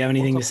us. You have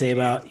anything to say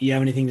about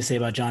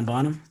John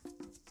Bonham?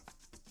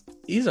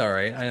 He's all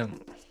right. I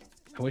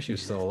wish he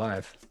was still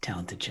alive.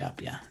 Talented chap.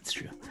 Yeah, it's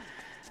true.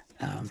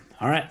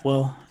 All right.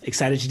 Well,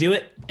 excited to do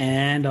it,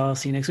 and I'll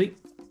see you next week.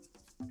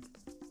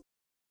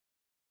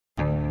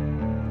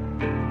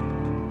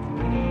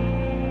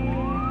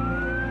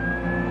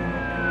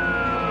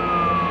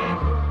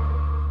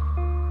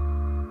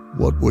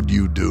 What would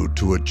you do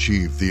to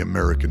achieve the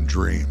American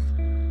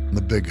dream?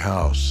 The big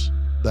house,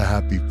 the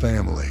happy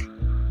family,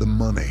 the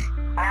money.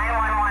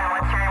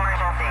 911, what's your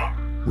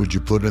emergency? Would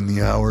you put in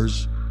the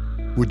hours?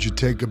 Would you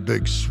take a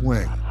big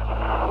swing?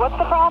 What's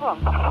the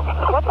problem?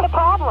 What's the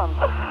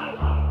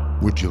problem?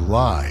 Would you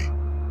lie?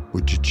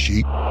 Would you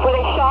cheat? Were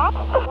they shot?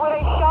 Were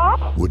they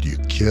shot? Would you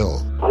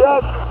kill?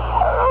 Yes.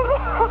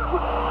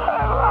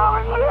 My mom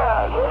and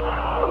dad.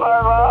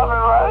 My mom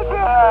and my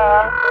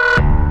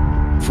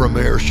From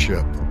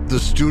Airship, the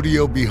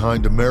studio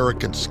behind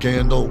American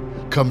Scandal,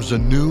 comes a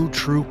new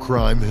true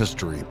crime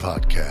history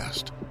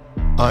podcast.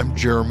 I'm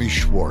Jeremy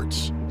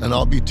Schwartz, and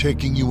I'll be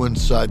taking you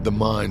inside the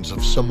minds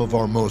of some of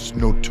our most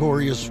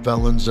notorious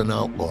felons and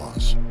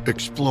outlaws,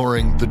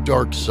 exploring the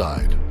dark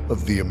side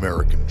of the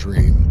American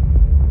dream.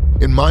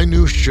 In my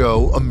new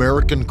show,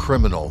 American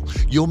Criminal,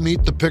 you'll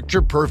meet the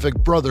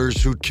picture-perfect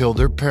brothers who killed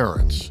their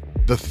parents,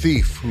 the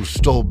thief who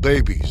stole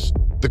babies,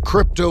 the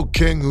crypto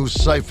king who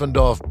siphoned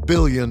off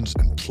billions,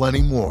 and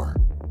plenty more.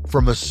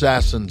 From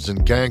assassins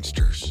and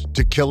gangsters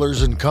to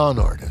killers and con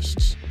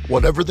artists.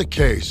 Whatever the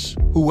case,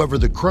 whoever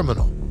the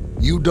criminal,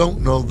 you don't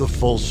know the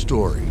full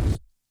story.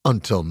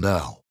 Until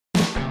now.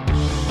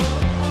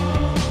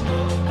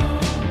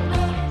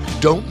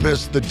 Don't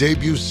miss the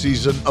debut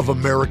season of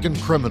American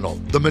Criminal,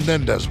 The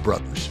Menendez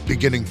Brothers,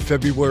 beginning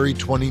February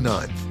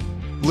 29th.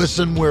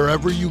 Listen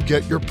wherever you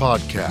get your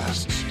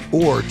podcasts,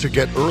 or to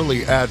get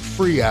early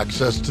ad-free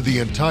access to the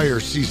entire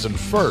season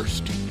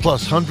first,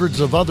 plus hundreds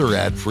of other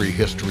ad-free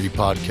history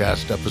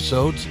podcast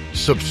episodes,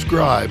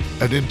 subscribe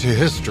at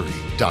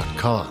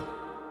IntoHistory.com.